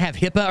you guys have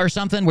HIPAA or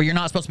something where you're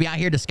not supposed to be out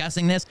here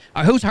discussing this?"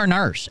 Or who's her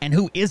nurse and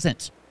who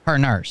isn't her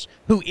nurse?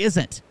 Who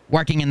isn't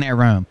working in their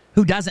room?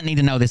 Who doesn't need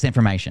to know this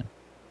information?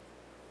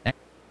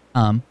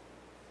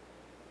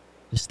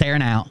 Just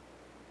staring out.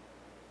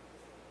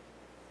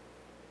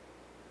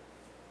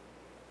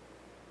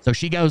 So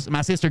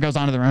my sister goes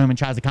onto the room and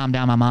tries to calm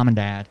down my mom and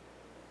dad.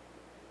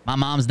 My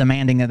mom's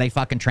demanding that they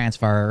fucking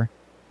transfer her.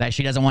 That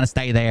she doesn't want to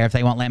stay there if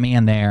they won't let me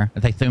in there.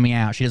 If they threw me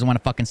out, she doesn't want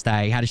to fucking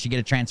stay. How does she get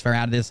a transfer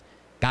out of this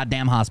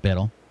goddamn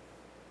hospital?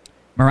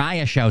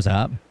 Mariah shows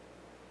up,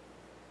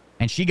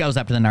 and she goes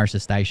up to the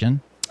nurse's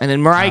station. And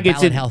then Mariah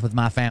gets in health with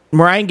my family.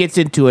 Mariah gets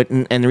into it,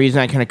 and the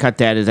reason I kind of cut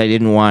that is I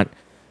didn't want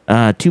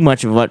too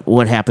much of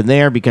what happened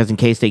there, because in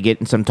case they get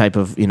in some type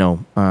of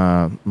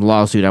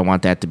lawsuit, I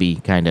want that to be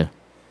kind of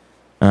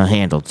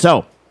handled.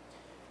 So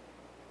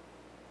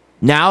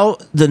now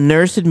the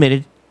nurse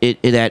admitted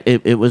that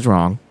it was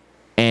wrong.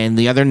 And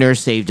the other nurse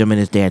saved him, and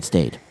his dad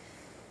stayed.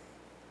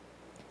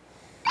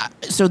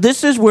 So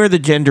this is where the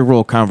gender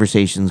role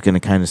conversation is going to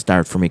kind of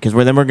start for me, because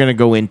then we're going to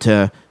go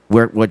into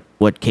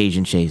what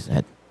Cajun Shay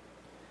said.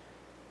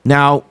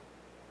 Now,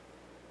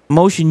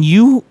 Motion,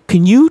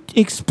 can you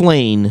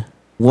explain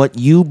what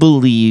you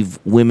believe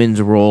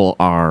women's role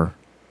are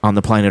on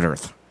the planet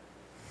Earth?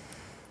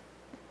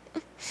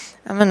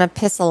 I'm going to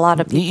piss a lot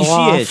of people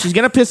off. She is. She's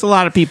going to piss a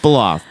lot of people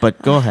off,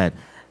 but go ahead.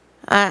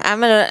 I'm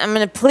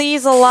gonna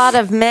please a lot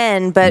of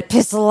men, but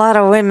piss a lot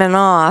of women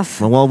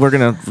off. Well, we're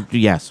gonna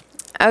yes.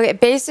 Okay,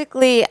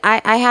 basically,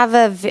 I have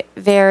a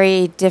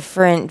very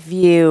different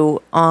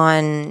view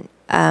on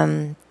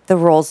the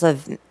roles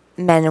of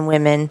men and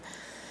women.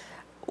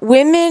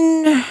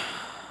 women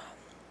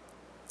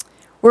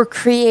were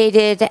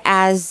created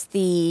as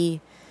the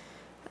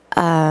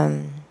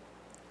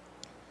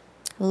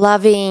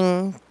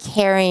loving,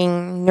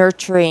 caring,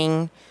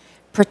 nurturing,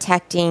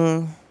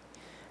 protecting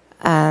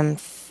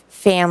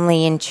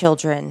family and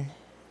children,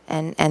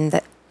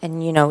 and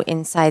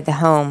inside the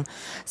home.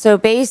 So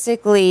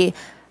basically,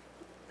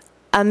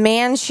 a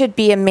man should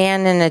be a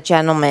man and a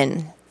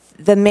gentleman.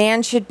 The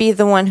man should be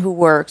the one who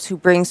works, who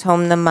brings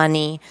home the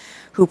money,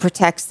 who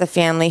protects the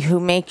family, who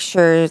makes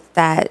sure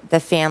that the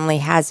family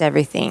has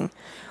everything.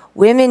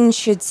 Women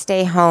should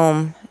stay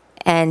home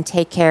and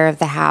take care of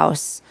the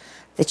house,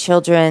 the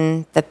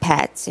children, the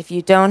pets. If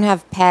you don't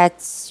have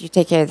pets, you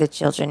take care of the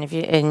children.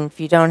 If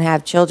you don't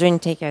have children, you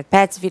take care of the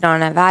pets. If you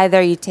don't have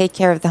either, you take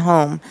care of the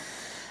home.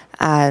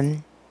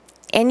 And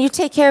you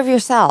take care of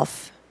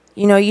yourself.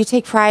 You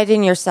take pride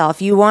in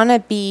yourself. You want to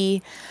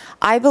be,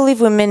 I believe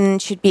women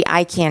should be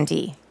eye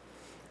candy.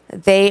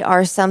 They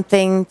are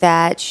something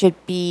that should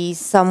be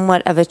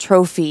somewhat of a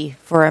trophy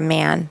for a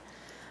man.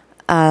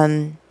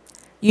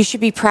 You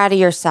should be proud of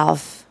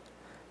yourself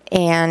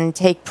and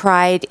take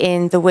pride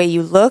in the way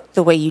you look,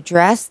 the way you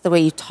dress, the way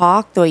you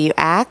talk, the way you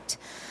act.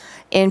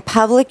 In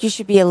public, you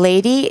should be a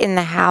lady. In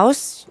the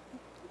house,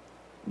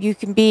 you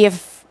can be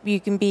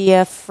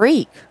a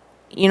freak.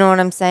 You know what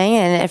I'm saying?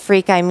 And a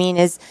freak, I mean,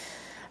 is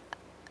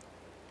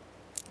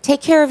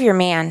take care of your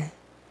man.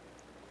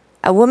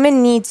 A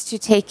woman needs to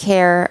take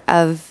care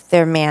of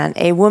their man.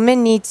 A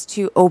woman needs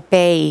to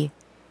obey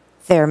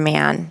their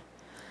man.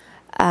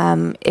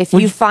 If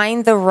you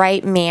find the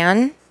right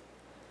man,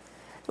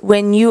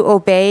 when you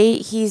obey,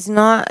 he's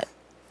going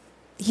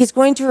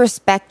to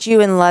respect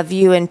you and love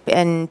you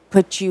and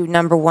put you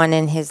number one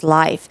in his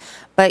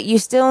life. But you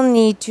still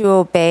need to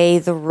obey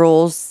the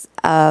rules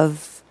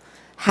of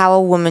how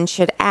a woman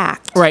should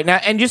act. Right. Now,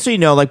 and just so you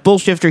know, like Bull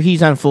Shifter,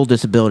 he's on full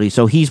disability,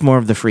 so he's more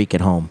of the freak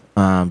at home.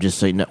 Just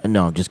so you know.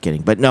 No, I'm just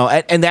kidding. But no,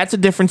 and that's a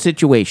different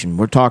situation.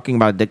 We're talking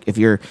about if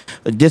you're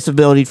a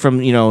disability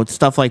from,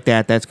 stuff like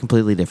that, that's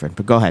completely different.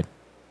 But go ahead.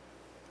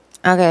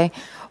 Okay.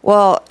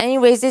 Well,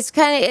 anyways,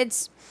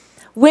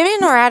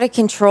 women are out of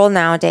control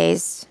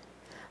nowadays.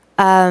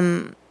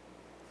 Women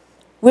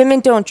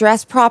don't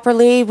dress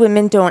properly.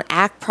 Women don't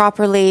act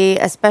properly,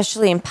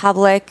 especially in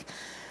public.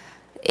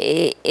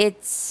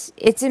 It's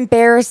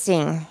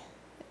embarrassing.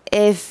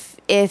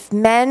 If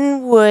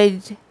men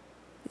would,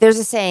 there's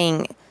a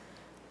saying,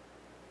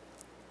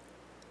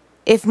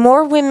 if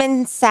more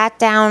women sat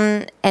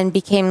down and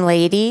became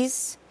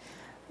ladies,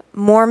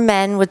 more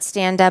men would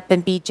stand up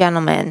and be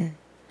gentlemen.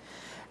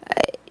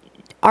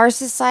 Our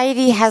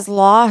society has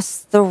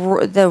lost the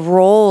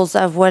roles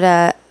of what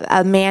a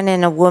man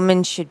and a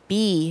woman should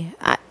be.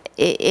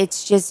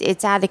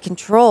 It's out of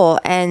control,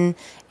 and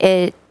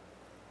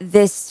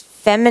this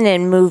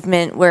feminine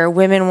movement where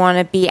women want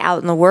to be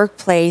out in the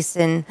workplace,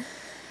 and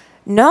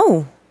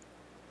no,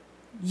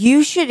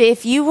 you should,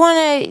 if you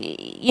want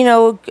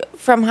to,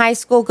 from high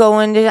school go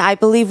into, I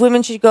believe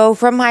women should go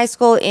from high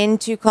school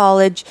into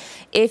college.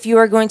 If you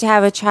are going to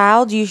have a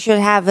child, you should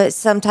have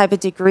some type of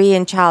degree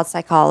in child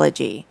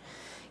psychology.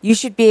 You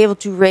should be able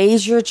to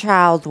raise your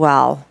child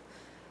well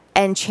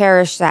and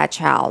cherish that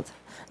child,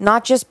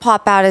 not just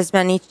pop out as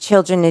many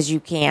children as you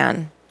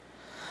can.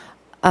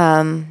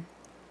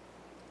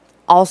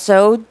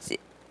 Also,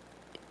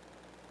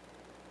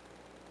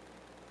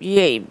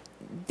 the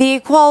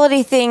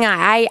equality thing,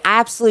 I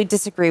absolutely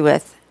disagree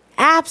with.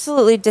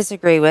 Absolutely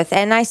disagree with.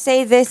 And I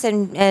say this,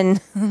 and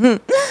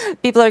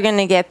people are going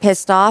to get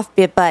pissed off,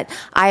 but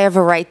I have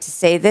a right to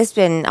say this,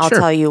 and I'll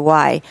tell you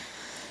why.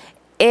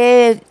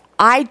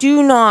 I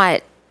do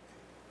not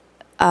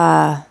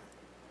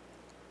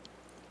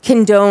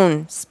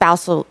condone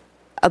spousal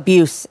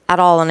abuse at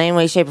all in any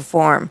way, shape, or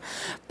form.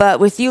 But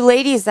with you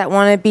ladies that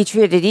want to be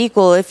treated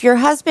equal, if your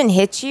husband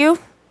hits you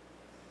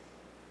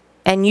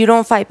and you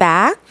don't fight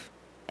back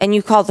and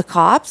you call the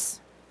cops,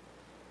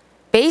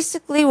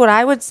 basically what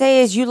I would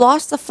say is you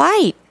lost the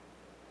fight.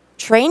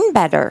 Train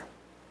better.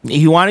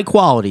 You want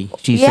equality,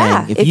 she's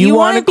saying. If you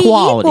want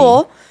equality, be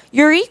equal,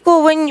 you're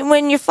equal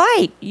when you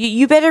fight.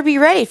 You better be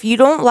ready. If you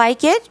don't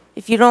like it,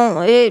 if you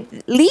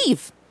don't,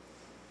 leave.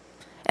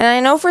 And I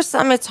know for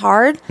some it's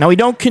hard. Now, we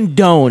don't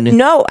condone.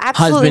 No,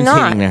 absolutely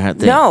not. Their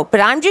no,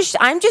 but I'm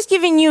just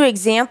giving you an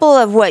example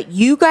of what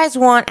you guys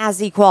want as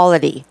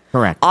equality.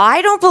 Correct.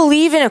 I don't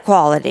believe in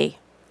equality.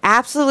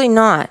 Absolutely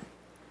not.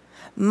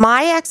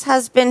 My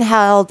ex-husband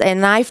held a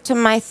knife to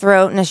my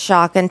throat and a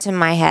shotgun to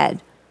my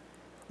head.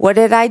 What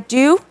did I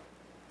do?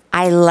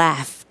 I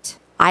left.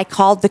 I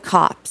called the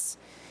cops.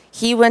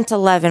 He went to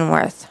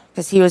Leavenworth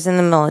because he was in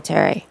the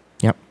military.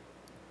 Yep.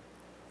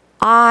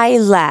 I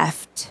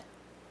left.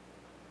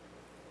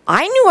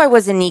 I knew I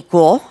wasn't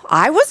equal.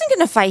 I wasn't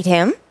going to fight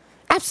him.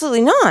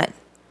 Absolutely not.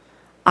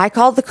 I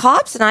called the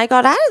cops and I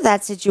got out of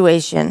that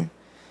situation.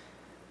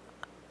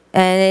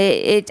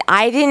 And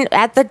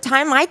at the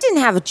time, I didn't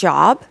have a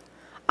job.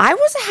 I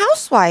was a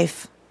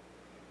housewife.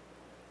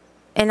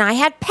 And I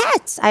had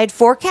pets. I had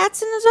 4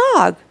 cats and a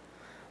dog.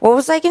 What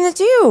was I going to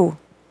do?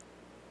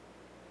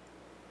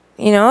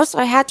 So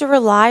I had to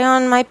rely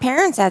on my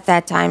parents at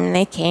that time, and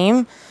they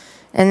came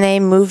and they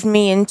moved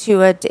me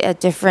into a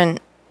different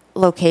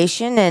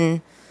location,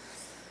 and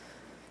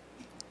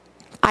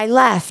I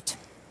left.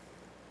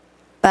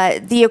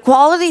 But the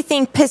equality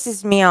thing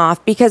pisses me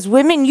off because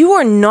women, you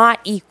are not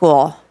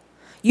equal.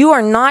 You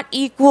are not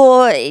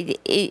equal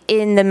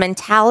in the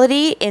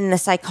mentality, in the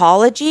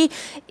psychology,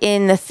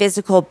 in the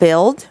physical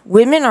build.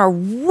 Women are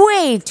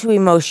way too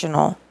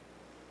emotional.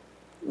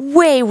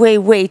 Way, way,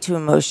 way too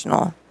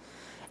emotional.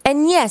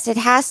 And yes, it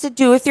has to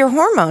do with your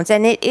hormones,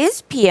 and it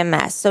is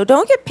PMS. So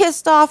don't get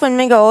pissed off when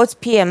we go, oh, it's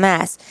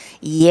PMS.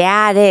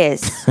 Yeah, it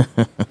is.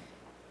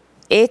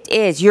 It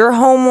is. Your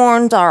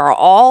hormones are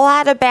all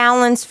out of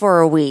balance for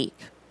a week.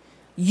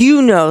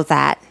 You know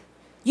that.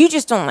 You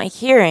just don't like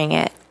hearing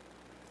it.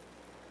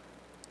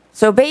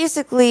 So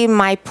basically,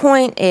 my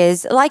point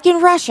is, like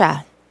in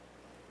Russia,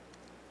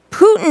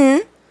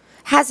 Putin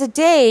has a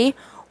day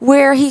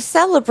where he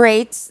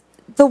celebrates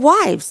the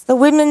wives, the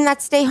women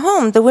that stay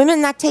home, the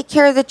women that take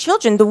care of the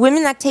children, the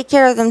women that take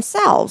care of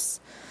themselves.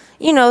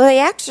 They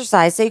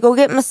exercise, they go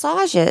get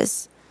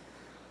massages.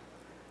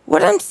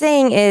 What I'm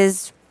saying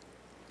is,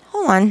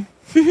 hold on.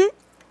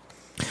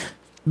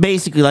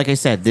 Basically, like I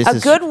said, this is... A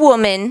good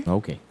woman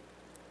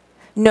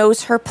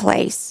knows her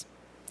place.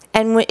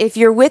 And if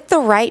you're with the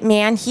right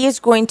man, he is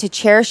going to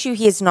cherish you.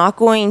 He is not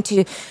going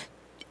to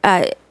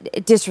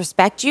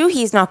disrespect you.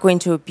 He's not going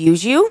to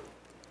abuse you.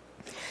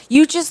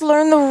 You just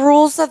learn the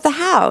rules of the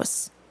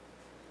house.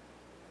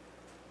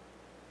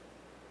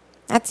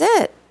 That's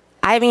it.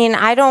 I mean,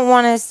 I don't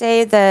want to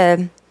say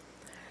the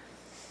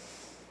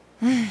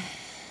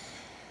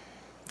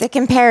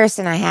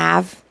comparison I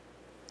have,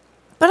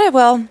 but I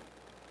will.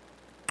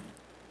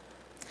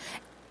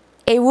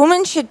 A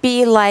woman should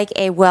be like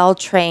a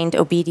well-trained,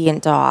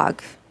 obedient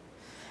dog.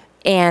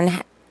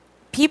 And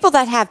people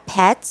that have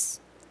pets,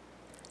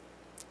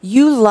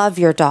 you love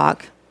your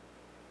dog.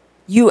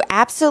 You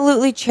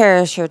absolutely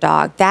cherish your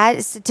dog.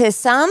 To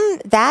some,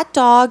 that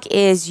dog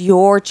is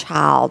your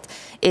child,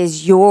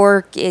 is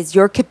your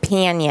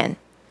companion.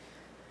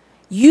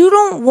 You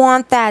don't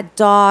want that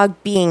dog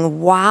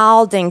being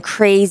wild and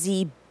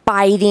crazy,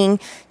 biting,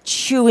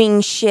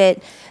 chewing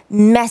shit,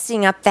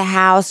 messing up the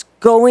house,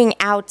 going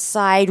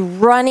outside,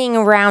 running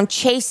around,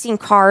 chasing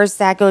cars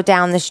that go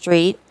down the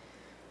street.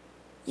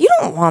 You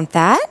don't want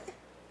that.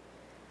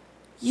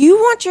 You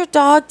want your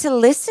dog to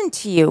listen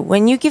to you.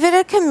 When you give it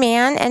a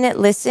command and it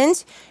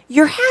listens,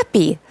 you're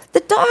happy. The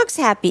dog's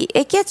happy.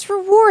 It gets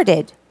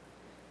rewarded.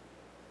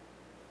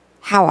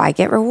 How I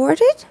get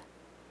rewarded?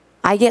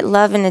 I get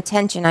love and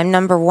attention. I'm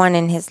number one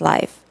in his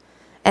life.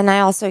 And I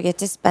also get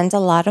to spend a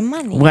lot of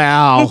money.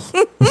 Wow.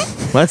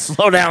 Let's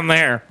slow down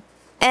there.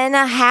 And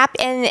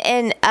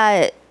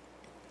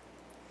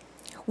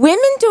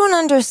women don't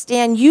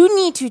understand. You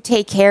need to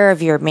take care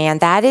of your man.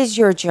 That is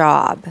your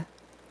job.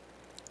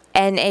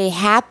 And a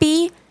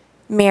happy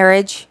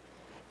marriage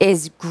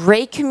is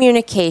great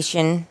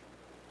communication,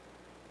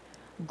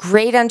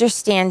 great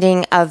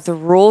understanding of the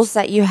rules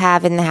that you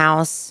have in the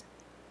house,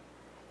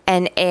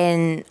 and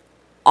an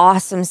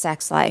awesome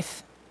sex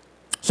life.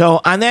 So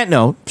on that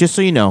note, just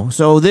so you know,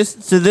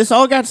 this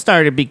all got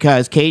started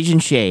because Cajun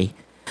Shay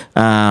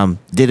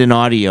did an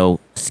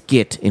audio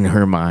skit in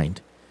her mind.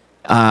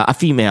 A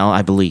female,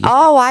 I believe.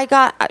 Oh, you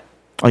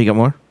got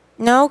more?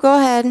 No, go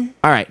ahead.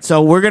 All right,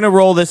 so we're going to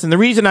roll this, and the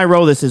reason I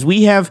roll this is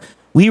we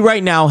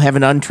right now have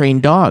an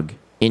untrained dog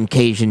in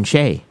Cajun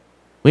Shay.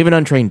 We have an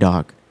untrained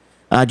dog.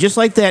 Just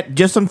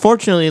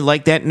unfortunately,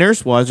 like that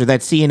nurse was, or that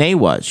CNA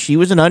was. She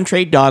was an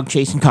untrained dog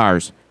chasing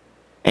cars,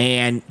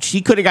 and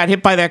she could have got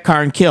hit by that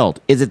car and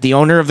killed. Is it the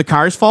owner of the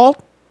car's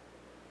fault?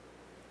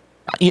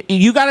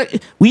 You got to...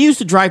 We used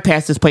to drive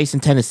past this place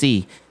in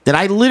Tennessee that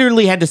I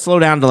literally had to slow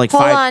down to like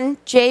Hold on,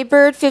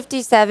 Jaybird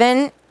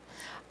 57.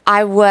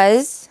 I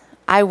was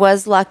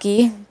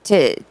lucky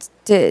to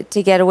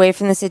get away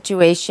from the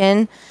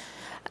situation.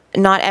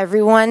 Not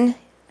everyone.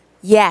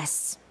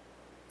 Yes,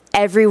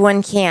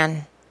 everyone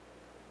can.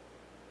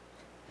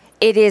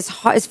 It is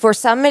hard. For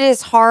some, it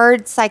is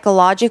hard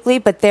psychologically,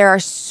 but there are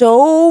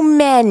so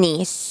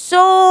many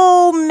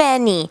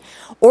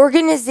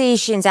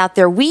organizations out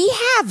there. We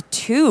have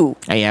two.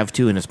 I have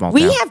two in a small town.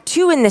 We have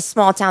two in this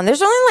small town.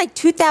 There's only like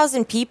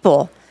 2,000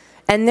 people.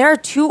 And there are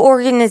two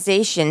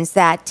organizations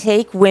that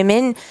take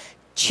women,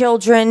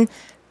 children,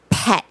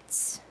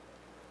 pets,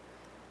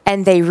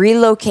 and they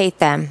relocate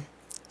them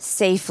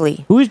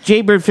safely. Who is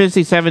Jaybird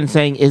 57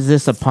 saying, is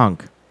this a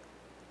punk?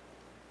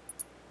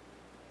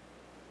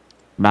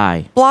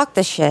 Bye. Block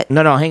the shit.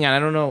 No, hang on.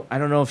 I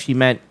don't know if she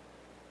meant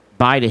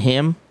bye to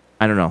him.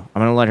 I don't know. I'm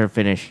going to let her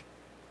finish.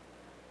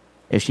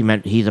 If she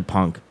meant he's a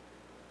punk.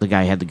 The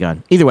guy had the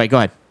gun. Either way, go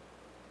ahead.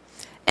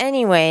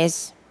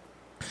 Anyways.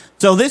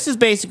 So this is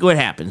basically what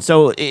happened.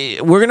 So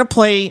I'm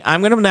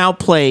going to now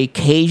play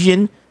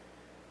Cajun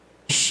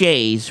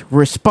Shay's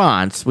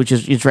response, which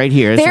is right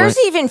here. There's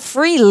even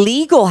free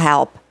legal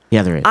help.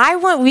 Yeah, there is.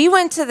 We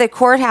went to the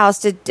courthouse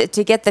to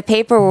get the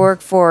paperwork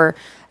for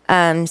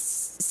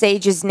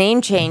Sage's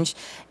name change,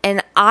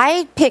 and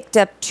I picked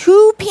up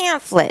 2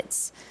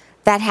 pamphlets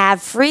that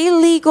have free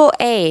legal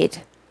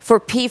aid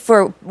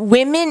for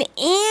women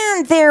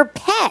and their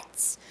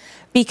pets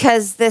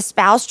because the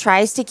spouse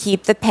tries to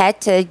keep the pet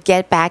to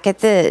get back at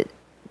the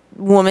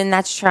woman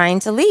that's trying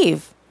to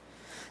leave.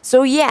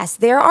 So yes,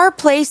 there are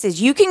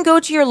places you can go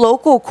to your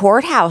local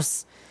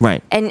courthouse,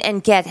 right,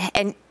 and get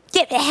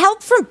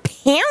help from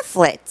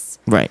pamphlets.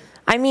 Right.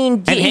 I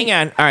mean, and hang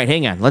on. All right,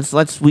 hang on.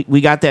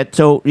 We got that.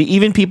 So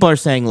even people are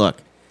saying, look,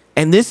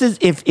 and this is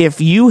if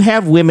you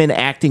have women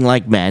acting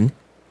like men,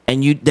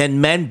 and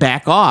then men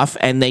back off,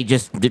 and they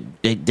just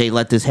they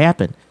let this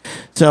happen.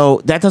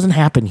 So that doesn't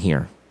happen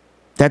here.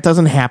 That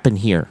doesn't happen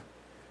here.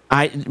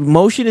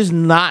 Motion is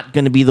not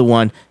going to be the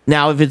one.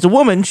 Now, if it's a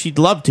woman, she'd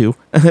love to,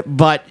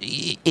 but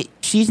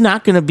she's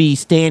not going to be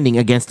standing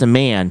against a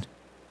man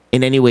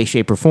in any way,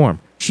 shape, or form.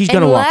 She's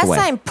going to walk away.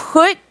 Unless I'm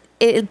put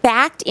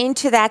backed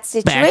into that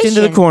situation. Backed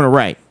into the corner,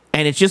 right.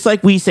 And it's just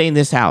like we say in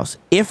this house.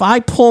 If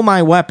I pull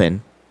my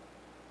weapon,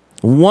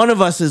 one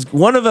of us is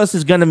going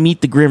to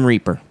meet the Grim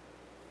Reaper.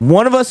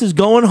 One of us is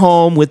going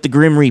home with the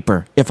Grim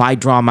Reaper if I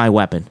draw my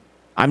weapon.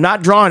 I'm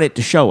not drawing it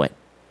to show it.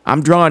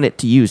 I'm drawing it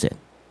to use it.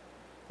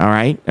 All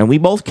right? And we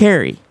both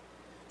carry.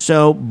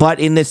 So, but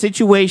in the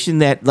situation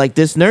that like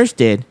this nurse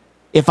did,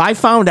 if I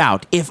found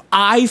out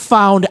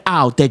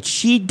that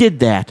she did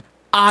that,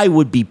 I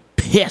would be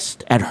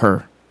pissed at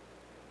her.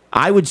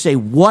 I would say,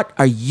 "What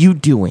are you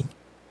doing?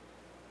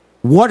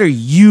 What are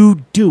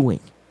you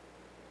doing?"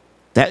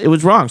 That it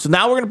was wrong. So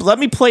now let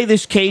me play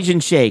this Cajun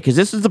Shay, because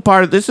this is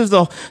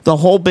the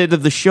whole bit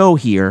of the show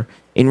here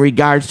in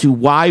regards to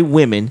why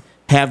women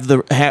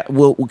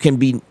can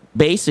be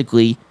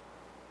basically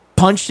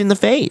punched in the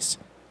face.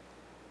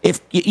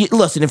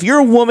 Listen, if you're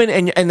a woman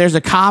and there's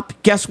a cop,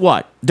 guess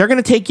what? They're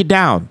going to take you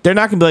down. They're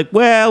not going to be like,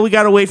 well, we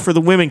got to wait for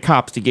the women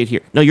cops to get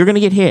here. No, you're going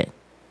to get hit.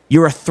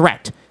 You're a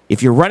threat.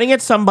 If you're running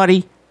at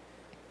somebody,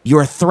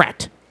 you're a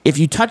threat. If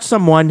you touch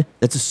someone,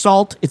 that's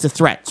assault. It's a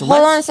threat. So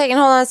hold on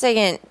a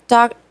second.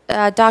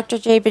 Dr.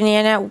 J.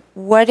 Banana,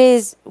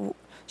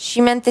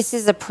 she meant this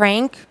is a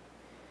prank?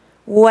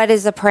 What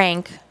is a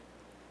prank?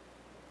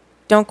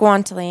 Don't go on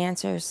until he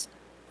answers,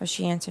 or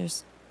she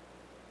answers.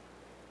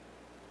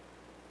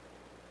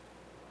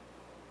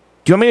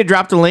 Do you want me to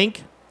drop the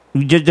link?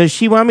 Does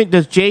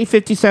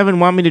J57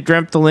 want me to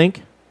drop the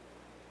link?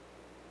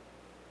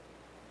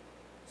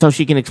 So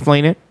she can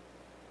explain it?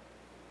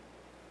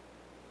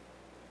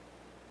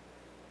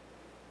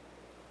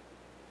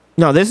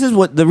 No, this is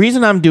the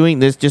reason I'm doing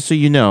this, just so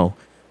you know,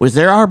 was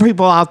there are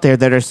people out there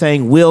that are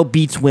saying Will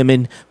beats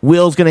women,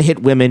 Will's going to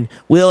hit women,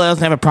 Will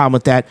doesn't have a problem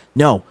with that.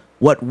 No,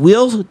 what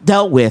Will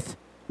dealt with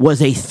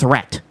was a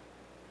threat.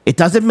 It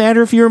doesn't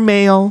matter if you're a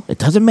male, it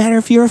doesn't matter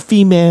if you're a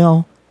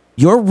female,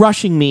 you're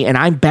rushing me and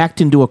I'm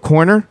backed into a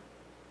corner,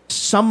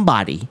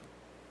 something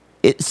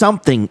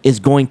is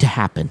going to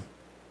happen.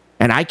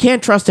 And I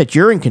can't trust that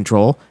you're in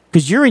control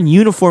because you're in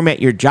uniform at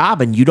your job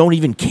and you don't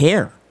even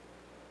care.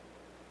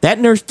 That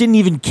nurse didn't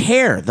even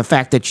care the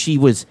fact that she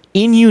was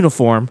in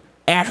uniform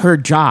at her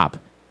job.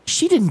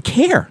 She didn't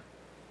care.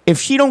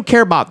 If she don't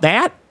care about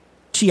that,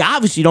 she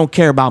obviously don't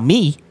care about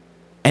me.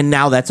 And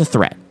now that's a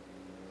threat.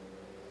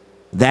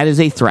 That is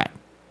a threat.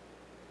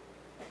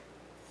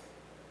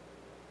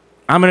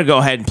 I'm going to go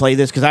ahead and play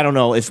this because I don't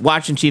know.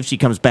 Watch and see if she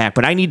comes back.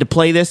 But I need to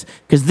play this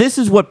because this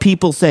is what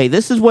people say.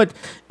 This is what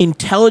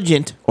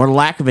intelligent or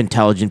lack of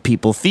intelligent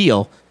people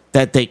feel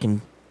that they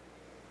can.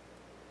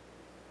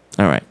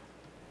 All right.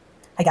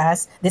 Hey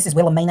guys, this is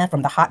Wilhelmina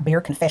from the Hot Beer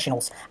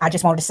Confessionals. I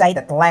just wanted to say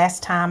that the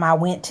last time I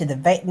went to the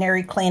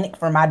veterinary clinic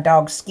for my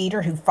dog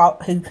Skeeter,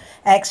 who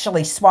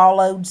actually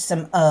swallowed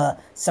some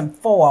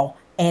foil,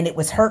 and it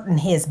was hurting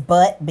his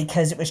butt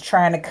because it was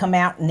trying to come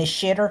out in his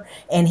shitter,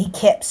 and he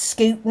kept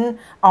scooting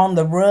on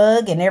the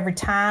rug, and every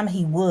time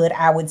he would,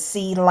 I would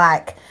see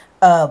like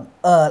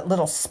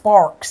little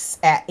sparks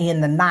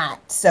in the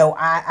night. So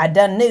I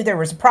done knew there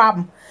was a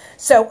problem.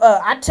 So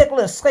I took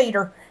little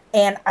Skeeter,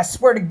 and I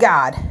swear to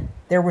God,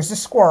 there was a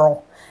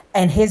squirrel,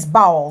 and his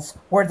balls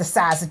were the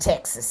size of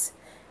Texas.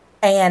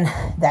 And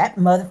that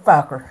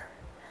motherfucker,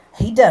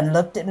 he done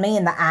looked at me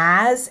in the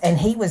eyes, and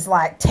he was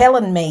like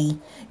telling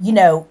me, you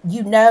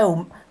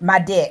know, my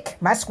dick.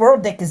 My squirrel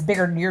dick is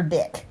bigger than your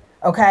dick,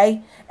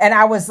 okay? And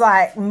I was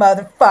like,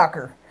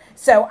 motherfucker.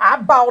 So I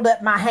balled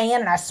up my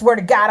hand, and I swear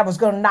to God I was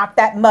going to knock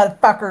that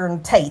motherfucker in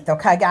the teeth,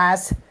 okay,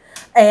 guys?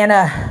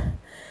 And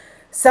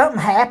something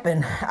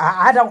happened.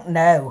 I don't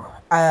know.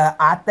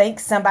 I think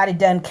somebody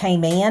done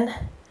came in,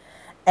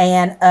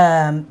 and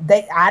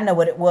I know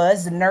what it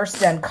was. The nurse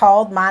done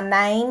called my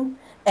name,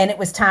 and it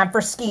was time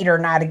for Skeeter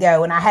and I to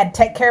go, and I had to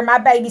take care of my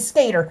baby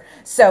Skeeter.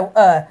 So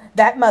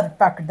that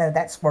motherfucker, though,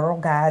 that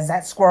squirrel, guys,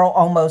 that squirrel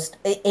almost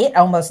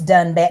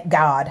done met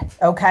God,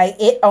 okay?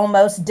 It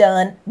almost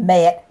done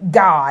met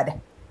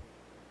God.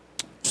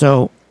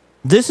 So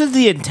this is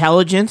the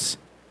intelligence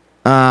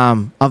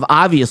of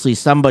obviously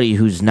somebody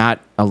who's not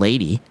a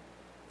lady.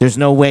 There's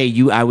no way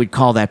I would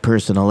call that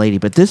person a lady,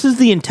 but this is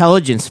the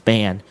intelligence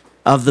span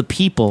of the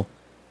people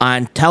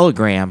on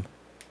Telegram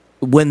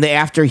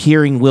after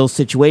hearing Will's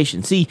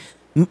situation. See,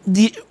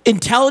 the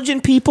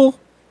intelligent people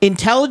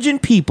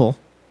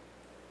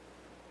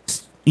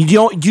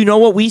Do you know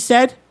what we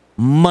said?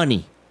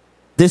 Money.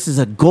 This is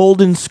a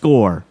golden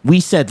score. We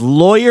said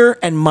lawyer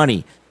and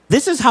money.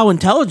 This is how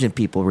intelligent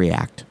people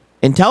react.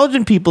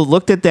 Intelligent people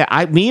looked at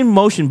that. Me and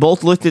Motion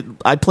both looked at.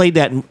 I played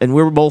that, and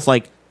we were both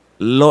like,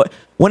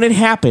 when it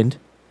happened,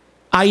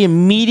 I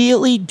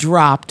immediately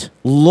dropped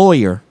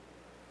lawyer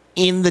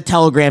in the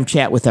Telegram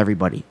chat with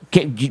everybody.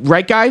 Okay,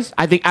 right, guys?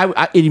 I think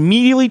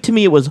immediately to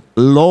me it was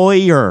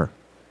lawyer.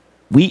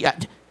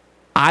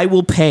 I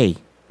will pay.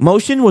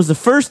 Motion was the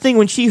first thing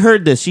when she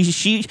heard this.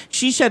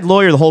 She said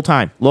lawyer the whole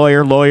time.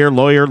 Lawyer. We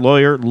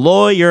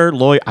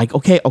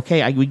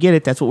get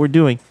it. That's what we're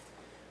doing.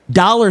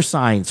 Dollar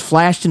signs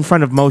flashed in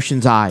front of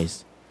Motion's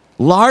eyes.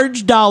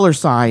 Large dollar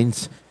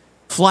signs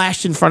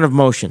flashed in front of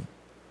Motion.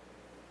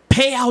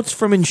 Payouts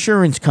from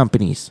insurance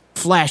companies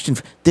flashed in.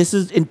 This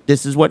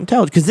is what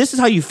intelligence, because this is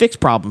how you fix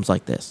problems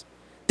like this.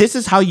 This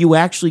is how you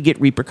actually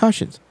get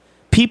repercussions.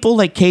 People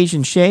like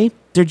Cajun Shay,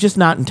 they're just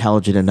not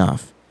intelligent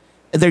enough.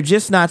 They're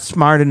just not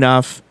smart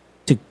enough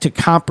to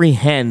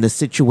comprehend the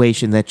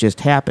situation that just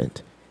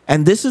happened.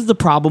 And this is the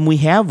problem we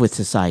have with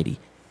society.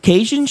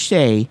 Cajun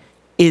Shay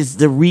is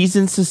the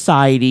reason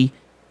society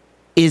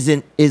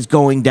is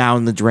going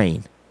down the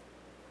drain.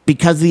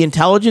 Because the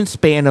intelligence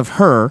span of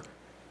her,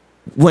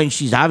 when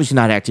she's obviously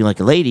not acting like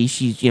a lady,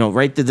 she's,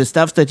 right to the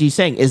stuff that he's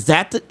saying. Is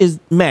that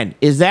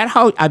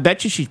how, I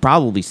bet you she's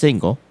probably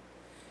single.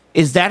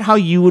 Is that how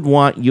you would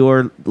want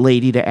your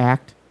lady to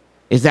act?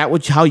 Is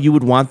that how you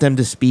would want them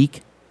to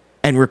speak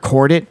and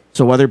record it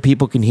so other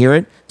people can hear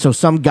it? So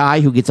some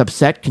guy who gets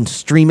upset can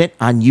stream it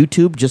on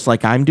YouTube just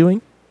like I'm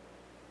doing?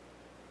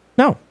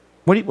 No.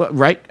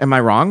 Right? Am I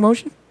wrong,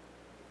 Motion?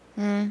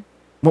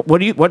 What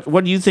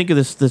do you think of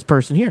this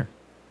person here?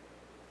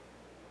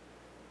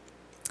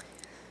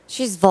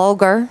 She's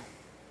vulgar,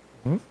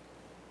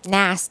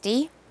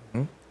 nasty,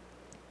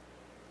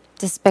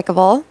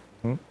 despicable,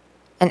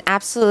 and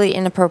absolutely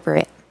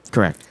inappropriate.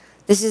 Correct.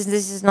 This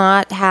is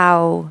not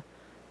how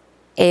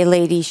a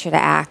lady should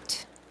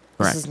act.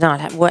 Correct. This is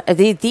not what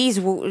these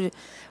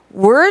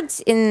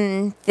words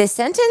in this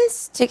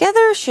sentence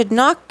together should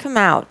not come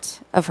out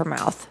of her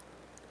mouth.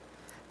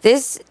 I'm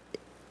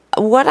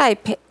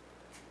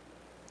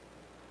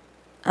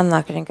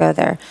not going to go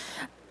there.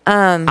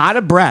 Out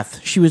of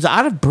breath. She was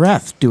out of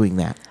breath doing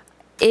that.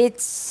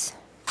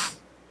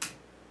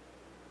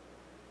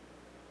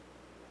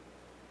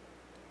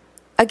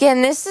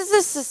 Again, this is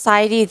a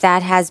society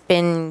that has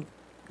been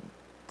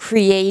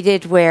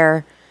created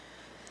where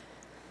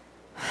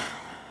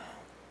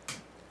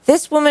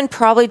this woman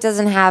probably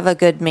doesn't have a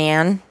good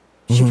man.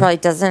 She probably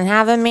doesn't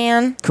have a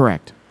man.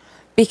 Correct.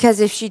 Because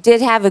if she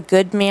did have a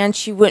good man,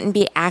 she wouldn't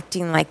be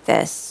acting like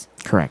this.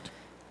 Correct.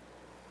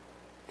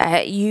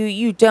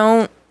 You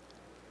don't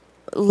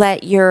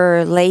let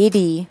your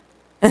lady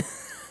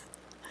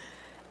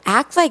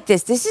act like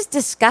this. This is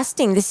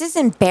disgusting. This is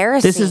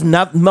embarrassing. This is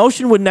not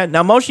Motion would not.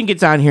 Now Motion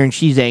gets on here and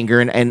she's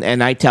angry,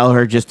 and I tell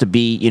her just to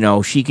be,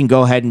 she can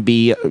go ahead and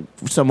be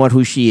somewhat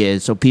who she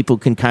is, so people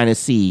can kind of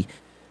see.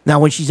 Now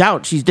when she's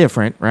out, she's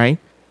different, right?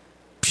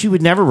 She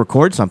would never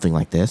record something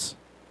like this.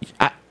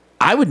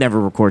 I would never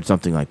record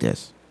something like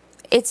this.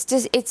 It's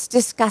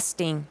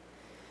disgusting.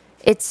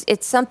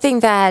 It's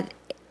something that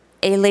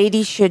a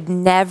lady should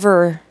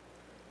never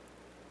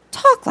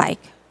talk like.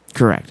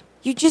 Correct.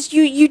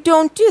 You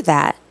don't do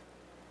that.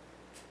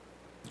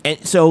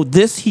 And so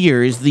this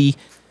here is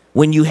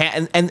when you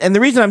have, and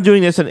the reason I'm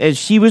doing this is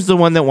she was the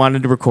one that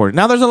wanted to record it.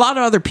 Now there's a lot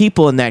of other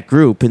people in that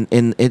group, and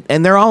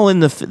they're all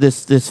in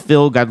this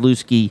Phil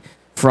Godlewski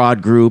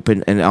fraud group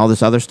and all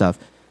this other stuff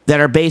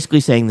that are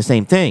basically saying the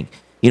same thing.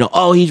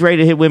 He's ready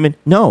to hit women.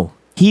 No,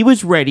 he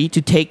was ready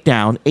to take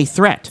down a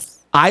threat.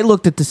 I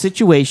looked at the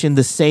situation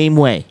the same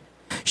way.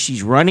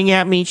 She's running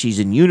at me. She's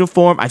in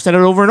uniform. I've said it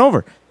over and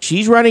over.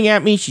 She's running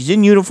at me. She's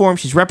in uniform.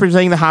 She's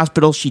representing the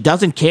hospital. She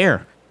doesn't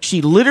care.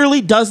 She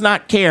literally does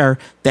not care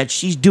that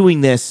she's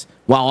doing this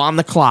while on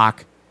the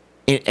clock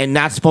and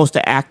not supposed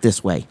to act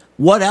this way.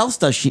 What else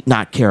does she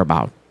not care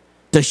about?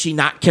 Does she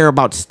not care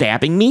about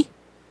stabbing me?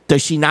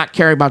 Does she not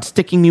care about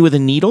sticking me with a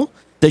needle?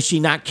 Does she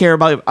not care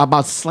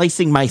about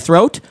slicing my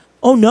throat?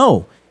 Oh,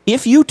 no.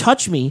 If you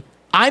touch me,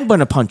 I'm going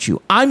to punch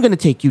you. I'm going to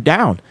take you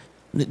down,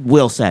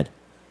 Will said.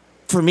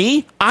 For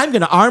me, I'm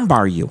going to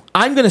armbar you.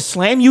 I'm going to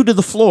slam you to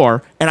the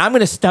floor, and I'm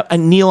going to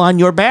kneel on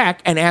your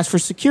back and ask for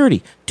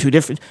security.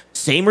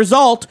 Same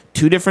result,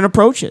 two different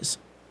approaches.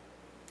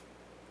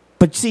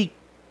 But see,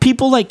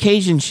 people like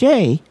Cajun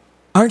Shay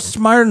aren't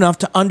smart enough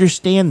to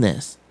understand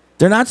this.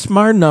 They're not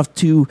smart enough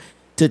to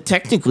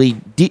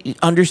technically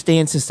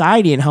understand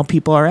society and how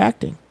people are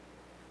acting.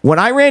 When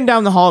I ran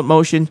down the hall at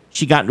Motion,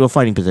 she got into a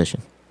fighting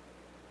position.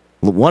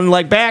 One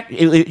leg back,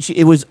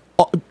 it was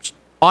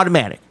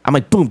automatic. I'm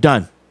like, boom,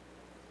 done.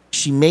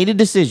 She made a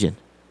decision.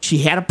 She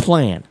had a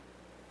plan.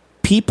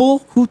 People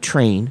who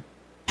train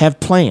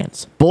have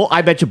plans.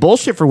 I bet you Bull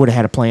Schiffer would have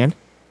had a plan.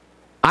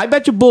 I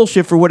bet you Bull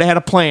Schiffer would have had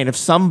a plan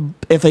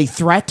if a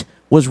threat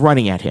was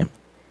running at him.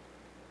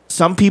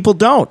 Some people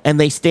don't, and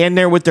they stand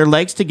there with their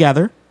legs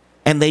together,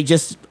 and they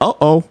just,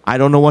 I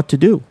don't know what to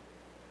do.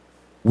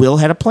 Will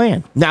had a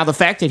plan. Now, the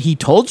fact that he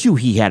told you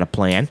he had a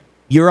plan,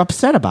 you're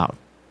upset about.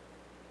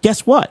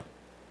 Guess what?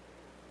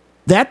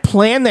 That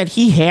plan that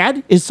he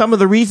had is some of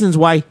the reasons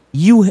why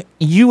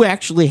you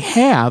actually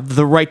have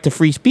the right to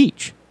free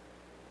speech.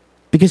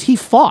 Because he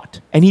fought,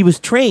 and he was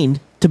trained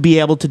to be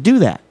able to do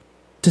that,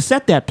 to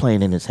set that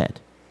plan in his head.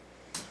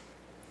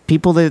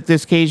 People that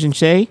this Cajun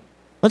Shay,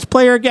 let's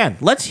play her again.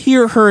 Let's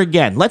hear her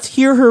again. Let's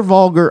hear her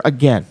vulgar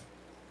again.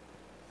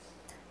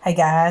 Hey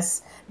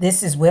guys,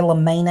 this is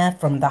Wilhelmina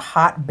from the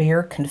Hot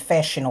Beer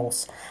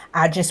Confessionals.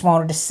 I just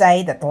wanted to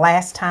say that the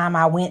last time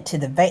I went to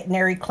the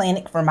veterinary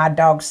clinic for my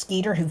dog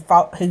Skeeter,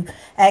 who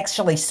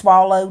actually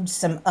swallowed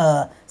some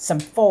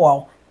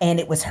foil, and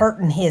it was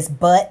hurting his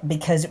butt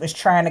because it was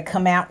trying to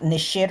come out in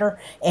his shitter,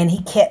 and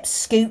he kept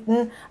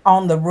scooting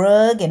on the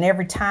rug, and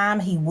every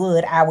time he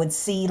would, I would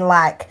see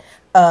like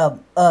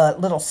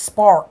little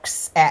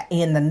sparks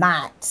in the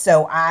night.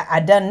 So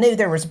I done knew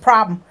there was a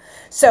problem.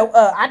 So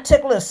I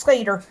took little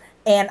Skeeter,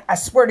 and I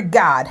swear to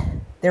God,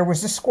 there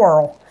was a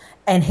squirrel,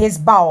 and his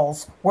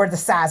balls were the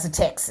size of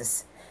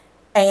Texas.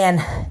 And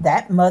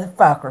that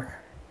motherfucker,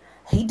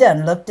 he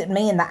done looked at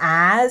me in the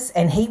eyes,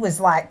 and he was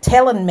like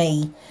telling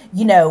me,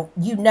 you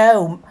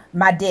know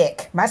my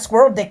dick. My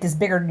squirrel dick is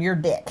bigger than your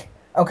dick,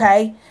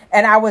 okay?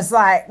 And I was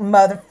like,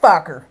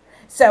 motherfucker.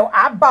 So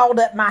I balled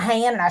up my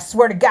hand, and I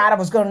swear to God I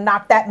was going to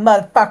knock that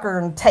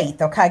motherfucker in the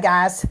teeth, okay,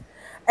 guys?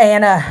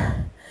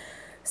 And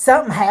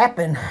something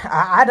happened.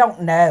 I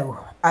don't know.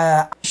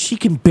 She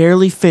can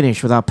barely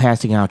finish without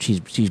passing out.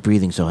 She's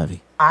breathing so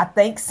heavy. I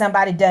think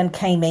somebody done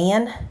came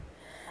in,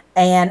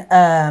 and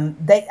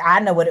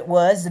I know what it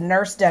was. The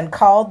nurse done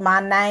called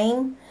my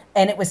name,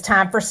 and it was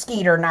time for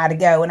Skeeter and I to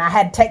go, and I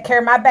had to take care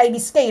of my baby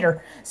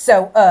Skeeter.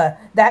 So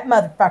that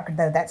motherfucker,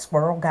 though, that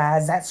squirrel,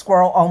 guys, that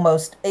squirrel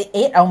almost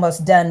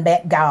done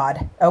met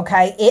God,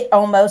 okay? It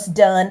almost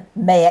done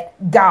met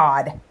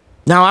God.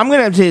 Now, I'm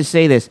going to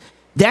say this.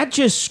 That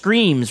just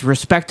screams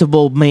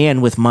respectable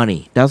man with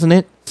money, doesn't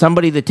it?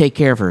 Somebody to take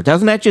care of her.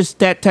 Doesn't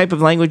that type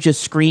of language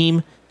just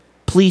scream,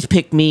 please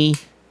pick me,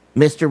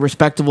 Mr.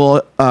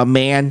 Respectable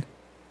Man?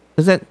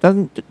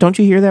 Don't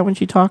you hear that when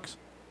she talks?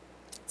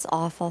 It's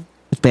awful.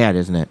 It's bad,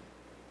 isn't it?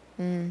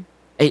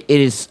 It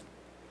is.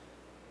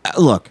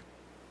 Look,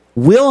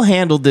 Will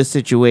handled this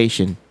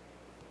situation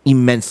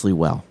immensely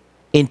well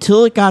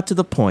until it got to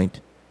the point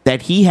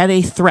that he had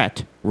a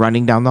threat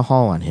running down the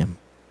hall on him.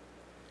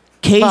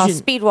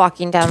 Speed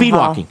walking down the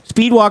hall.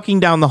 Speed walking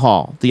down the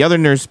hall. The other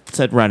nurse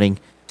said running.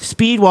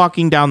 Speed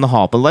walking down the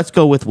hall. But let's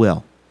go with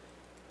Will.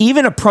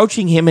 Even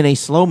approaching him in a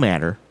slow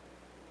manner,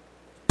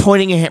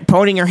 pointing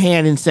her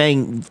hand and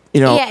saying,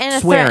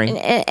 swearing. In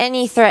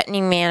any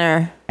threatening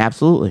manner.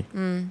 Absolutely.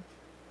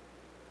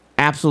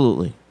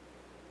 Absolutely.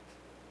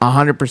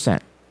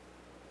 100%.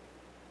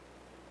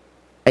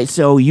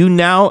 So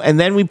and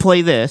then we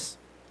play this,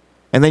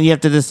 and then you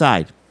have to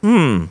decide,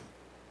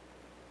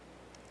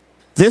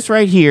 this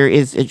right here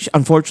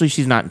unfortunately,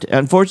 she's not.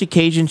 Unfortunately,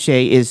 Cajun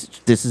Shay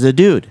this is a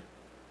dude.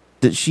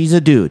 She's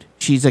a dude.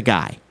 She's a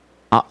guy.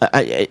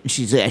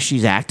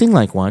 She's acting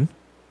like one.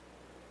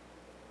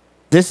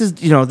 This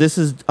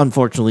is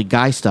unfortunately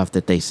guy stuff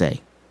that they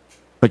say,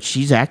 but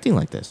she's acting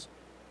like this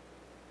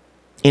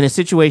in a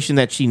situation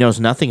that she knows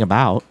nothing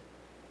about,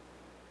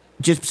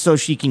 just so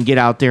she can get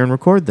out there and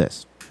record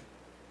this.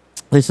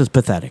 This is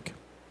pathetic.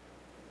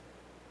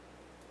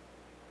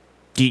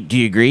 Do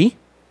you agree?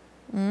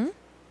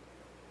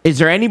 Is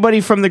there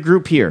anybody from the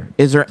group here?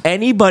 Is there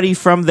anybody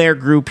from their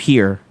group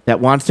here that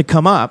wants to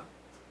come up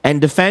and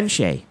defend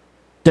Shay?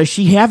 Does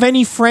she have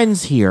any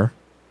friends here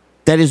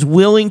that is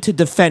willing to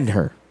defend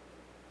her?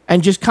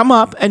 And just come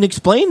up and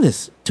explain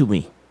this to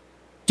me.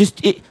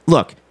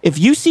 Look, if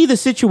you see the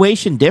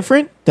situation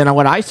different than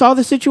what I saw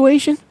the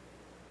situation,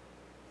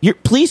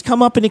 please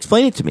come up and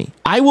explain it to me.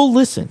 I will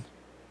listen.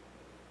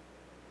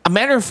 A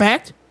matter of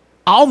fact,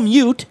 I'll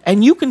mute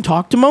and you can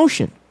talk to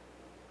Motion.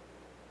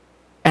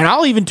 And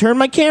I'll even turn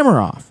my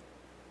camera off.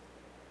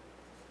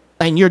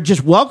 And you're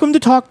just welcome to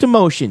talk to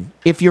Motion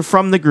if you're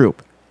from the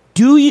group.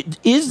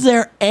 Is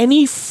there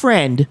any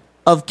friend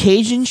of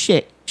Cajun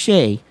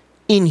Shay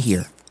in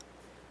here?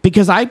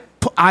 Because I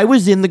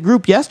was in the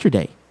group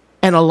yesterday,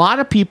 and a lot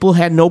of people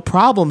had no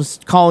problems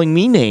calling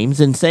me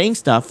names and saying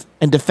stuff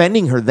and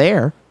defending her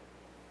there.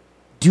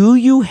 Do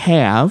you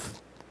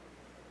have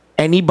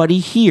anybody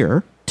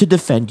here to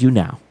defend you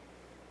now?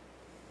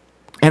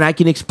 And I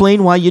can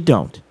explain why you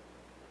don't.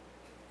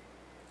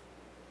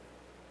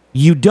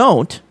 You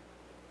don't,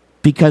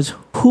 because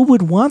who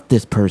would want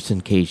this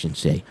person, Cajun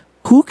Shay?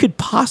 Who could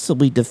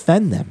possibly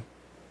defend them?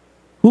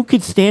 Who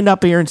could stand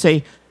up here and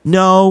say,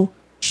 no,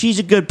 she's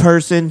a good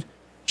person.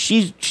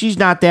 She's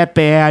not that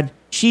bad.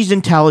 She's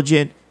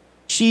intelligent.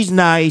 She's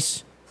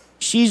nice.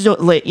 She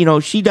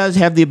does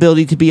have the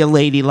ability to be a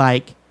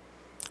ladylike.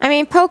 I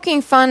mean,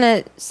 poking fun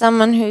at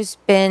someone who's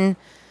been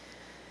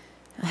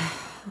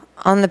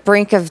on the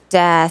brink of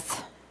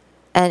death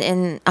and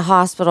in a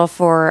hospital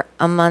for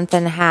a month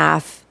and a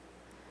half,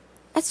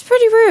 that's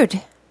pretty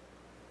rude.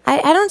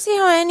 I don't see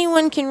how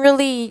anyone can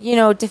really,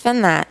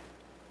 defend that.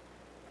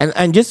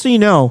 And just so you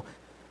know,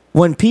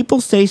 when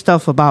people say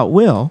stuff about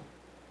Will,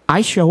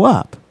 I show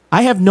up.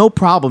 I have no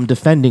problem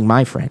defending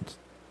my friends.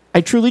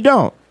 I truly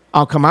don't.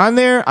 I'll come on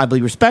there. I'll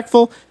be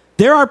respectful.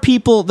 There are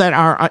people that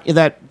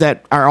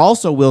are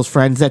also Will's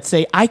friends that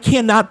say, I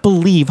cannot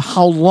believe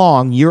how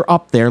long you're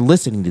up there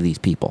listening to these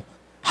people.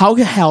 How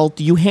the hell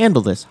do you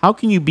handle this? How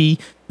can you be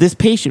this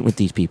patient with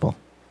these people?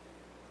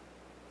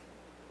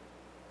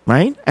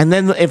 Right? And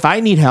then if I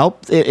need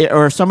help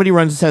or if somebody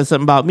runs and says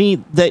something about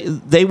me,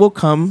 they will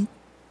come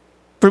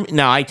for me.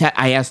 Now,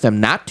 I ask them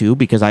not to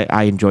because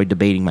I enjoy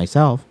debating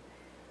myself.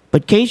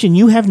 But Cation,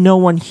 you have no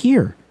one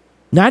here,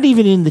 not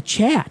even in the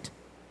chat,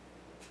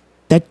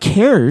 that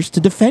cares to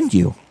defend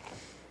you.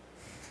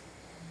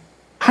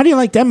 How do you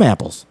like them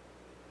apples?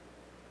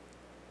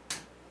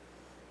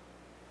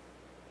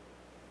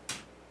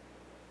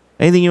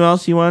 Anything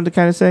else you wanted to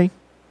kind of say?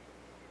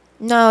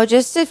 No,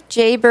 just if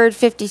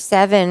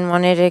Jaybird57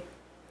 wanted to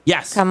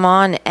Yes. come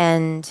on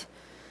and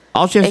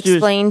I'll just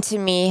explain to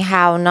me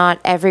how not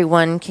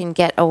everyone can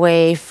get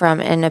away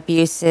from an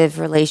abusive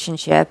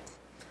relationship.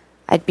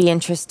 I'd be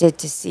interested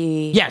to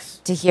see.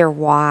 Yes. To hear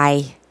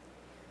why.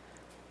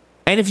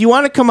 And if you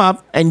want to come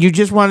up and you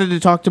just wanted to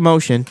talk to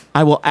Motion,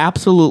 I will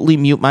absolutely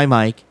mute my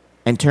mic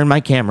and turn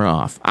my camera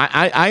off.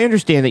 I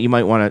understand that you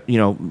might want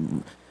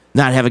to,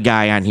 not have a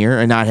guy on here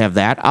and not have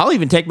that. I'll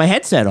even take my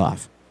headset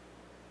off.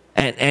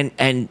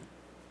 And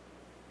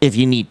if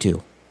you need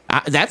to,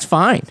 that's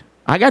fine.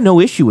 I got no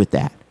issue with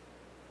that.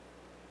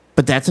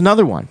 But that's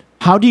another one.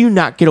 How do you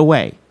not get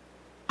away?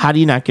 How do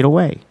you not get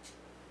away?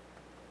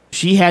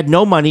 She had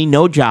no money,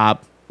 no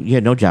job. You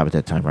had no job at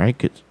that time,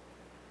 right?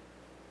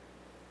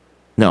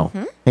 No.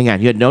 Mm-hmm. Hang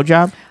on. You had no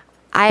job?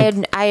 I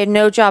had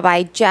no job.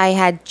 I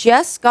had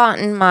just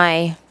gotten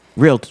my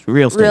real estate.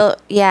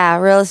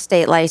 Real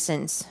estate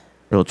license.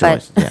 Real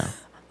choice. Yeah.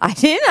 I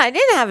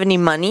didn't have any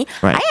money.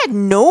 Right. I had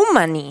no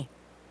money.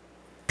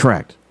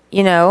 Correct.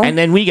 And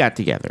then we got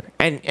together.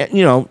 And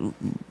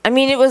I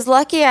mean, it was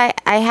lucky I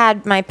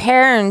had my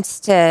parents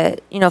to,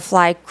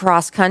 fly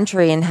cross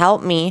country and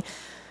help me.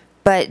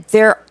 But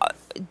there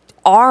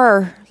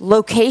are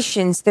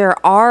locations,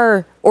 there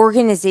are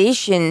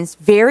organizations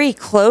very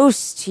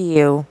close to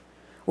you,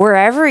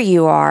 wherever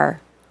you are.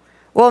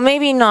 Well,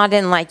 maybe not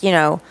in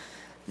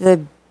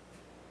the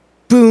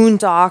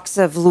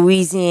boondocks of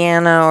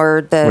Louisiana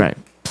or the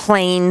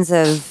plains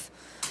of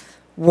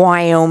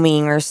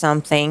Wyoming or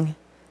something.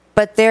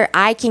 But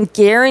I can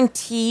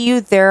guarantee you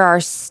there are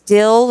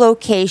still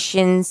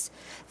locations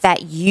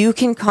that you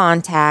can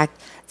contact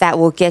that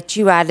will get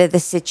you out of the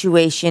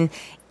situation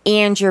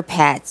and your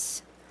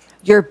pets.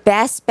 Your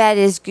best bet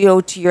is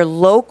go to your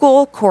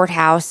local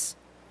courthouse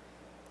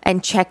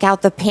and check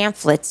out the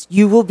pamphlets.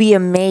 You will be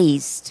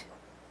amazed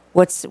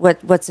what's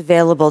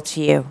available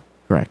to you.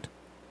 Correct.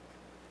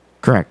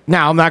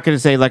 Now, I'm not going to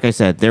say, like I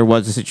said, there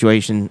was a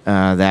situation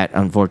that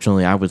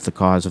unfortunately I was the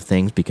cause of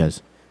things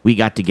because we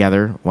got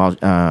together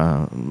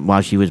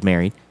while she was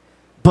married.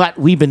 But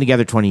we've been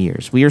together 20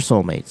 years. We are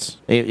soulmates.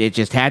 It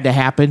just had to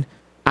happen.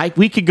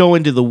 We could go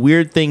into the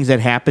weird things that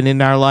happen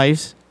in our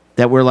lives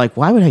that we're like,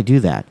 why would I do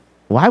that?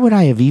 Why would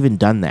I have even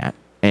done that?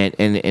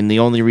 And the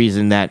only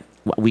reason that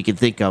we could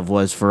think of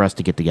was for us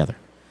to get together.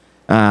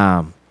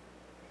 But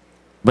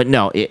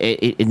no,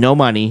 no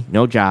money,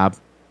 no job,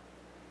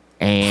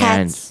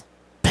 and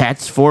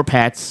pets for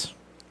pets.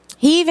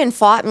 He even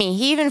fought me.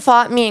 He even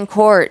fought me in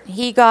court.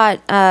 He got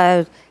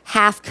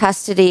half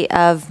custody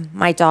of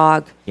my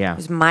dog. Yeah. It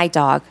was my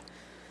dog.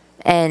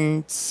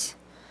 And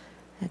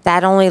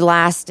that only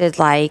lasted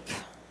like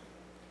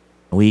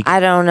a week.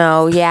 I don't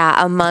know.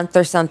 Yeah, a month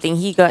or something.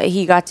 He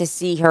got to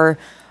see her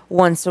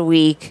once a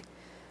week.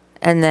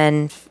 And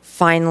then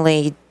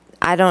finally,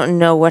 I don't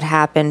know what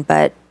happened,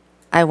 but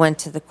I went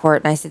to the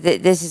court and I said,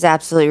 this is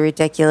absolutely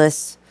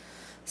ridiculous.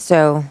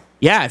 So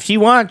yeah, if she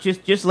wants,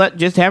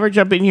 just have her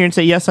jump in here and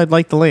say, yes, I'd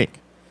like the link.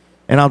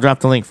 And I'll drop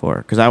the link for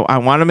her. Because I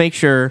want to make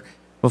sure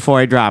before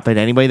I drop it,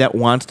 anybody that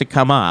wants to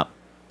come up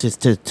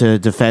just to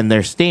defend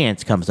their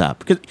stance comes up.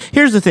 Because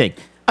here's the thing.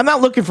 I'm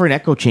not looking for an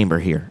echo chamber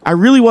here. I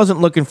really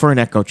wasn't looking for an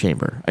echo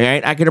chamber. All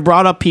right? I could have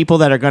brought up people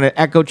that are going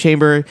to echo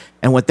chamber.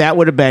 And what that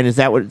would have been is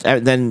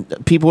then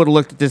people would have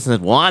looked at this and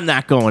said, well, I'm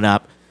not going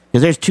up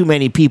because there's too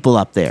many people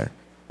up there.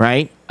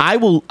 Right? I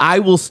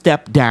will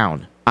step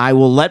down. I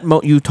will let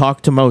you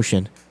talk to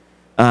Motion.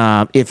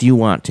 If you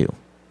want to.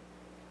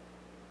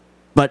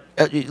 But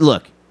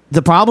look,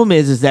 the problem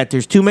is that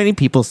there's too many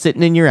people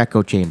sitting in your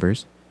echo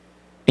chambers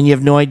and you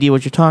have no idea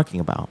what you're talking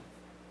about.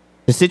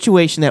 The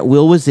situation that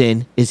Will was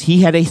in is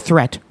he had a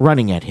threat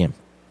running at him.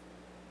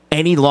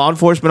 Any law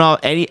enforcement,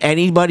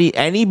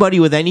 anybody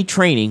with any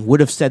training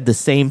would have said the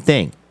same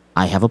thing.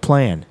 I have a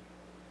plan.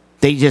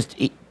 He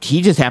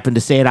just happened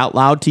to say it out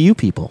loud to you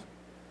people.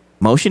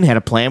 Motion had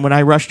a plan when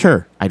I rushed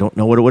her. I don't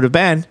know what it would have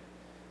been.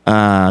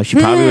 She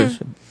probably would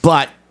have,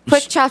 but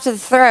quick chop to the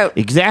throat.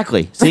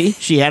 Exactly. See,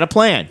 she had a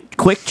plan.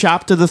 Quick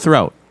chop to the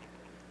throat.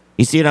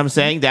 You see what I'm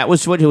saying? That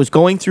was what was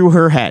going through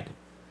her head.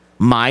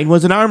 Mine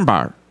was an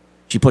armbar.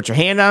 She puts her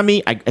hand on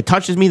me. It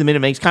touches me the minute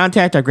it makes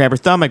contact. I grab her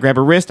thumb. I grab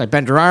her wrist. I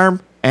bend her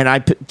arm,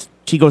 and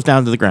she goes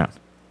down to the ground.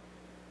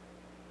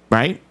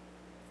 right?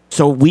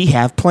 So we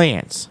have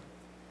plans.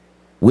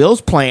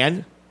 Will's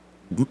plan,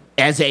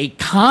 as a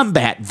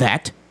combat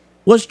vet,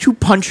 was to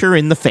punch her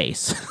in the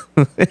face.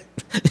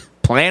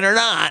 Plan or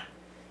not,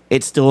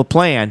 it's still a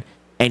plan.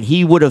 And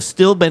he would have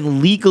still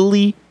been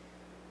legally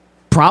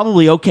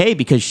probably okay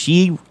because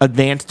she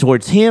advanced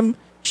towards him.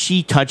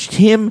 She touched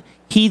him.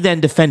 He then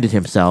defended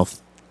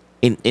himself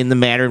in the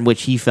manner in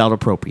which he felt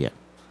appropriate.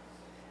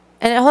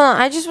 And hold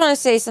on, I just want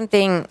to say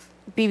something.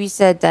 BB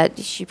said that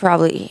she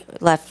probably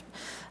left.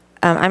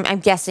 I'm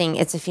guessing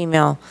it's a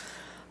female.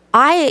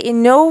 I,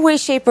 in no way,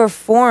 shape, or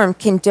form,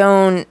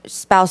 condone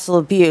spousal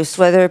abuse,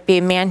 whether it be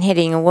a man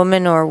hitting a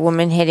woman or a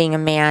woman hitting a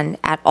man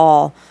at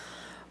all.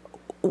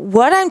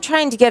 What I'm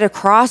trying to get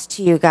across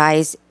to you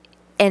guys,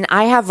 and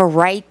I have a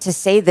right to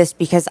say this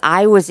because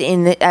I was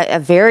in a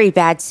very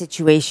bad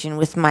situation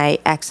with my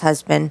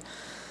ex-husband.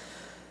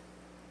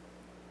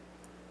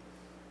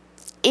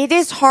 It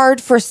is hard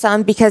for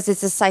some because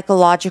it's a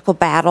psychological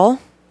battle,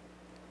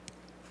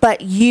 but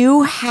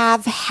you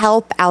have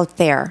help out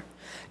there.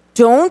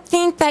 Don't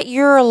think that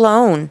you're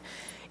alone.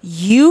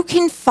 You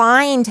can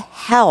find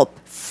help,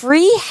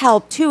 free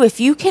help too, if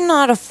you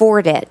cannot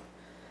afford it.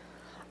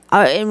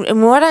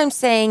 And what I'm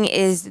saying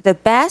is the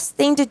best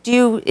thing to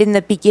do in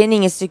the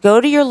beginning is to go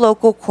to your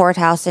local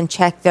courthouse and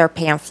check their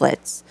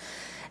pamphlets.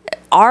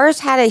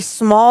 Ours had a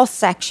small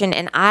section,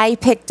 and I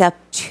picked up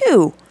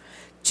two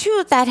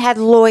that had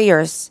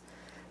lawyers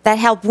that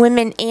help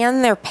women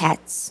and their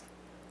pets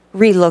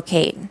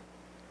relocate.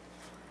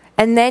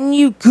 And then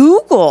you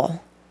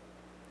Google.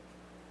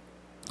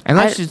 And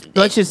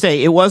let's just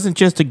say it wasn't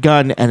just a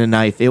gun and a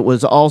knife. It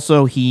was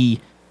also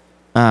he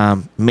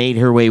made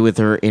her way with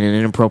her in an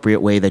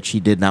inappropriate way that she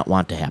did not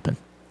want to happen.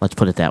 Let's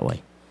put it that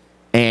way.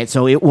 And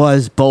so it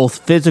was both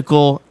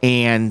physical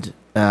and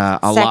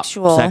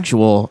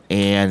sexual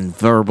and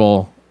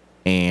verbal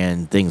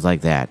and things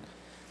like that.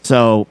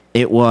 So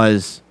it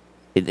was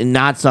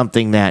not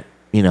something that,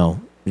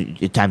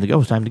 it's time to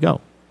go. It's time to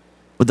go.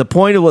 But the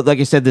point of what, like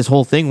I said, this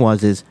whole thing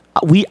is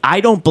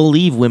I don't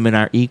believe women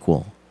are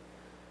equal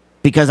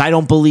because I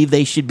don't believe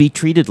they should be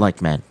treated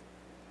like men.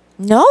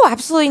 No,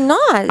 absolutely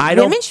not.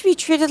 Women should be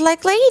treated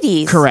like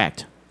ladies.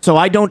 Correct. So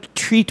I don't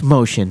treat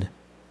motion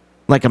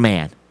like a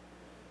man.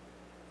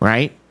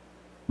 Right?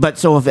 But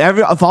so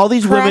if all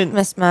these Correct, women...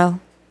 Miss Mo.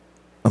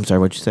 I'm sorry,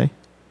 what'd you say?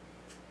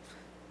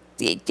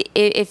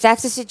 If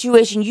that's the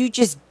situation, you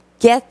just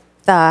get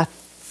the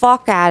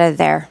fuck out of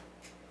there.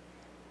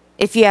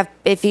 If you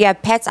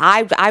have pets,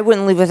 I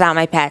wouldn't live without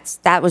my pets.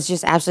 That was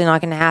just absolutely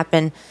not going to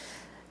happen.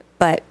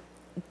 But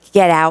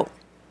get out.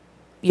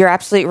 You're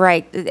absolutely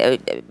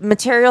right.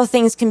 Material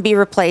things can be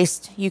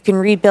replaced. You can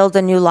rebuild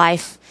a new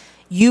life.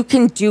 You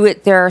can do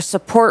it. There are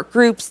support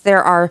groups.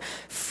 There are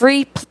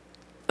free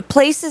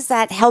places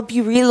that help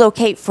you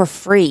relocate for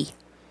free.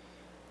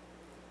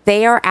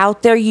 They are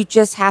out there. You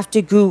just have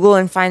to Google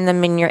and find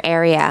them in your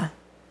area.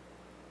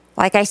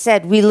 Like I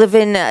said, we live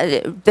in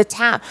the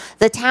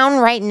town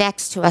right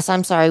next to us.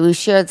 I'm sorry, we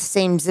share the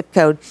same zip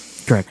code.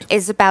 Correct.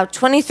 Is about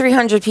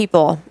 2,300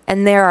 people,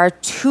 and there are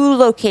 2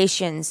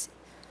 locations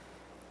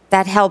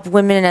that help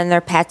women and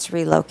their pets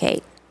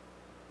relocate.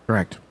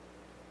 Correct.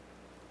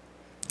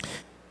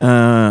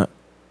 My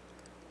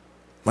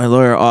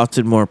lawyer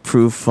often more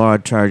proof,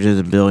 fraud charges,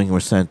 and billing were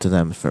sent to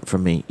them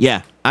from me.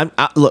 Yeah,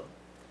 look.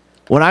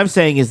 What I'm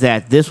saying is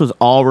that this was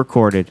all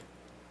recorded,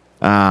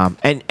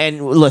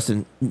 and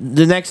listen.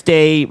 The next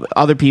day,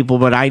 other people,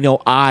 but I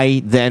know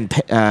I then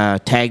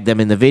tagged them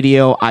in the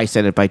video. I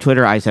sent it by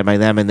Twitter. I sent it by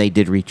them, and they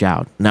did reach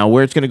out. Now,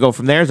 where it's going to go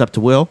from there is up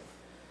to Will.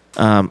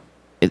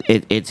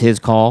 It's his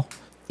call.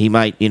 He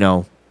might,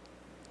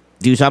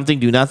 do something,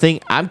 do nothing.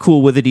 I'm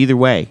cool with it either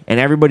way, and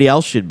everybody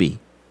else should be.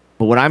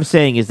 But what I'm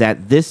saying is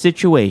that this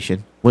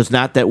situation was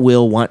not that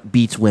Will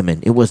beats women.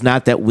 It was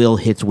not that Will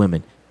hits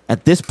women.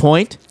 At this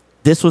point,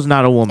 this was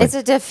not a woman. It's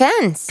a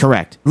defense.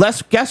 Correct.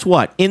 Guess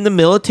what? In the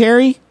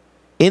military,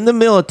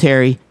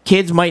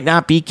 kids might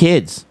not be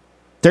kids.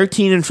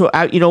 13 and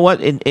 12, you know what?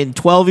 In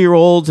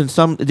 12-year-olds in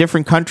some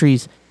different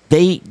countries,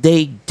 they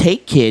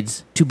take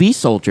kids to be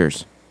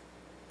soldiers,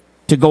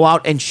 to go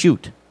out and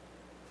shoot.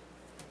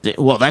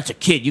 Well, that's a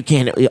kid. You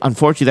can't.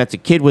 Unfortunately, that's a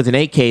kid with an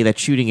AK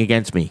that's shooting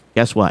against me.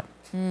 Guess what?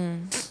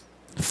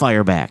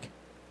 Fire back.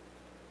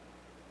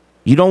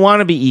 You don't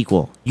want to be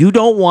equal. You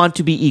don't want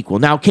to be equal.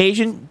 Now,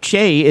 Cajun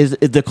Shay is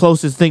the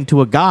closest thing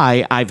to a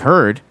guy I've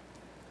heard.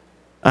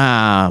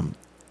 I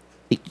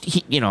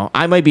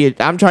might be.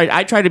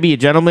 I try to be a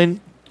gentleman.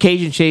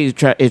 Cajun Shay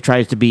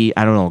tries to be.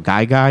 I don't know,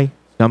 guy,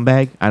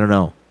 scumbag. I don't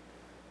know.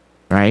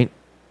 Right?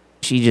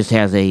 She just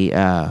has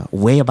a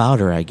way about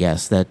her, I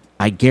guess, that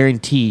I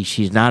guarantee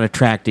she's not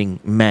attracting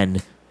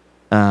men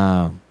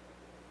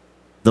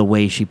the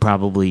way she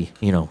probably,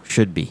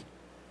 should be.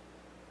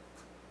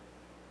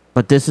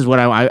 But this is what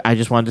I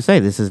just wanted to say.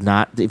 This is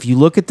not, if you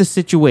look at the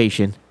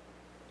situation,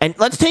 and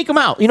let's take him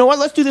out. You know what?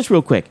 Let's do this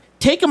real quick.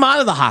 Take him out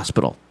of the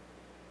hospital.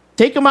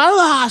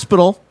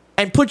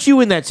 And put you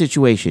in that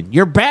situation.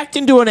 You're backed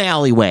into an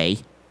alleyway.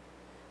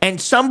 and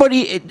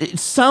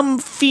some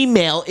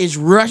female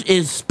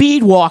is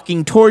speed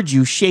walking towards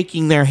you,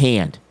 shaking their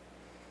hand.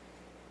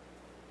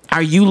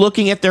 Are you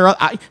looking at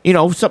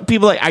some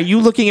people are you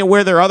looking at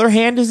where their other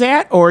hand is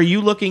at, or are you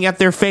looking at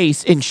their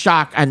face in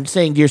shock and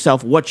saying to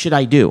yourself, what should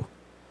I do?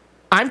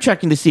 I'm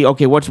checking to see,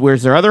 okay,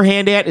 where's their other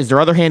hand at? Is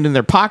their other hand in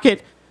their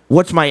pocket?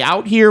 What's my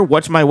out here?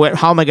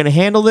 How am I going to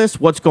handle this?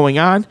 What's going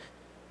on?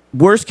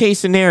 Worst case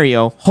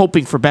scenario,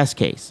 hoping for best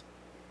case.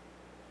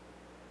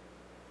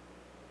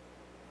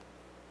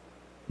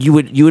 You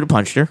would have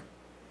punched her.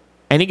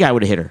 Any guy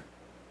would have hit her.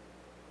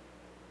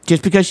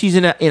 Just because she's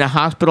in a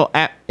hospital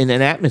in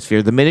an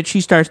atmosphere, the minute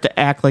she starts to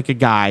act like a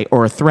guy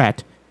or a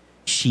threat,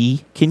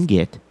 she can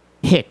get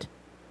hit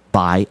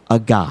by a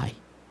guy.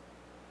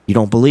 You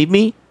don't believe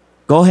me?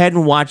 Go ahead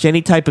and watch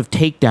any type of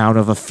takedown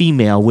of a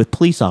female with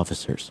police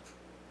officers.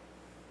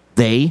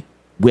 They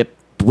whip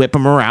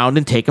them around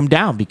and take them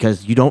down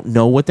because you don't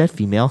know what that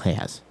female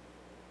has.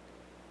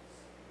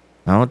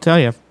 I don't tell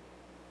you.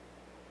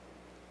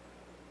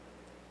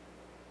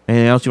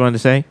 Anything else you wanted to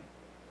say?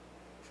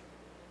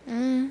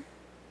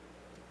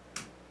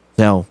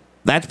 So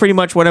that's pretty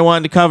much what I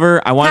wanted to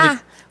cover.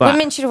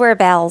 Women should wear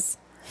bells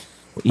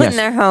when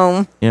they're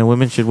home. Yeah,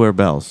 women should wear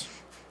bells.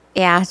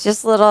 Yeah,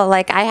 just little,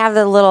 I have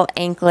the little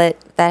anklet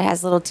that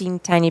has little teeny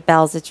tiny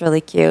bells. It's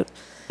really cute.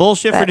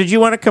 Bullshiffer, did you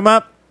want to come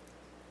up?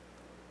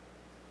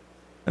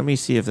 Let me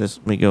see if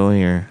let me go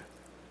here.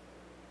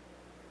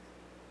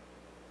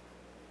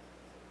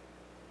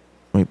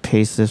 Let me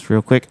paste this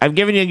real quick. I've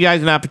given you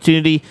guys an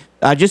opportunity.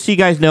 Just so you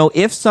guys know,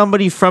 if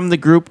somebody from the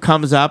group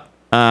comes up,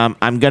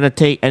 I'm going to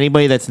take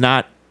anybody that's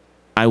not,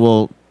 I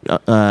will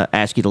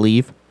ask you to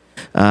leave.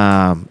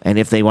 And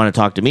if they want to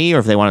talk to me or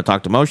if they want to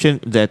talk to Motion,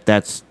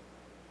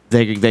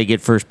 they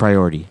get first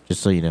priority,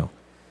 just so you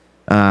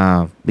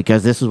know.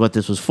 Because this is what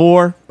this was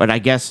for, but I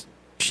guess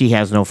she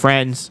has no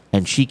friends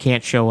and she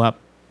can't show up.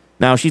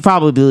 Now, she's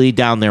probably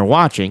down there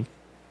watching,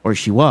 or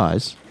she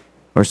was,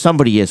 or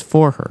somebody is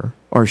for her,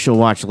 or she'll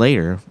watch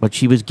later, but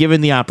she was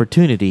given the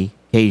opportunity,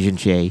 Cajun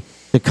Shay,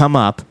 to come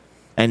up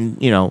and,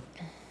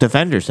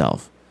 defend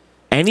herself.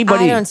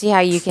 Anybody? I don't see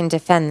how you can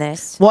defend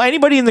this. Well,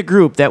 anybody in the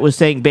group that was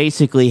saying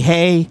basically,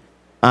 hey,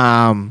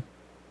 Will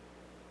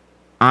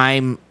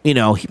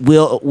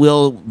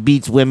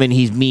beats women,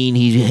 he's mean,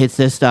 he hits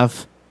this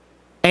stuff.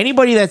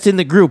 Anybody that's in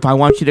the group, I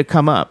want you to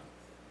come up.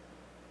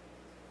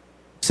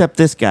 Except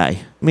this guy.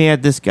 Let me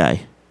add this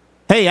guy.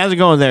 Hey, how's it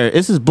going there?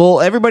 This is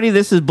everybody,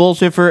 this is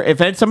Bullshiffer.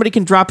 If somebody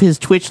can drop his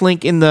Twitch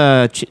link in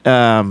the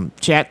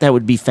chat, that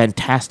would be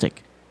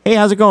fantastic. Hey,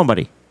 how's it going,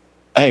 buddy?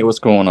 Hey, what's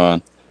going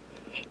on?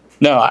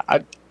 No,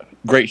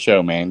 great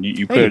show, man.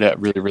 You put it out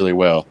really, really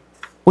well.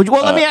 Well,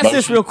 let me ask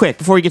this real quick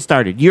before we get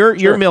started.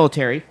 You're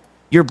military.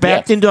 You're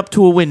backed up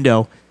to a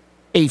window.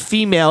 A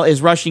female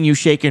is rushing you,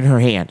 shaking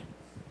her hand.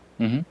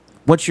 Mm-hmm.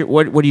 What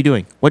are you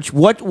doing?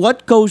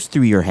 What goes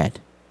through your head?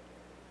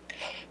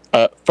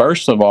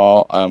 First of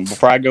all,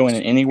 before I go in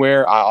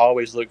anywhere, I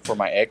always look for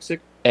my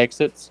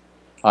exits.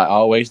 I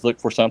always look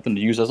for something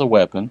to use as a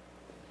weapon.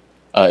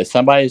 If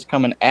somebody's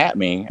coming at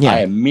me,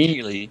 I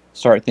immediately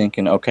start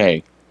thinking,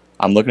 okay,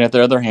 I'm looking at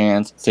their other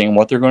hands, seeing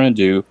what they're going to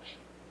do.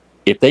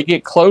 If they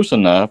get close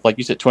enough, like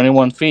you said,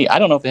 21 feet, I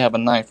don't know if they have a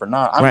knife or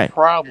not. I'm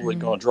probably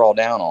going to draw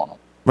down on them.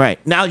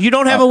 Right. Now, you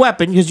don't have a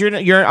weapon because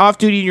you're off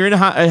duty and you're in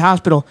a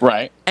hospital.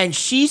 Right. And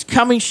she's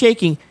coming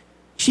shaking.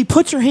 She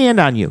puts her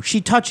hand on you.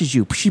 She touches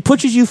you. She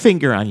pushes your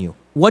finger on you.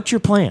 What's your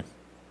plan?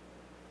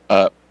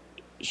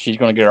 She's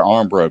going to get her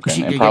arm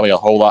broken and probably a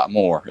whole lot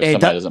more if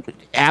somebody doesn't.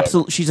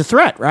 Absolutely. She's a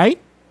threat, right?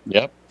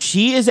 Yep.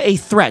 She is a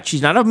threat.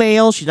 She's not a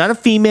male. She's not a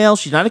female.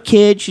 She's not a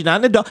kid. She's not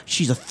an adult.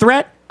 She's a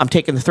threat. I'm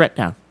taking the threat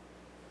down.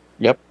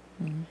 Yep.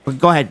 But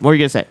go ahead. What were you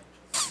going to say?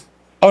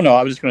 Oh, no.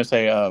 I was just going to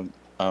say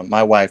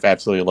my wife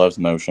absolutely loves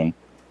Motion.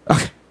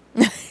 Okay.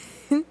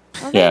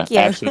 Thank you.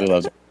 Absolutely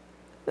loves it.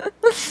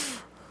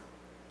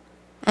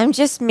 I'm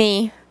just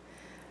me.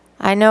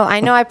 I know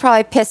I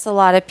probably piss a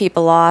lot of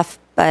people off,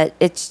 but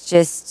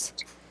it's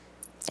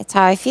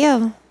how I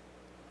feel.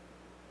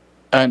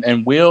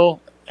 And Will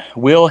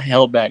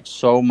held back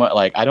so much.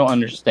 Like, I don't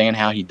understand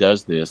how he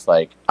does this.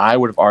 Like, I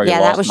would have already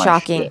lost that was my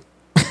shocking. shit.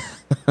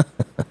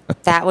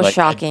 That was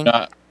shocking.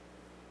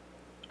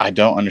 I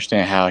don't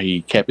understand how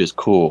he kept his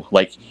cool.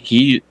 Like,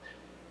 his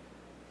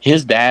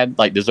dad,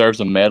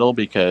 deserves a medal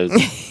because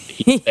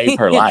he saved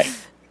her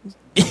life.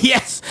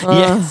 Yes.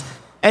 Yes.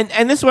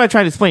 And this is what I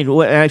try to explain.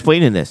 What I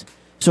explained in this.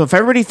 So if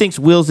everybody thinks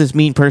Will's this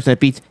mean person that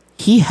beats,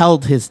 he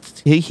held his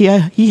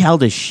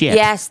shit.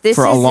 Yes,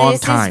 for a long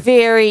time. This is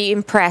very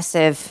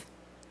impressive.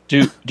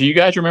 Do you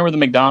guys remember the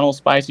McDonald's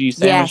spicy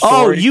sandwich story?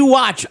 Oh, you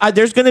watch.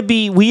 There's going to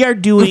be. We are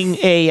doing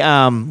a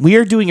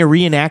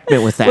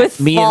reenactment with that.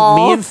 With me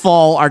Fall. and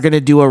Fall are going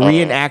to do a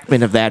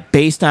reenactment of that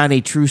based on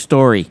a true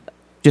story.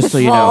 Just so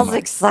you know. Fall's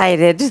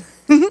excited.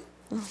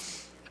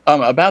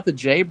 About the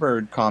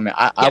Jaybird comment,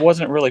 I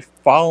wasn't really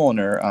following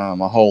her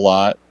a whole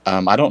lot.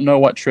 I don't know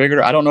what triggered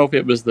her. I don't know if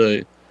it was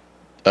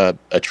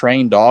a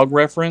trained dog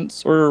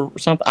reference or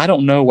something. I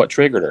don't know what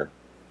triggered her.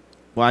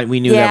 Well, we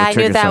knew Yeah, that I would knew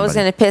trigger that was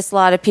somebody. going to piss a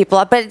lot of people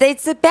off. But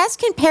it's the best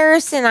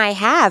comparison I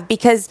have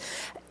because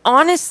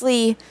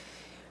honestly,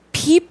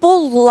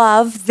 people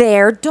love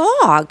their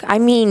dog. I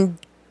mean,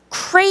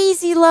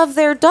 crazy love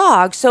their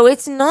dog. So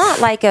it's not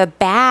like a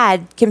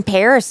bad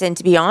comparison,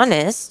 to be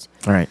honest.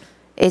 All right.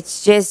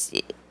 It's just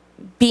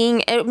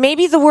being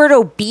maybe the word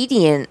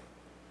obedient,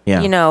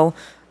 Yeah. you know,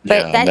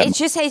 but Yeah, that-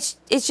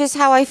 it's just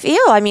how I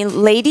feel. I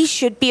mean, ladies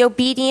should be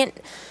obedient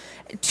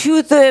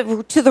to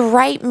the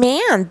right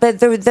man, but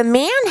the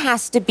man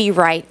has to be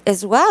right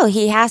as well.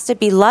 He has to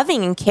be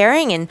loving and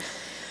caring. And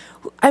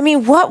I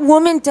mean, what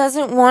woman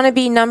doesn't want to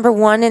be number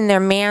one in their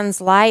man's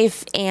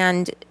life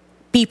and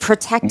be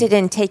protected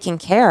and taken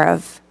care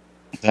of?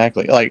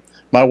 Exactly. Like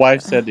my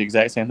wife said the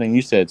exact same thing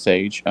you said,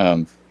 Sage.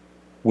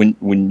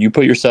 When you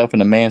put yourself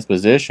in a man's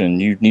position,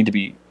 you need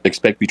to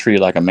expect to be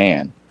treated like a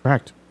man.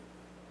 Correct.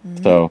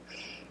 So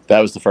that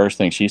was the first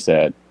thing she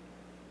said.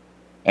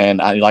 And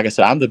like I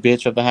said, I'm the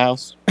bitch of the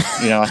house.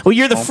 You know. Well,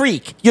 you're the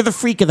freak. You're the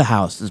freak of the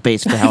house. Is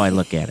basically how I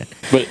look at it.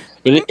 But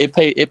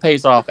it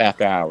pays off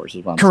after hours.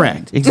 Is what I'm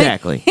Correct. saying.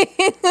 Exactly.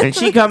 And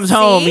she comes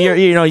home. See?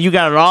 You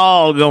got it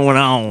all going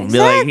on. Be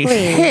like,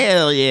 Exactly.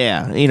 hell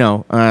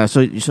yeah.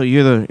 So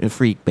you're the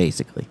freak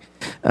basically.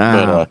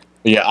 But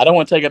yeah, I don't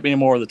want to take up any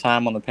more of the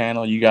time on the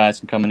panel. You guys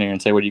can come in here and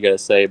say what you got to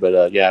say.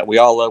 But yeah, we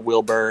all love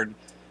Will Bird.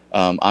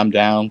 I'm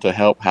down to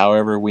help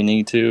however we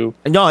need to.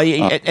 No,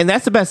 and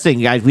that's the best thing,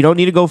 guys. We don't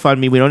need to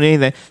GoFundMe. We don't need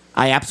anything.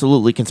 I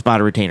absolutely can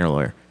spot a retainer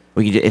lawyer.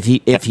 We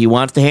can, if he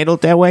wants to handle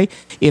it that way.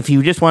 If he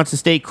just wants to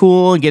stay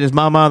cool and get his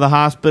mom out of the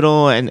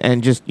hospital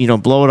and just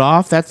blow it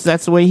off, that's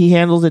the way he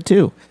handles it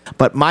too.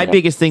 But my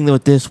biggest thing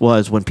with this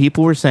was when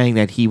people were saying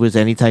that he was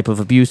any type of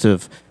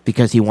abusive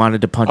because he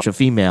wanted to punch a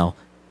female.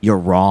 You're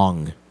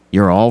wrong.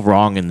 You're all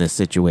wrong in this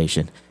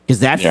situation because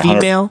that Yeah,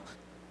 female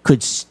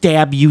could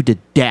stab you to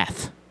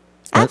death.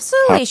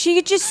 Absolutely. She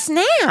could just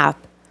snap.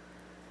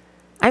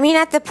 I mean,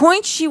 at the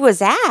point she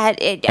was at,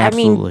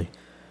 Absolutely.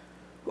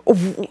 who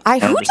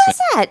does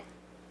that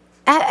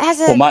as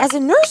a nurse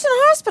in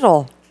a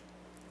hospital?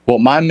 Well,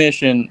 my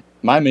mission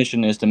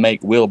is to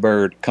make Will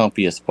Bird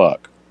comfy as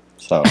fuck.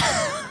 So,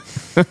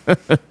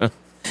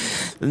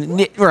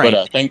 Right.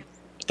 but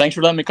thanks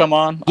for letting me come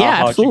on. Yeah, I'll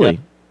holler at you absolutely.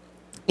 guys.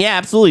 Yeah,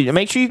 absolutely. And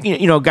make sure you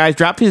can, guys,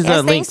 drop his Yes,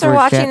 link thanks for for his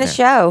watching chat the there.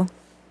 show.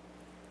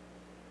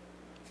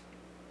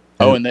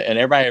 Oh, and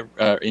everybody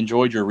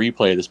enjoyed your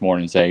replay this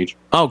morning, Sage.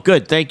 Oh,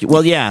 good. Thank you.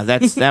 Well, yeah,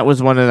 that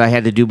was one that I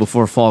had to do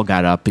before Fall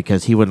got up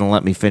because he wouldn't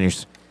let me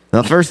finish.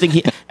 The first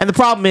thing and the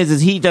problem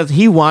is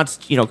he wants,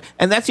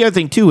 and that's the other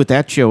thing too with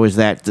that show is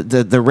that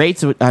the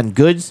rates on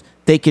goods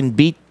they can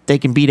beat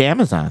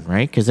Amazon,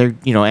 right? Because they're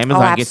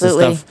Amazon gets the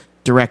absolutely. stuff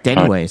direct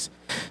anyways.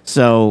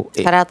 So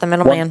Cut out the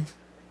middleman.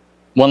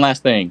 One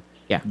last thing.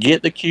 Yeah.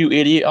 Get the cute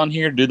idiot on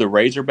here to do the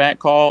Razorback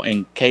call,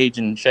 and Cage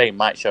and Shay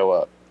might show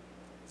up.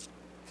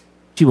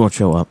 she won't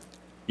show up.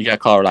 You got to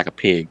call her like a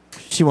pig.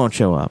 She won't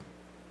show up.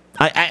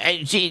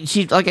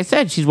 She like I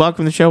said, she's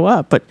welcome to show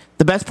up. But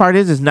the best part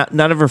is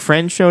none of her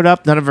friends showed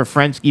up. None of her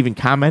friends even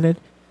commented.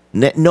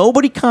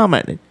 Nobody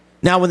commented.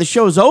 Now, when the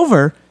show's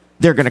over,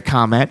 they're going to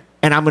comment,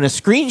 and I'm going to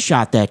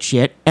screenshot that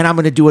shit, and I'm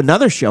going to do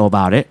another show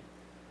about it,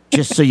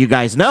 just so you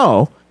guys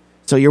know.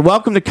 So you're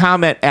welcome to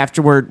comment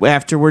after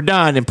we're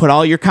done and put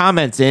all your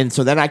comments in,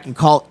 so then I can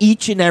call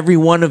each and every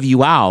one of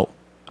you out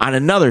on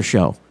another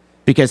show.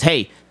 Because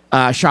hey,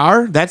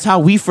 Shar, that's how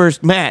we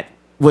first met.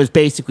 Was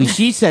basically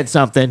she said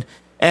something.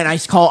 And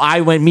I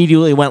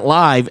immediately went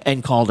live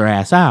and called her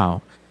ass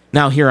out.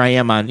 Now here I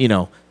am on,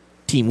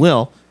 Team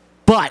Will.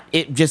 But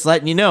it just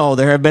letting you know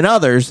there have been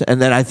others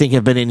and that I think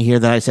have been in here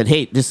that I said,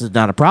 hey, this is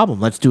not a problem.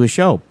 Let's do a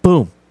show.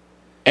 Boom.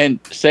 And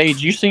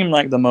Sage, you seem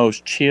like the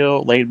most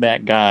chill, laid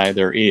back guy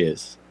there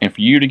is. And for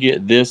you to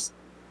get this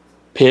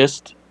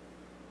pissed,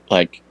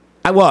 like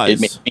I was. it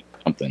means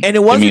something. And it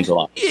wasn't. means a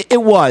lot.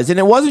 It was, and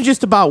it wasn't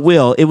just about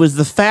Will. It was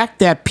the fact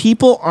that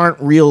people aren't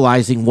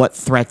realizing what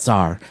threats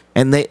are,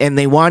 and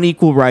they want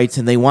equal rights,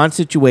 and they want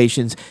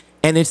situations,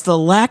 and it's the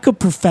lack of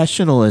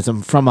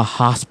professionalism from a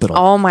hospital.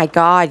 Oh my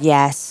God,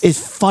 yes. It's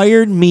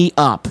fired me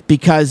up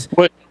because.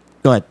 But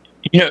Go ahead.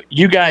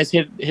 you guys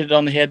hit it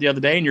on the head the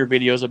other day in your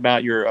videos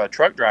about your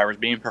truck drivers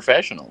being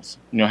professionals.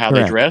 How Correct.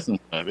 they dress and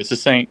stuff. It's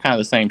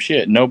the same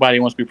shit. Nobody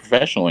wants to be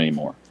professional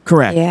anymore.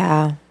 Correct.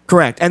 Yeah.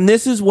 Correct. And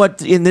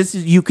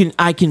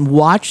I can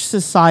watch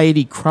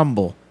society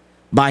crumble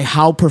by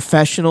how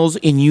professionals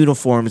in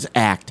uniforms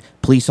act.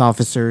 Police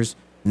officers,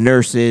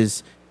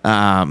 nurses,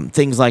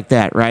 things like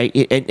that, right?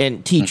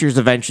 And teachers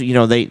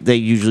eventually, they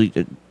usually,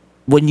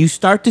 when you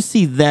start to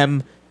see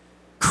them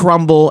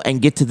crumble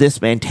and get to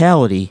this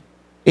mentality,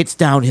 it's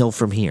downhill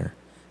from here.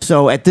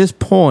 So at this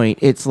point,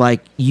 it's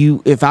like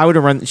if I would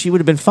have run, she would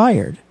have been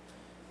fired.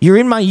 You're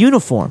in my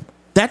uniform.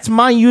 That's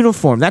my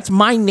uniform. That's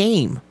my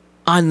name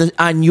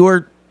on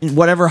your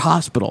whatever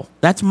hospital.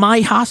 That's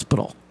my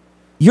hospital.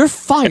 You're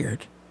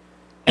fired.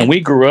 And we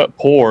grew up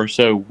poor,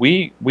 so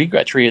we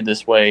got treated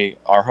this way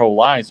our whole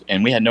lives,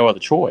 and we had no other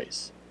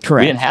choice.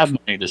 Correct. We didn't have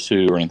money to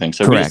sue or anything,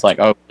 so we Correct.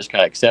 just just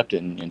gotta accept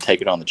it and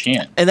take it on the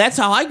chin. And that's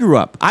how I grew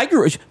up.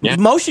 Yeah.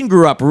 Motion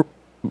grew up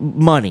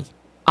money.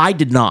 I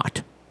did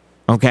not.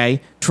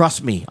 Okay?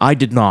 Trust me, I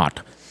did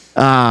not.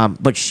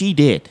 But she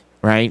did,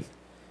 right?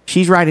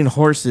 She's riding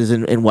horses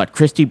in what?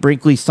 Christy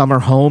Brinkley's summer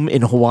home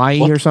in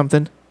Hawaii or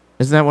something?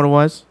 Isn't that what it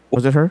was?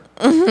 Was it her?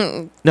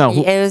 No.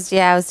 It was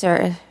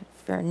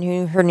her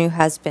new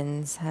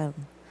husband's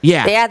home.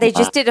 Yeah. Yeah, they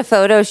just did a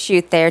photo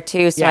shoot there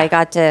too, so Yeah. I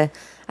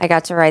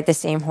got to ride the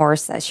same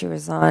horse that she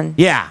was on.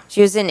 Yeah.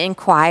 She was in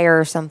Kauai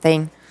or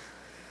something.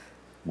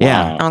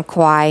 Yeah. On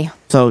Kauai.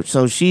 So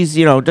she's,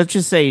 let's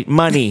just say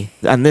money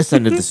on this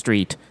end of the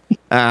street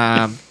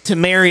to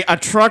marry a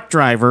truck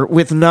driver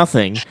with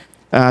nothing.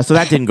 So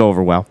that didn't go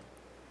over well.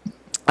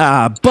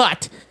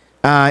 But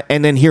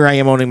then here I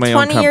am owning my own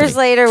 20 company. years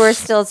later, we're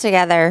still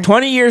together.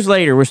 20 years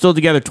later, we're still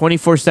together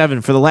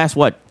 24/7 for the last,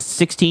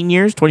 16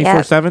 years?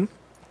 24/7?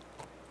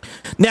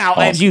 Now,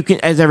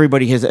 as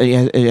everybody has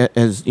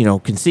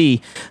can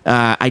see,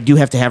 I do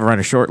have to have her on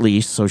a short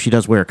leash, so she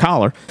does wear a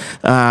collar.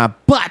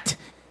 But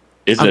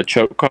Is it a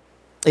choke collar?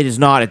 it is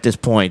not at this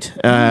point.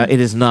 It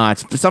is not.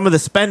 Some of the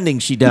spending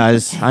she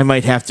does, I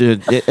might have to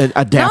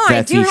adapt No, I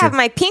that do feature. have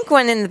my pink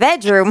one in the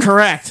bedroom.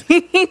 Correct.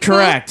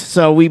 Correct.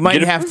 So we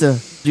might have to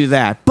do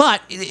that.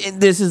 But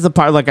this is the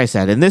part, like I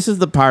said, and this is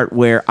the part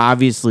where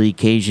obviously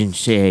Cajun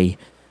Shay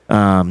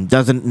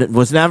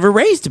was never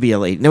raised to be a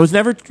lady. Was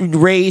never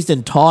raised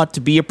and taught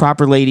to be a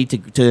proper lady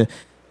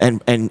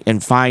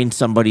and find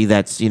somebody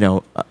that's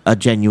a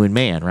genuine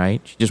man.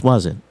 Right? She just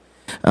wasn't.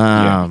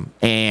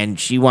 And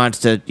she wants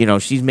to,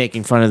 she's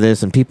making fun of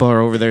this, and people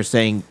are over there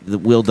saying that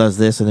Will does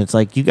this, and it's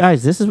like, you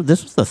guys, this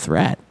was the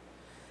threat,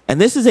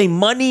 and this is a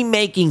money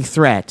making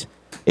threat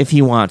if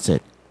he wants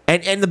it,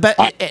 and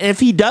if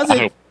he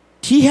doesn't,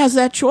 he has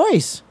that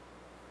choice.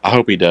 I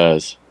hope he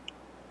does.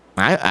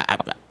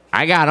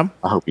 I got him.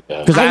 I hope he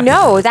does. I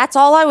know. That's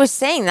all I was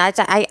saying.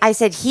 I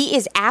said he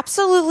is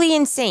absolutely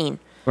insane.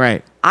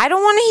 Right. I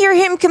don't want to hear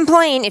him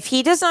complain if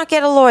he does not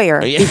get a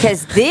lawyer Yeah.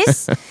 because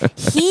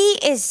he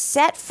is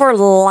set for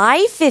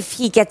life if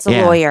he gets a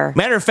Yeah. lawyer.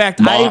 Matter of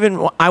fact,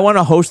 I want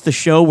to host the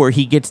show where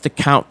he gets to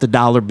count the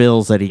dollar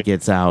bills that he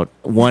gets out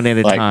one at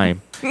a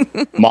time.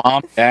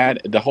 Mom,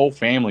 Dad, the whole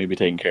family will be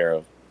taken care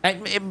of.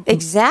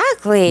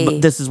 Exactly.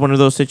 But this is one of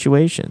those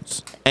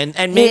situations, and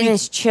And maybe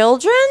his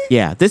children?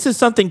 yeah, this is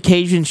something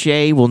Cajun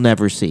Shay will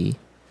never see.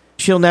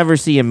 She'll never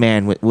see a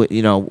man with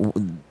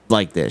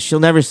like this. She'll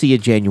never see a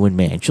genuine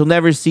man. She'll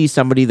never see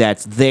somebody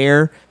that's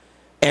there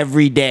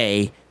every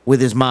day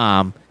with his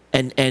mom,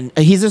 and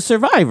he's a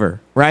survivor,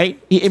 right?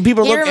 And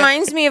people He look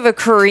reminds me of a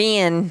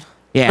Korean.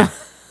 yeah.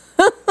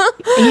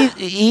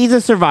 He's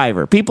a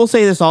survivor. People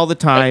say this all the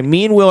time.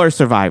 Me and Will are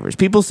survivors.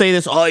 People say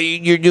this, oh,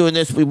 you're doing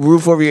this. We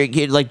roof over your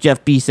kid, like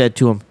Jeff B said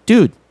to him.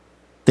 Dude,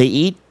 they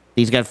eat.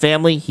 He's got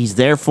family. He's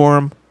there for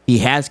him. He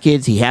has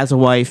kids. He has a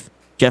wife.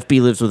 Jeff B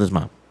lives with his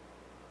mom.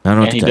 I don't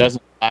know what And to he tell you.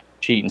 doesn't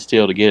cheat and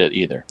steal to get it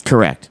either.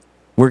 Correct.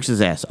 Works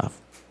his ass off.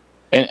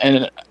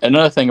 And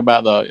another thing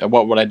about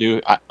what would I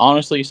do?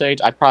 Honestly, Sage,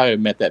 I'd probably have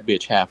met that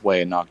bitch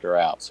halfway and knocked her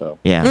out. So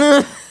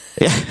Yeah.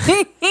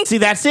 See,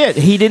 that's it.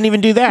 He didn't even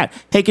do that.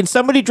 Hey, can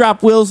somebody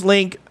drop Will's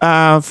link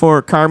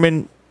for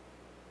Carmen?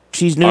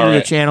 She's new All to the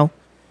right. channel.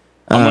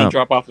 I'm going to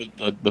drop off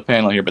the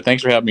panel here, but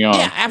thanks for having me on.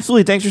 Yeah,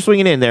 absolutely. Thanks for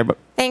swinging in there. But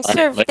Thanks All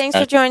right,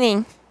 for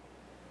joining.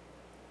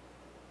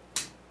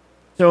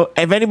 so,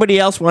 if anybody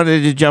else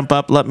wanted to jump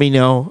up, let me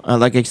know.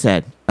 Like I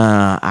said,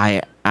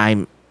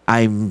 I'm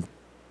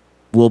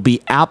will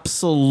be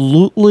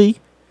absolutely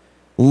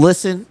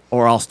listen,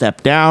 or I'll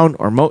step down,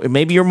 or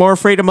maybe you're more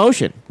afraid of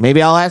Motion.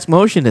 Maybe I'll ask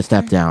Motion to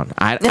step down.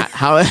 I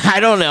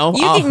don't know.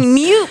 You can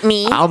mute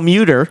me. I'll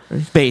mute her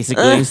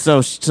basically,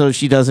 so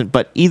she doesn't.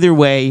 But either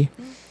way,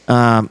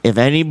 if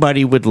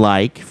anybody would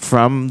like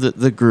from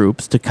the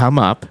groups to come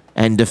up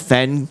and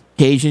defend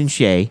Cajun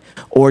Shay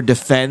or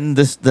defend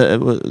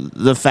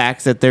the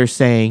facts that they're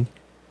saying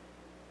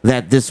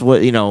that this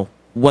was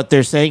what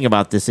they're saying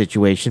about this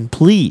situation,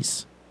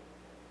 please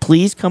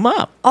come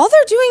up. All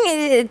they're doing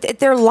is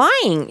they're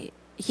lying.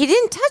 He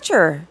didn't touch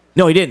her.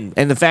 No, he didn't,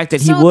 and the fact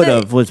that he So would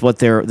have was what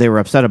they were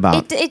upset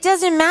about. It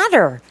doesn't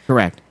matter.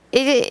 Correct.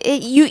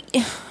 You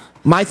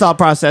My thought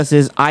process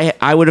is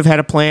I would have had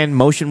a plan.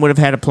 Motion would have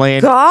had a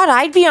plan.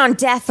 God,'t be on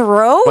death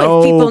row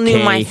if people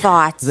knew my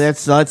thoughts.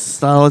 Let's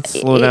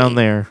slow down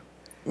there.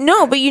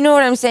 No, but you know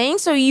what I'm saying?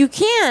 So you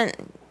can't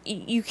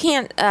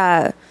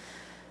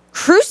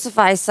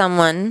crucify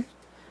someone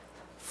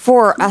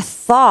for a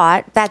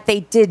thought that they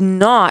did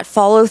not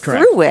follow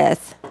Correct. through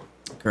with.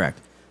 Correct.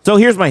 So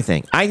here's my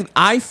thing.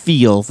 I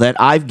feel that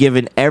I've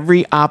given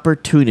every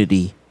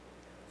opportunity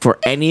for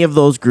any of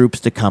those groups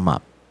to come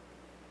up.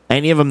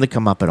 Any of them to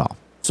come up at all.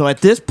 So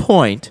at this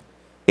point,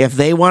 if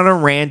they want to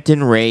rant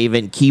and rave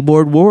and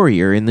keyboard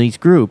warrior in these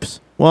groups,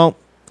 well,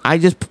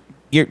 I'm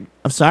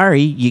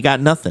sorry, you got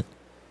nothing.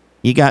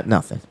 You got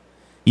nothing.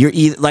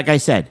 Like I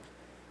said,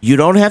 you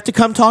don't have to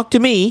come talk to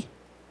me.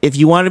 If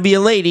you want to be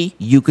a lady,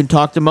 you can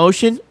talk to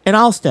Motion, and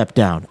I'll step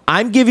down.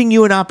 I'm giving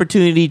you an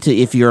opportunity to,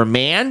 if you're a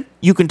man,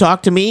 you can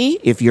talk to me.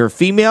 If you're a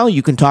female,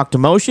 you can talk to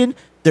Motion.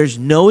 There's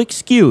no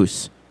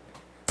excuse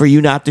for you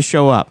not to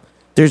show up.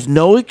 There's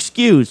no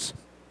excuse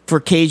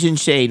for Cajun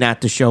Shay not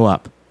to show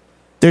up.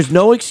 There's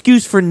no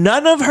excuse for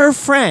none of her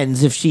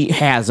friends, if she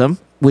has them,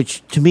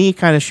 which to me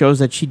kind of shows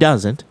that she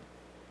doesn't,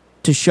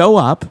 to show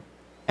up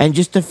and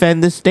just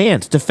defend this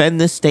stance, defend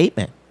this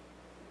statement.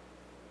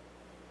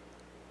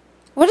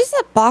 What is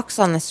that box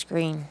on the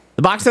screen?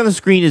 The box on the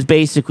screen is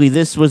basically,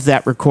 this was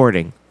that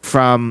recording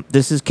from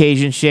This is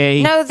Cajun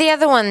Shay. No, the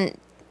other one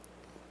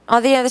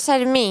on the other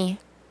side of me.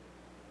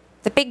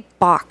 The big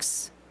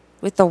box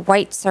with the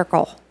white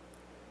circle.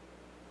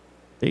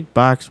 Big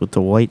box with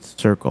the white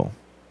circle.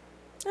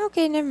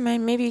 Okay, never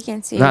mind. Maybe you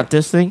can't see Not it.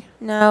 this thing?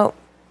 No.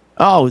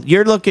 Oh,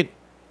 you're looking.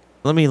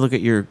 Let me look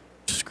at your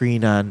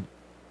screen on.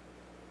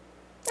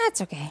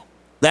 That's okay.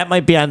 That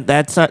might be on.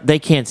 That's not. They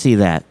can't see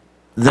that.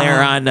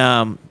 They're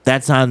on.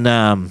 That's on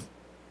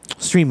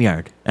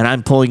StreamYard, and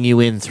I'm pulling you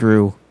in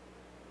through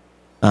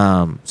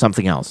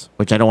something else,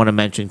 which I don't want to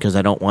mention because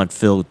I don't want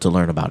Phil to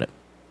learn about it.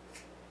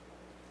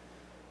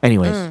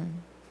 Anyways,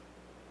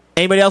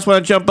 anybody else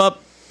want to jump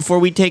up before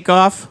we take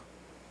off?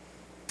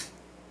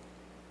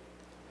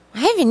 I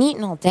haven't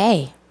eaten all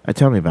day.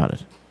 Tell me about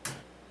it.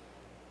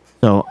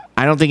 So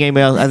I don't think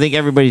anybody else. I think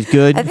everybody's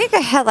good. I think I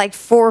had like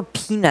 4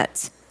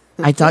 peanuts.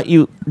 I thought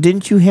you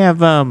didn't. You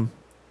have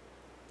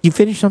you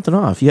finished something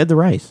off. You had the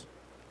rice.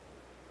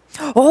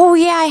 Oh,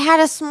 yeah. I had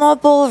a small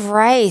bowl of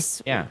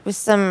rice. Yeah. With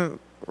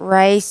some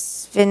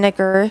rice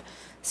vinegar,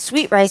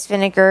 sweet rice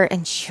vinegar,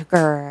 and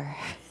sugar.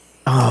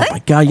 Oh my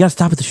God! You gotta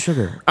stop with the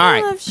sugar. All I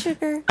right. love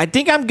sugar. I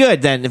think I'm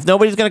good then. If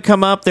nobody's going to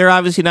come up, they're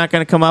obviously not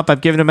going to come up.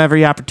 I've given them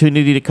every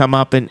opportunity to come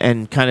up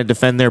and kind of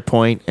defend their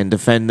point and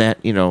defend that,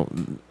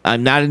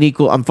 I'm not an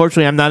equal,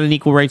 unfortunately, I'm not an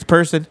equal rights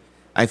person.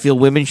 I feel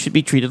women should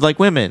be treated like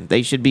women.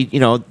 They should be,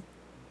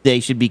 they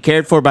should be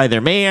cared for by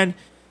their man.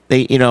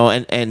 They,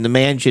 and the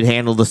man should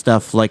handle the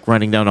stuff like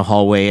running down a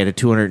hallway at a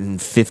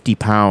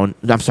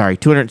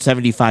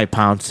 275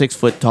 pound, 6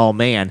 foot tall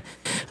man.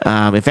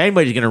 If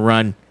anybody's going to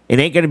run, it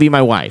ain't going to be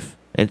my wife.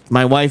 And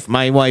my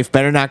wife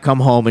better not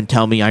come home and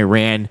tell me I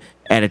ran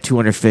at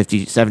a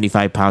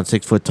 75 pound,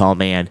 6 foot tall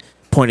man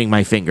pointing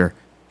my finger.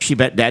 She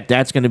bet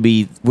that's going to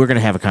be, we're going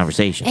to have a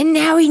conversation. And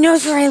now he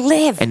knows where I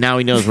live. And now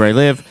he knows where I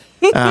live.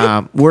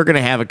 We're going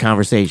to have a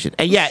conversation.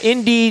 And yeah,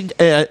 indeed,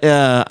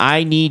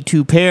 I need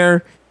to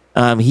pair.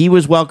 He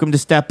was welcome to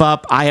step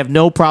up. I have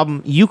no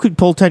problem. You could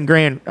pull 10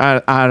 grand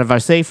out of our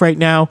safe right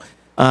now.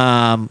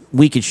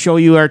 We could show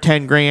you our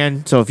 10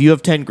 grand. So if you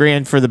have 10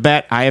 grand for the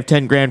bet, I have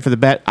 10 grand for the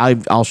bet.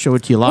 I'll show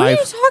it to you live. What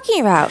are you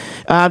talking about?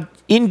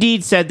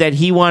 Indeed said that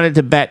he wanted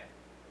to bet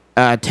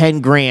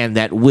 10 grand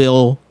that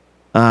Will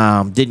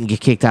didn't get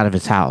kicked out of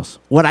his house.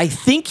 What I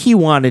think he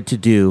wanted to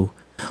do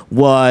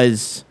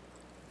was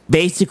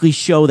basically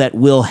show that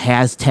Will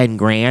has 10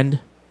 grand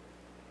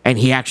and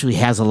he actually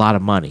has a lot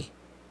of money.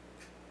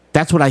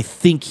 That's what I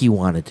think he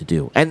wanted to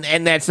do. And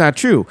that's not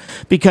true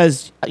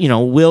because,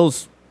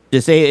 Will's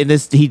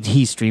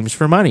he streams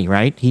for money,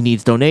 right? He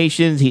needs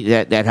donations.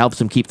 That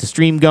helps him keep the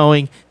stream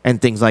going and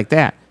things like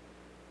that.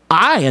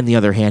 I, on the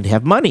other hand,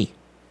 have money.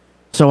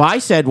 So I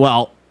said,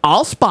 well,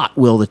 I'll spot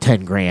Will the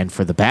 10 grand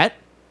for the bet.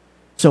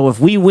 So if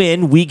we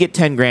win, we get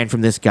 10 grand from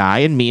this guy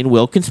and me and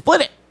Will can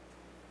split it.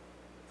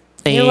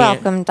 You're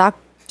welcome,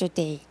 Dr.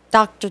 J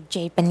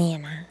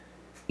Banana.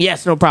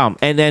 Yes, no problem.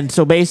 And then,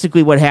 so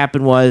basically what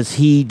happened was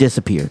he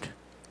disappeared.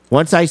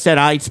 Once I said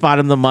I'd spot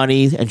him the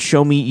money and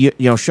show me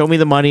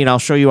the money and I'll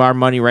show you our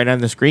money right on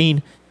the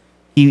screen,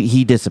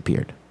 he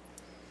disappeared.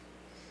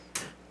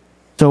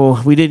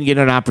 So we didn't get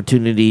an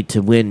opportunity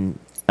to win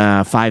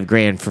 $5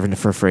 grand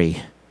for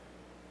free.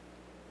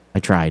 I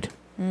tried.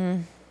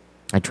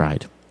 I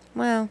tried.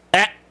 Well,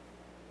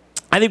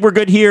 I think we're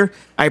good here.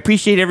 I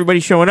appreciate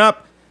everybody showing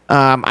up.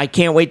 I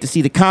can't wait to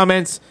see the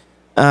comments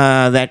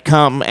that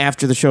come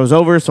after the show's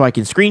over so I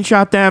can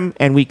screenshot them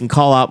and we can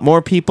call out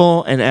more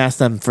people and ask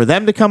them for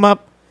them to come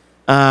up.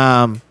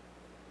 But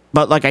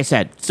like I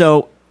said,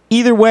 so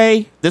either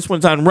way, this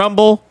one's on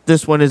Rumble,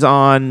 this one is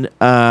on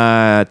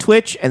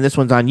Twitch, and this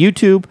one's on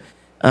YouTube.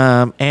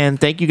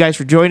 And thank you guys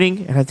for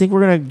joining. And I think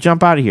we're going to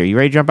jump out of here. You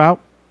ready to jump out?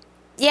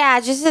 yeah,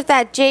 just if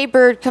that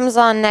Jaybird comes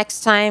on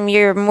next time,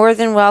 you're more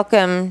than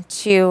welcome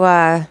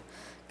to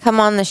come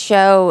on the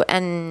show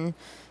and,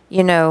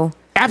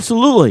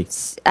 Absolutely.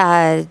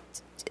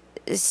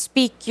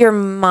 speak your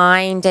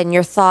mind and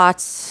your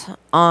thoughts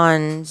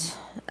on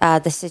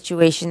the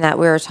situation that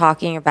we were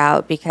talking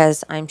about,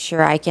 because I'm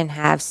sure I can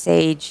have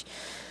Sage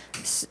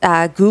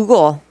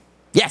Google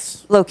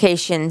Yes.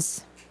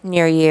 locations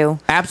near you.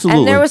 Absolutely.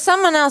 And there was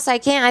someone else, I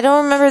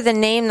don't remember the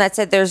name, that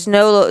said there's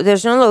no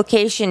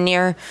location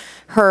near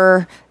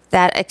her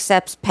that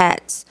accepts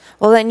pets.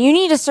 Well, then you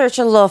need to search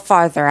a little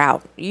farther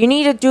out. You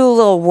need to do a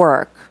little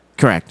work.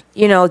 Correct.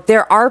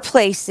 There are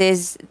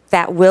places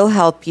that will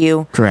help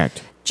you.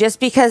 Correct. just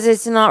because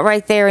it's not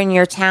right there in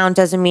your town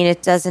doesn't mean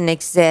it doesn't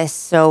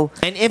exist. So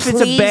And if it's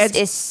please a bad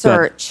is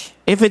search.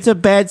 If it's a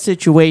bad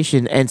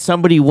situation and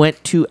somebody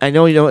went to, I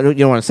know you don't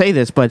want to say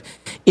this, but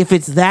if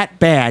it's that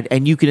bad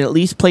and you can at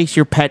least place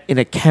your pet in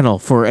a kennel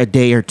for a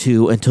day or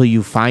two until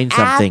you find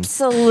something,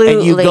 Absolutely.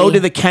 and you go to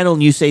the kennel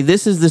and you say,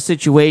 "This is the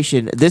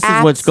situation. This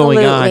is what's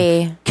going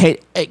on.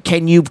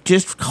 Can you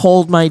just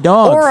hold my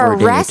dog Or for a a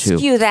day or rescue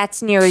two?"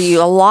 that's near you.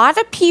 A lot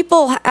of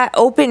people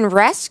open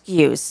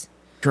rescues,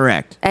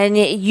 Correct. and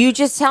you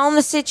just tell them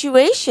the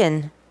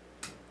situation.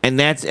 And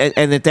at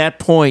that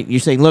point, you're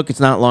saying, "Look, it's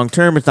not long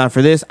term. It's not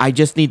for this. I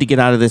just need to get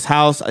out of this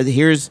house.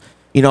 Here's,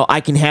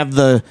 I can have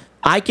the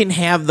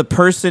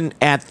person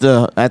at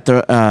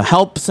the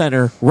help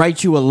center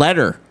write you a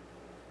letter,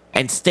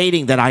 and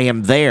stating that I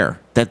am there,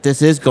 that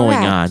this is going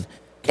Correct. on."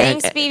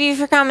 Thanks, BB,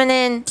 for coming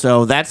in.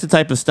 So that's the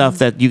type of stuff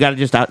that you got to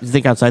just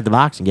think outside the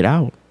box and get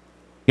out.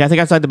 You got to think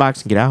outside the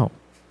box and get out.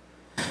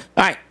 All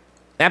right.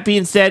 That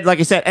being said, like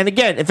I said, and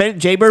again, if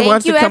Jaybird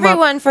wants to come up. Thank you,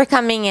 everyone, for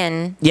coming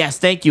in. Yes,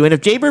 thank you. And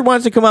if Jaybird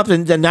wants to come up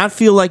and not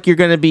feel like you're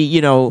going to be,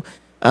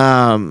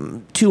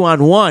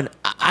 2-on-1,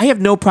 I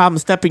have no problem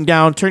stepping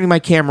down, turning my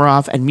camera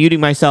off, and muting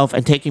myself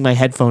and taking my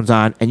headphones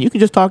on, and you can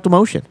just talk to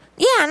Motion.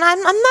 Yeah, and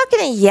I'm not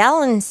going to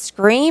yell and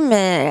scream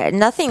and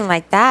nothing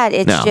like that.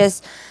 It's No.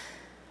 just,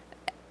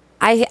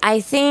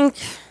 I think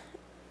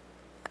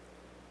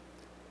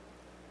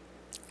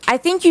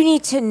you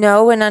need to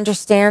know and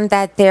understand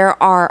that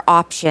there are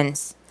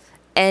options.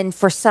 And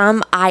for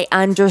some, I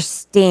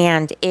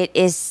understand it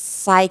is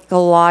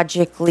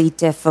psychologically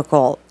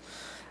difficult.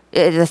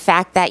 The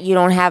fact that you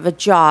don't have a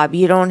job,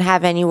 you don't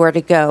have anywhere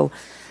to go.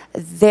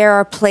 There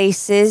are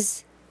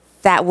places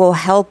that will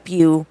help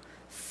you,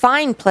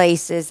 find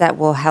places that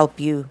will help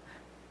you.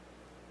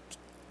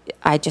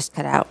 I just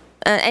cut out.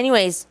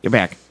 Anyways, You're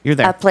back. You're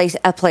there.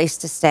 a place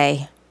to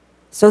stay.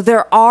 So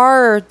there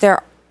are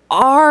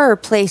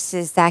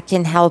places that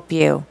can help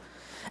you.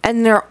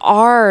 And there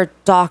are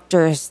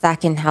doctors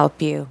that can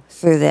help you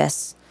through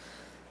this.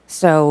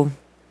 So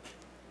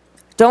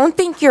don't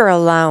think you're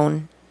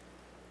alone.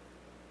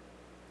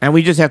 And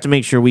we just have to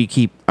make sure we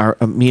keep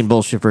me and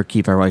Bullshifter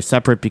keep our wife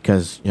separate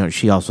because,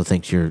 she also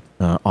thinks you're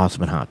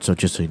awesome and hot. So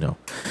just so you know.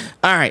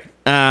 All right.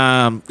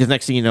 Because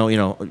next thing you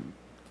know,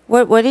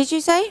 What did you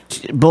say?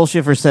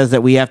 Bullshifter says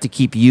that we have to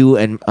keep you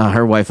and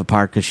her wife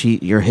apart because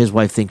his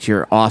wife thinks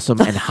you're awesome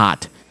and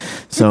hot.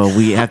 So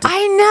we have to.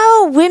 I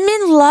know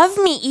women love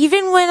me.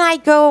 Even when I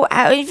go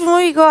out, even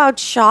when we go out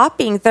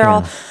shopping, they're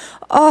all,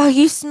 "Oh,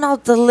 you smell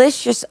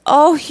delicious.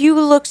 Oh, you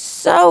look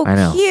so I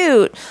know.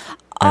 cute.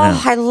 I know.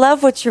 Oh, I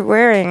love what you're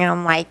wearing."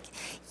 I'm like,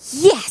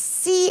 yes.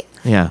 See,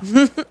 Yeah.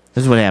 This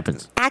is what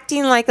happens.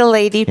 acting like a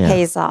lady Yeah.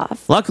 pays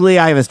off. Luckily,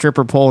 I have a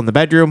stripper pole in the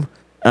bedroom.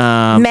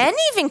 Men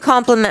even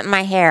compliment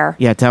my hair.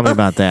 Yeah, tell me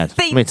about that.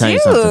 They Let me tell you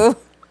do. something.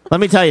 Let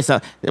me tell you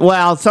something.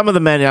 Well, some of the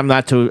men I'm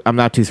not too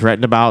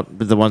threatened about,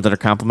 the ones that are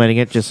complimenting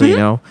it. Just so you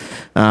know,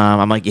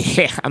 I'm like,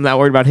 yeah, I'm not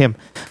worried about him.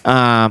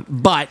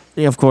 But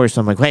of course,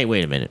 I'm like, hey,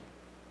 wait a minute.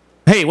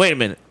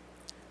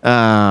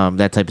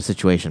 That type of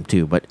situation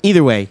too. But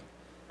either way,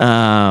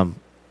 and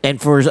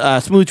for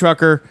Smooth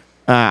Trucker,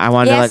 I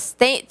wanted Yes,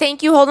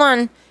 thank you. Hold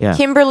on. Yeah.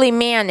 Kimberly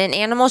Mann, an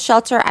animal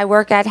shelter I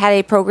work at, had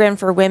a program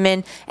for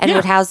women and Yeah.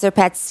 would house their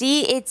pets.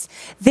 See,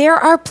 there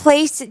are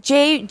places,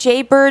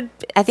 Jaybird,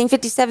 I think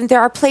 57,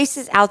 there are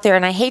places out there,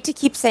 and I hate to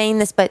keep saying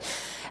this, but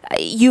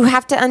you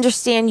have to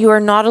understand you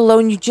are not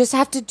alone. You just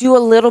have to do a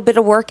little bit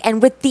of work.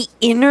 And with the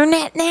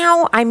internet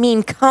now, I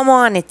mean, come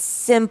on, it's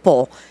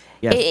simple.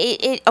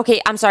 Yes. Okay,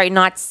 I'm sorry,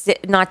 not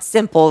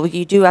simple.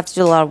 You do have to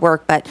do a lot of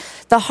work, but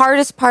the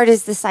hardest part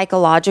is the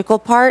psychological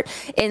part.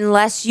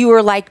 Unless you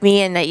are like me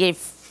and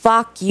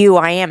fuck you,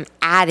 I am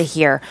out of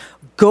here.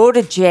 Go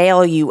to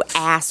jail, you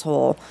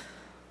asshole.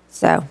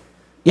 So,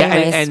 Yeah,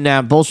 anyways.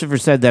 and Bullshifter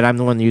said that I'm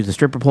the one that used the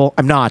stripper pole.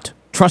 I'm not.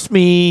 Trust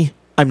me,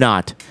 I'm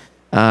not.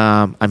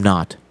 I'm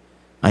not.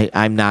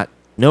 I'm not.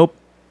 Nope,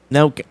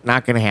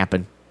 not gonna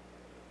happen.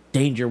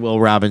 Danger, Will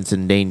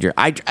Robinson. Danger.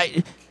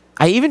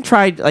 I even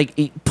tried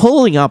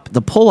pulling up.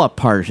 The pull-up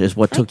part is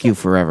what took you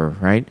forever,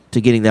 right? To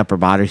getting the upper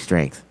body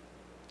strength.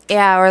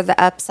 Yeah, or the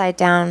upside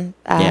down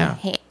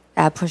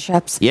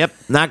push-ups. Yep,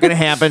 not gonna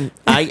happen.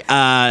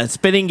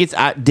 Spinning gets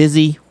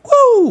dizzy.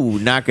 Woo,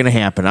 not gonna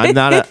happen.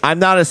 I'm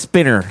not a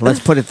spinner. Let's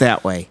put it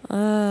that way.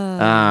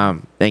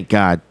 Thank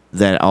God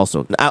that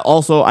also.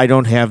 I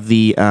don't have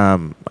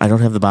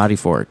the body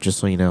for it. Just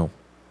so you know.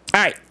 All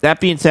right. That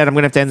being said, I'm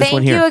gonna have to end this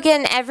one Thank here. you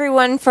again,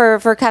 everyone, for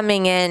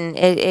coming in.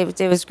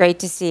 It was great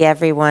to see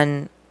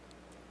everyone.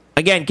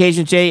 Again,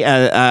 Cajun Jay,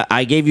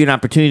 I gave you an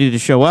opportunity to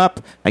show up.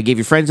 I gave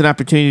your friends an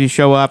opportunity to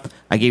show up.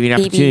 I gave you an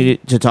BB, opportunity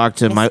to talk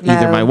to Miss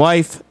either Mo, my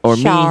wife or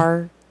me.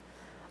 Char.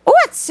 Oh,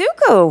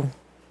 Atsuko.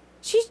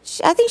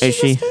 I think Is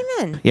she she? just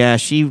came in. Yeah,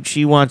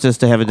 she wants us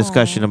to have a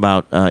discussion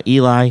about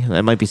Eli.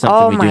 That might be something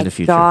Oh we do my in the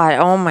future. god!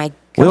 Oh my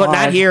god!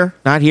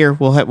 Not here.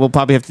 We'll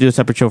probably have to do a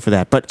separut show for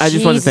that. But I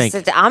just want to thank.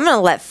 I'm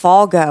gonna let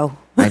fall go.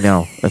 I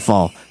know the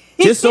fall.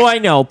 Just so I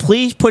know,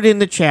 please put in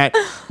the chat.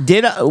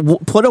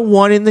 Put a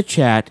 1 in the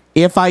chat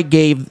if I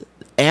gave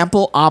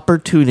ample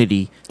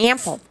opportunity,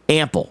 Ample.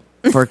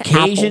 for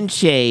Cajun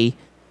Shay.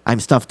 I'm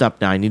stuffed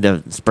up now. I need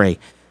to spray.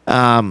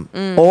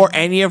 Or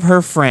any of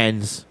her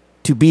friends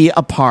to be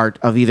a part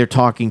of either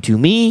talking to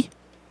me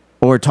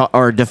or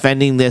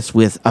defending this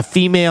with a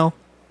female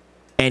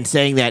and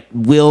saying that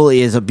Will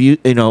is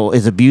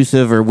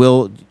abusive, or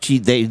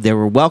they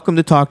were welcome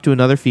to talk to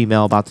another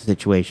female about the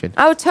situation.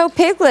 Oh, Toe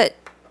Piglet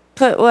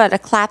put what, a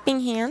clapping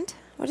hand?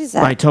 What is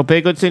that? My Toe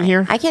Piglet's in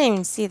here? I can't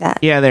even see that.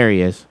 Yeah, there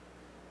he is.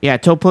 Yeah,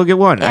 Toe Piglet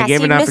won. Yeah, I gave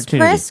see, him an Miss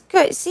opportunity. Chris,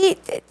 good. See,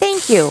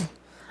 thank you.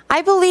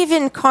 I believe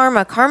in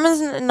karma. Karma's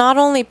not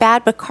only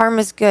bad, but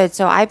karma's good.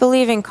 So I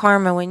believe in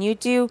karma. When you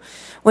do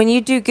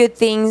good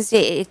things,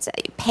 it's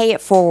pay it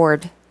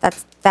forward.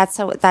 That's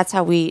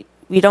how we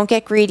don't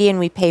get greedy, and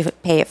we pay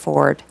it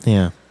forward.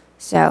 Yeah.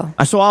 So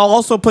I'll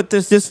also put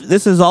this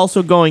is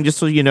also going, just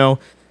so you know,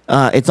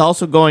 it's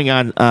also going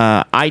on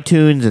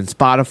iTunes and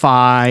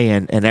Spotify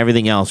and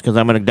everything else, because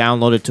I'm going to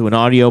download it to an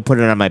audio, put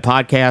it on my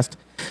podcast,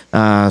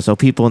 so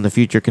people in the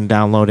future can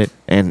download it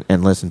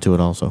and listen to it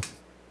also.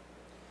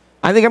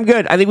 I think I'm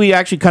good. I think we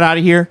actually cut out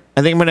of here.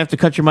 I think I'm going to have to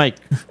cut your mic.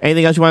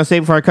 Anything else you want to say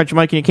before I cut your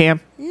mic in your cam?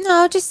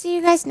 no, just see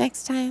you guys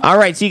next time. All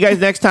right, see you guys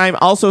next time.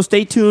 Also,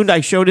 stay tuned.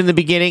 I showed in the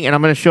beginning, and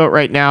I'm going to show it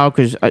right now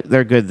because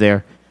they're good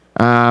there.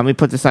 Let me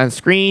put this on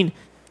screen.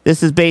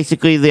 This is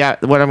basically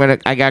what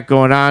I got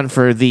going on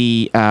for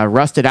the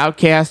Rusted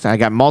Outcast. I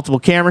got multiple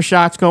camera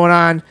shots going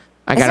on.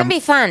 It's gonna be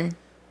fun.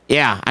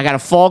 Yeah, I got a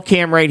fall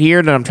cam right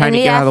here that I'm trying to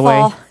get out of the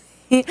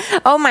way.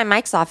 Oh, my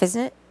mic's off,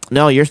 isn't it?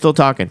 No, you're still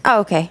talking.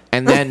 Oh, okay.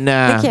 And then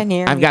I can't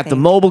hear I've got the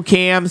anything. mobile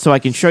cam, so I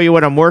can show you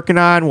what I'm working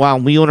on while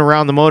I'm wheeling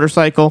around the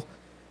motorcycle.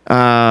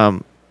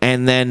 And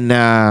then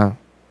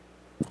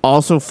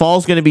also,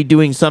 Fall's going to be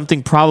doing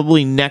something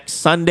probably next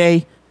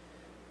Sunday.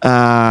 Oh,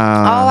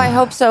 I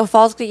hope so.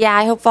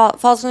 I hope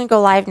Fall's going to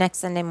go live next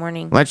Sunday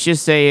morning. Let's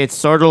just say it's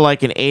sort of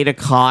like an 8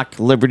 o'clock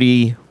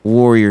Liberty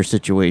Warrior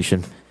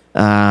situation.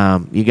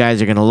 You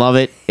guys are going to love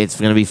it. It's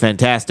going to be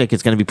fantastic.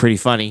 It's going to be pretty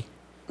funny.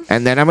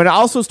 And then I'm going to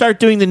also start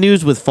doing the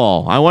news with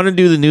Fall. I want to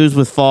do the news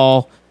with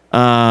Fall.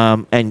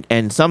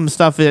 And some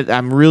stuff that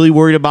I'm really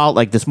worried about,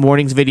 like this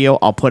morning's video,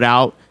 I'll put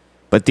out.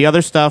 But the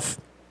other stuff,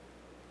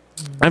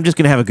 I'm just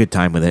going to have a good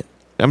time with it.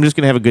 I'm just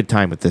going to have a good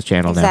time with this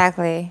channel now.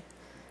 Exactly.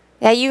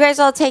 Yeah, you guys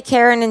all take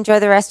care and enjoy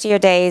the rest of your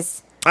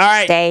days. All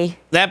right. Day.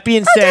 That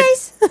being said,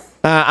 days.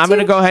 I'm going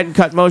to go ahead and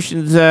cut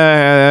motions.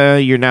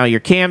 Your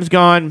cam's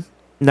gone.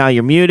 Now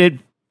you're muted.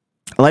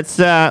 Let's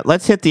hit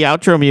the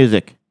outro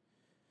music.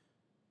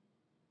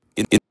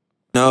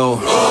 No.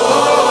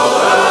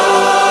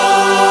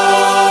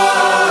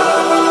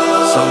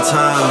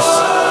 Sometimes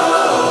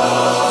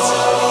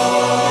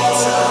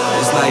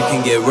this life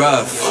can get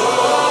rough.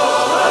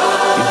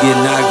 You get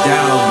knocked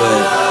down,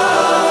 but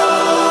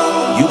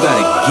you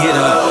gotta get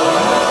up.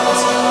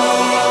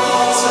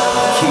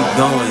 Keep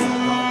going.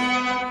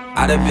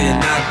 I'd have been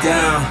knocked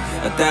down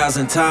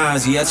 1,000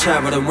 times, yeah, I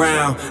traveled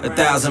around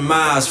 1,000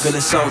 miles,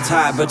 feeling so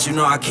tired, but you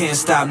know I can't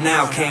stop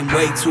now. Came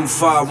way too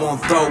far,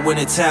 won't throw in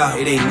the towel.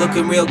 It ain't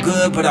looking real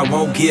good, but I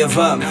won't give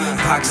up.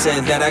 Pac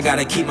said that I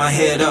gotta keep my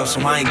head up, so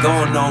I ain't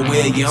going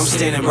nowhere. Yeah, I'm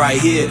standing right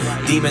here.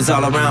 Demons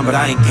all around, but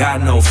I ain't got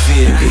no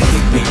fear. They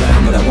kick me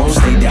down, but I won't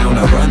stay down.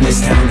 I run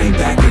this town,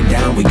 ain't backing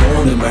down. We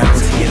going in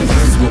rounds. Yeah, the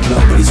winds will blow,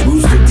 but these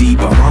roots too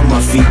deep. I'm on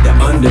my feet, the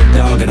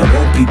underdog, and I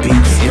won't be beat.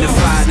 In the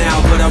fire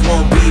now, but I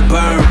won't be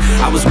burned.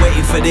 I was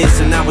waiting for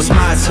this, and now it's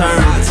my turn.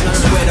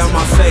 Sweat on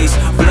my face,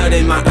 blood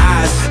in my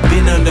eyes.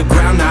 Been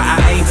underground, now I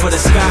aim for the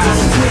sky.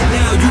 Don't quit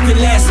now, you can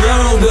last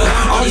longer.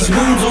 All these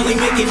wounds only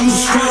making you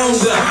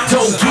stronger.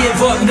 Don't give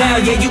up now,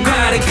 yeah, you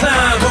gotta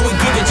climb. But we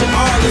give it to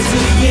all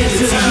until the end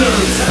of time.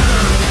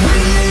 We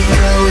ain't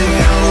going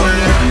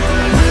nowhere.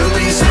 We'll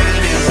be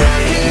standing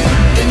right here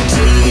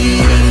until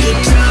the end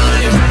of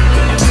time.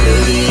 Till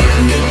the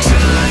end of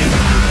time.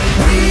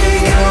 We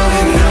ain't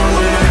going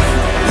nowhere.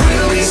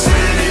 We'll be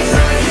standing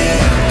right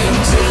here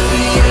until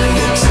the end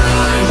of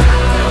time.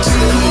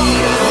 Till the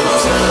end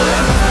of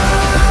time.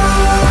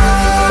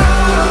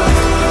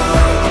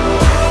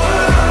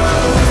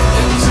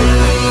 Until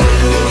the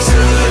end of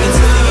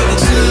time.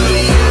 Until the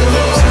end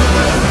of time.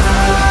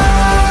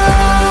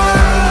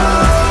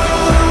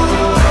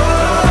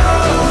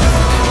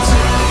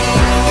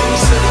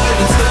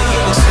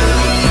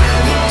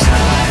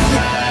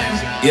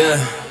 Yeah.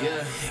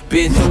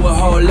 Been through a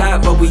whole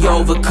lot, but we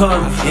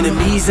overcome.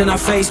 Enemies in our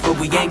face, but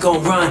we ain't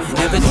gon' run.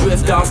 Never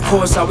drift off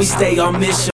course, always stay on mission.